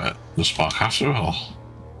were at the spark after all.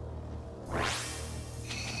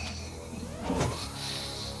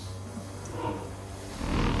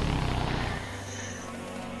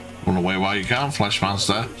 Run away while you can, Flesh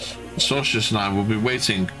Monster. The sorceress and I will be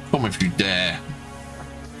waiting. Come if you dare.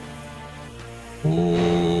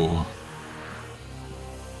 Oh.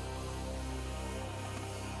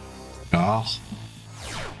 Carl.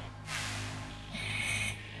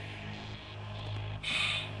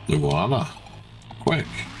 Luana. Quick.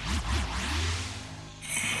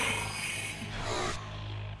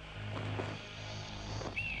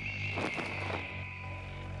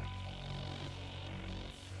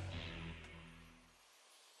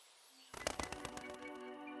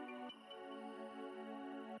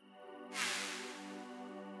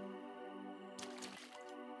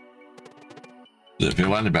 Does it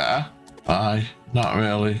feel any better? Aye, not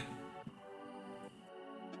really.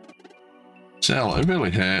 Still, it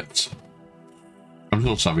really hurts. I'm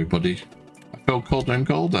so sorry, buddy. I feel colder and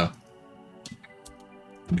colder.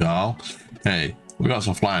 Girl, hey, we got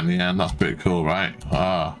some flying in the end. That's pretty cool, right?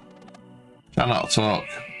 Ah, try not to talk.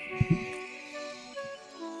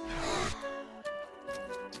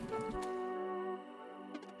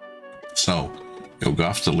 So, you'll go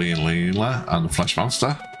after Lee and Leela and the Flesh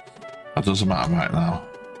Monster? That doesn't matter right now.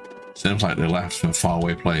 Seems like they left for a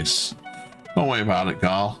faraway place. Don't worry about it,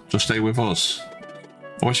 Carl. Just stay with us.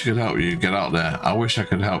 I wish I could help you get out there. I wish I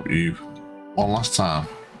could help you one last time.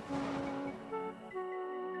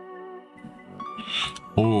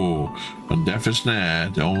 Oh, when death is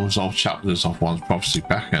near, the unresolved chapters of one's prophecy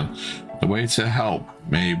beckon. The way to help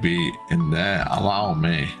may be in there. Allow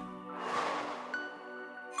me.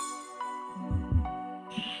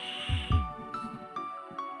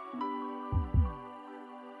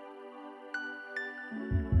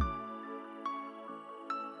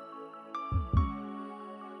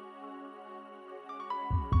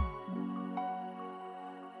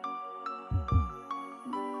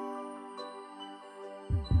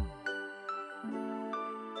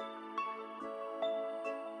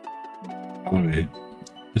 Maybe.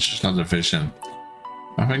 It's just not efficient.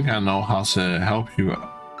 I think I know how to help you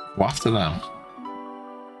go after them.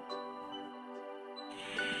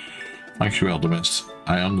 Thank you, Eldermist.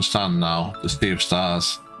 I understand now. The Sea of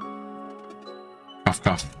Stars. Cough,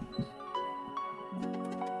 cough.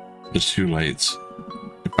 It's too late.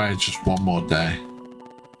 If I had just one more day.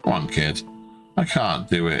 Come on, kid. I can't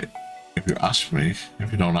do it if you ask me.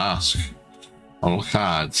 If you don't ask. I'll look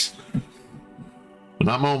hard. When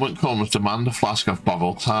that moment comes, demand a flask of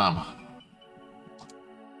bottled time.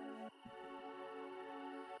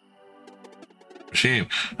 Machine,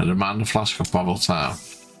 and demand a flask of bottled time.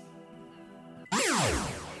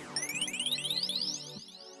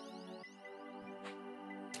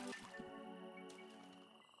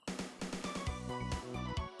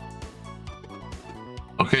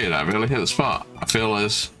 Okay, that really hit the spot. I feel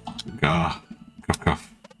as cough, cough.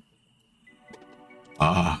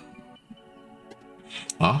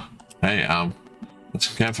 Hey,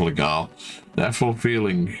 listen carefully, Garl. The actual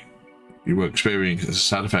feeling you were experiencing is a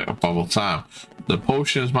side effect of bottled time. The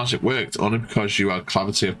potion's magic worked only because you had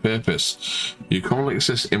clarity of purpose. You currently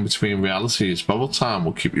exist in between realities. Bottled time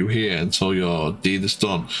will keep you here until your deed is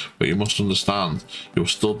done, but you must understand, you will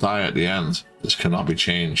still die at the end. This cannot be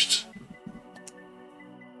changed.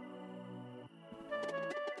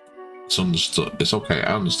 It's understood. It's okay,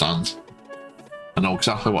 I understand. I know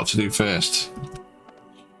exactly what to do first.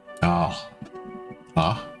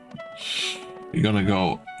 You're gonna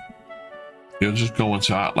go. You're just going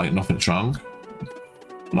to act like nothing's wrong.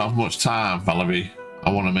 I don't have much time, Valerie. I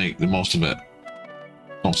want to make the most of it.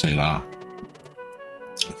 Don't say that.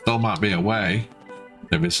 Still might be a way.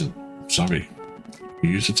 There isn't. Sorry. You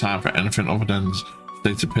use the time for anything other than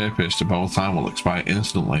stated purpose, the bottle time will expire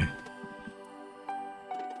instantly.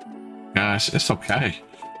 Guys, it's okay.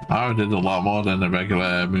 I already did a lot more than the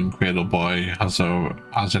regular Moon Cradle boy has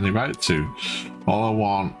any right to. All I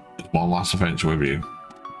want is one last adventure with you.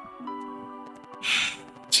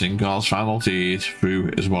 Singar's final deed through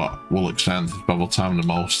is what will extend his bubble time the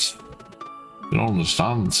most. You don't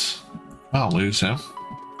understand. I'll lose him.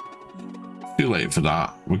 Too late for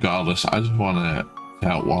that. Regardless, I just want to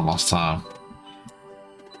help one last time.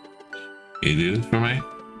 Can you do this for me?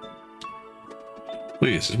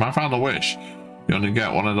 Please, it's my final wish. You only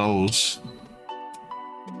get one of those.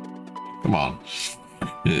 Come on.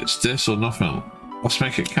 It's this or nothing. Let's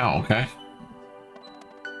make it count, okay?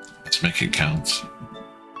 Let's make it count.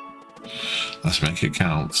 Let's make it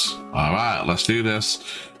count. Alright, let's do this.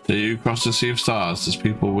 Till you cross the Sea of Stars, there's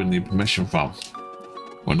people we need permission from.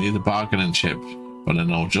 We need a bargaining chip, but I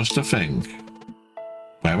know just a thing.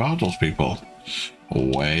 Where are those people?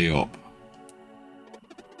 Way up.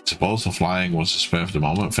 Suppose the flying was a spur of the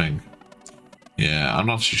moment thing. Yeah, I'm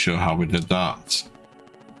not too sure how we did that.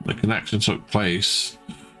 The connection took place,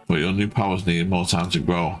 but your new powers need more time to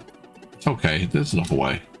grow. It's okay, there's another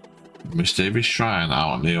way. The mysterious shrine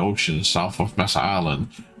out in the ocean south of Mesa Island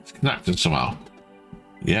is connected somehow.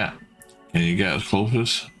 Yeah, can you get us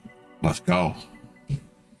closer? Let's go.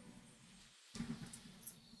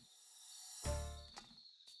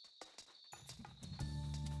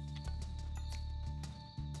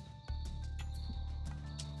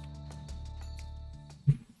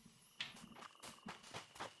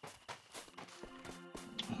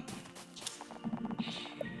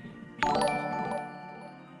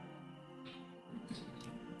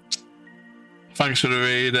 Thanks for the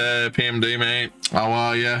read, PMD, mate. How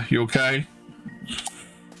are you? You okay?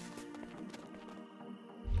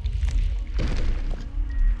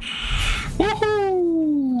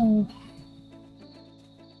 Woohoo!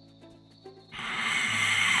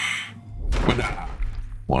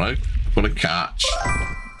 What a catch.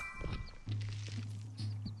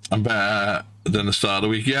 I'm better than the start of the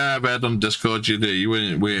week. Yeah, I read on Discord you did. You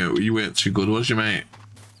weren't too good, was you, mate?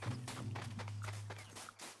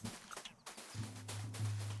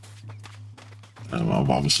 I'm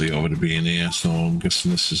obviously over to being here, so I'm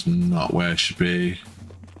guessing this is not where it should be.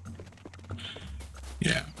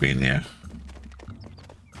 Yeah, being here.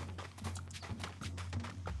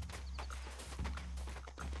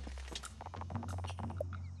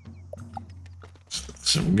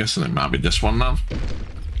 So I'm guessing it might be this one now.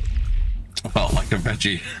 I felt like a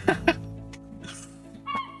veggie.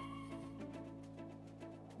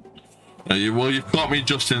 Well, you've caught me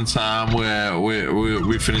just in time.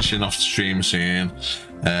 We're finishing off the stream soon.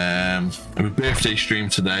 My birthday stream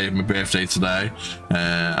today. My birthday today,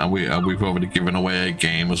 and we've already given away a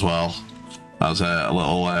game as well. As a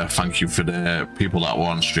little thank you for the people that were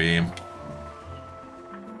on stream.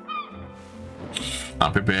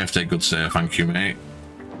 Happy birthday, good sir. Thank you, mate.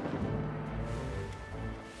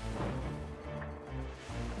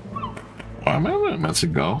 Where am I meant to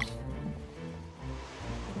go?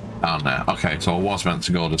 Down there. Okay, so I was meant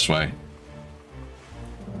to go this way.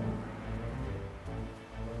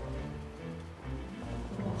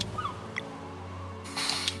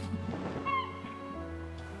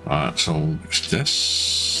 Alright, so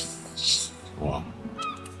this. What?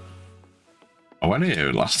 I went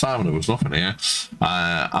here last time and there was nothing here.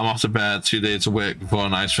 I'm off to bed, 2 days of work before a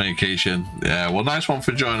nice vacation. Yeah, well, nice one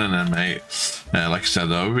for joining in, mate. Like I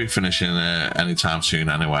said, I'll be finishing anytime soon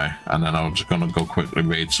anyway. And then I'm just going to go quickly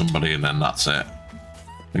raid somebody and then that's it.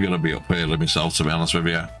 I'm going to be up early myself, to be honest with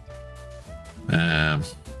you.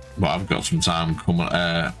 But I've got some time coming,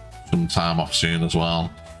 some time off soon as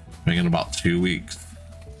well. I think in about 2 weeks.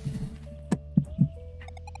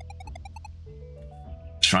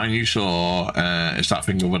 Shrine you saw, is that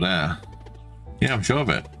thing over there? Yeah, I'm sure of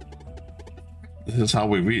it. This is how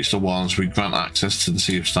we reach the ones we grant access to the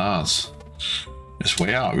Sea of Stars. It's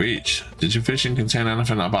way out of reach. Did your vision contain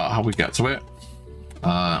anything about how we get to it?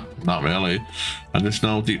 Not really. I just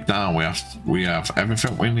know deep down we have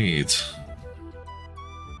everything we need.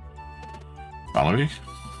 Valerie?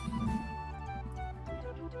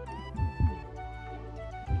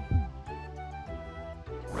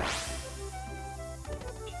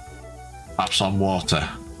 Have some water,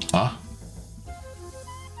 huh?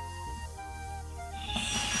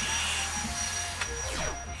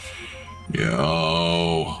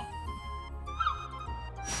 Yo.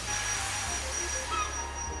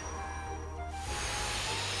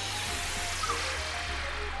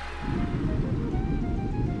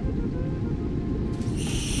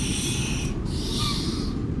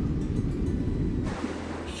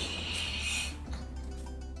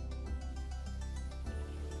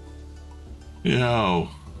 Yo.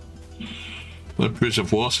 The bridge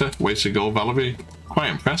of water. Way to go, Valerie.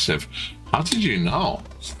 Quite impressive. How did you know?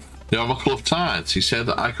 The Oracle of Tides. He said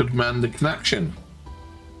that I could mend the connection.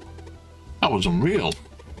 That was unreal.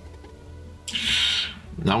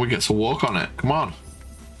 Now we get to walk on it. Come on.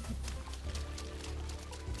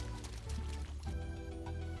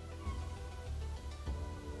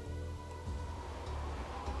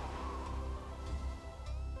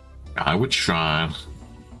 I would try.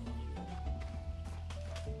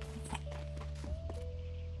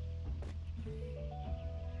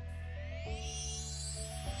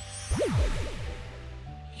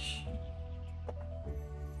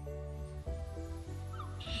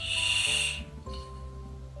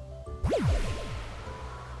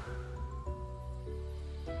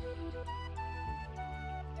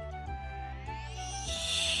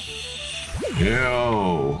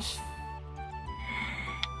 Yo.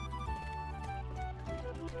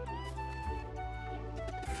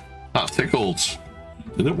 That tickled.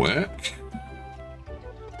 Did it work?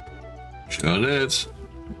 Sure did. This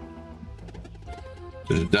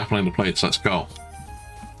is definitely the place. Let's go.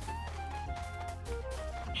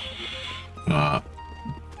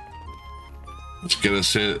 Let's get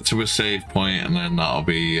us to a save point and then that'll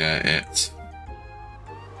be it.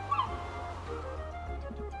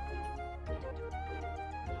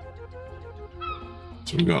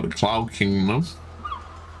 So we've got the Cloud Kingdom.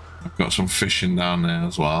 I've got some fishing down there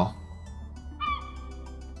as well.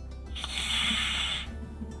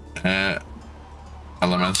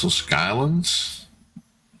 Elemental Skylands.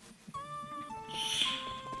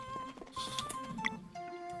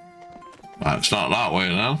 Right, it's not that way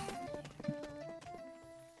now.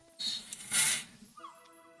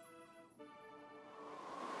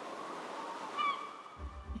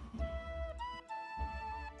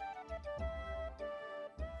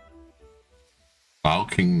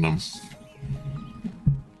 Cloud Kingdom.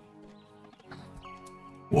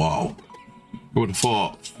 Wow. Who would have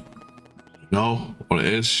thought? You know what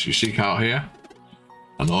it is you seek out here?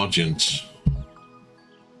 An audience.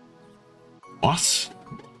 What?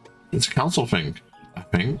 It's a council thing, I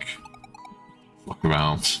think. Look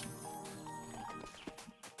around.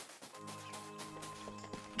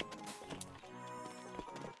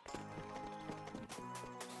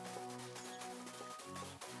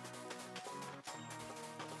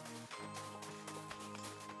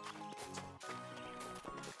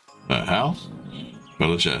 The hell?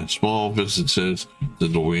 Villager. Small visitors to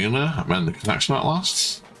the arena. Amend the connection at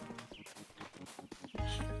last.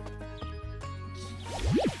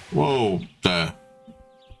 Whoa, there.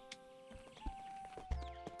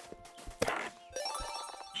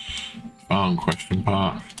 Found question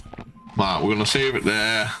mark. Right, we're gonna save it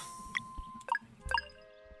there.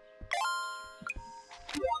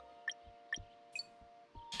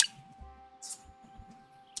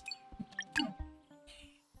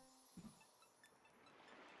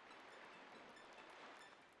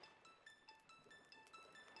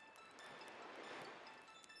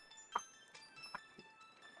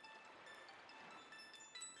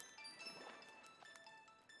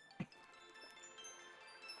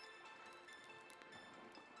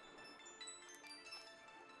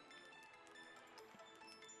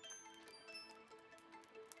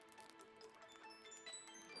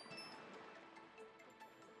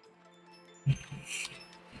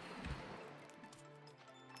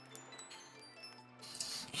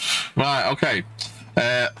 Right, okay.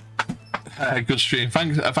 Good stream.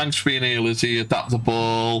 Thanks for being here, Lizzie.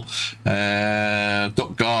 Adaptable,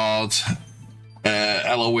 Duck God,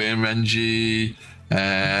 Eloy and Renji.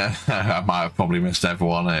 I might have probably missed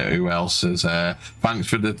everyone. Who else is? Thanks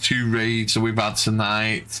for the 2 raids that we've had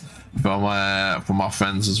tonight from our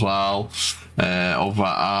friends as well. Over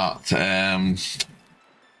at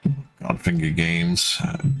God, Finger Games.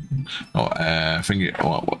 What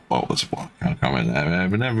was what? I can't remember. I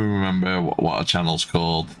never remember what our channel's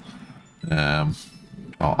called.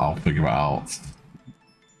 I'll figure it out.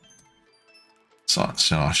 So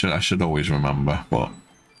I should always remember, but.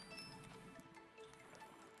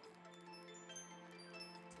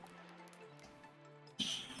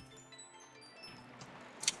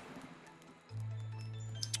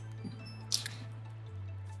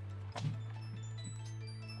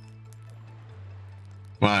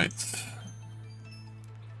 Right.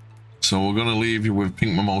 So we're gonna leave you with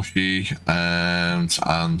Pink Momoshi and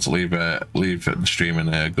leave the stream in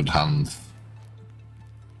a good hand.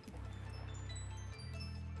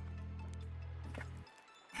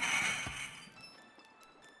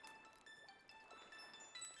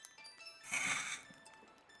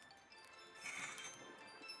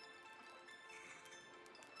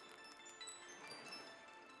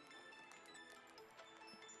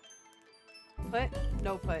 Put?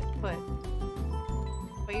 No put.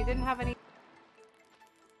 But you didn't have any.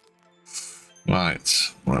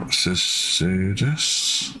 Right, let's just do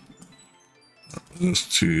this.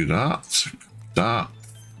 Let's do that. That.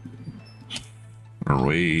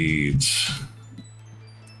 Raid.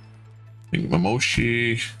 Pink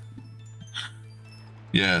Momoshi.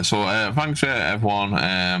 Yeah, so thanks for everyone.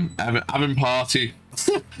 Having party.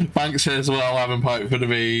 Thanks as well, having party for the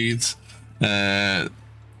raids.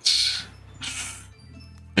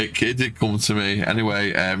 It did come to me.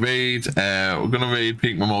 Anyway, raid. We're gonna raid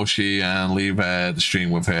Pink Momoshi and leave the stream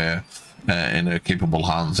with her in her capable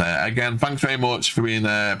hands. Again, thanks very much for being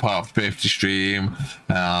part of the 50 stream,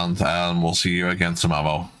 and we'll see you again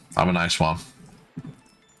tomorrow. Have a nice one.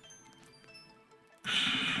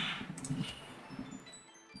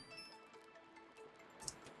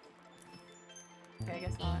 Okay, I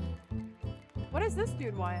guess not. What does this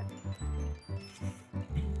dude want?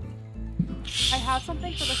 I have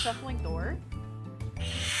something for the shuffling door.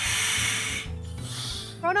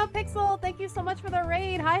 Chronopixel, thank you so much for the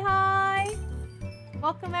raid. Hi.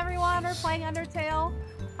 Welcome everyone. We're playing Undertale.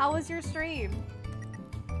 How was your stream?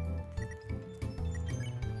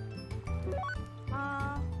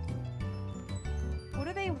 What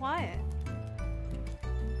do they want?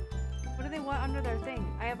 What do they want under their thing?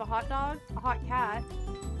 I have a hot dog, a hot cat.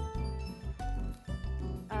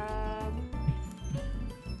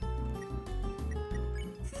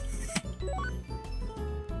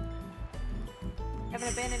 I have an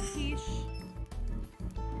abandoned quiche.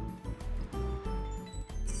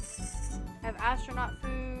 I have astronaut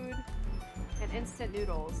food and instant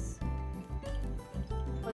noodles.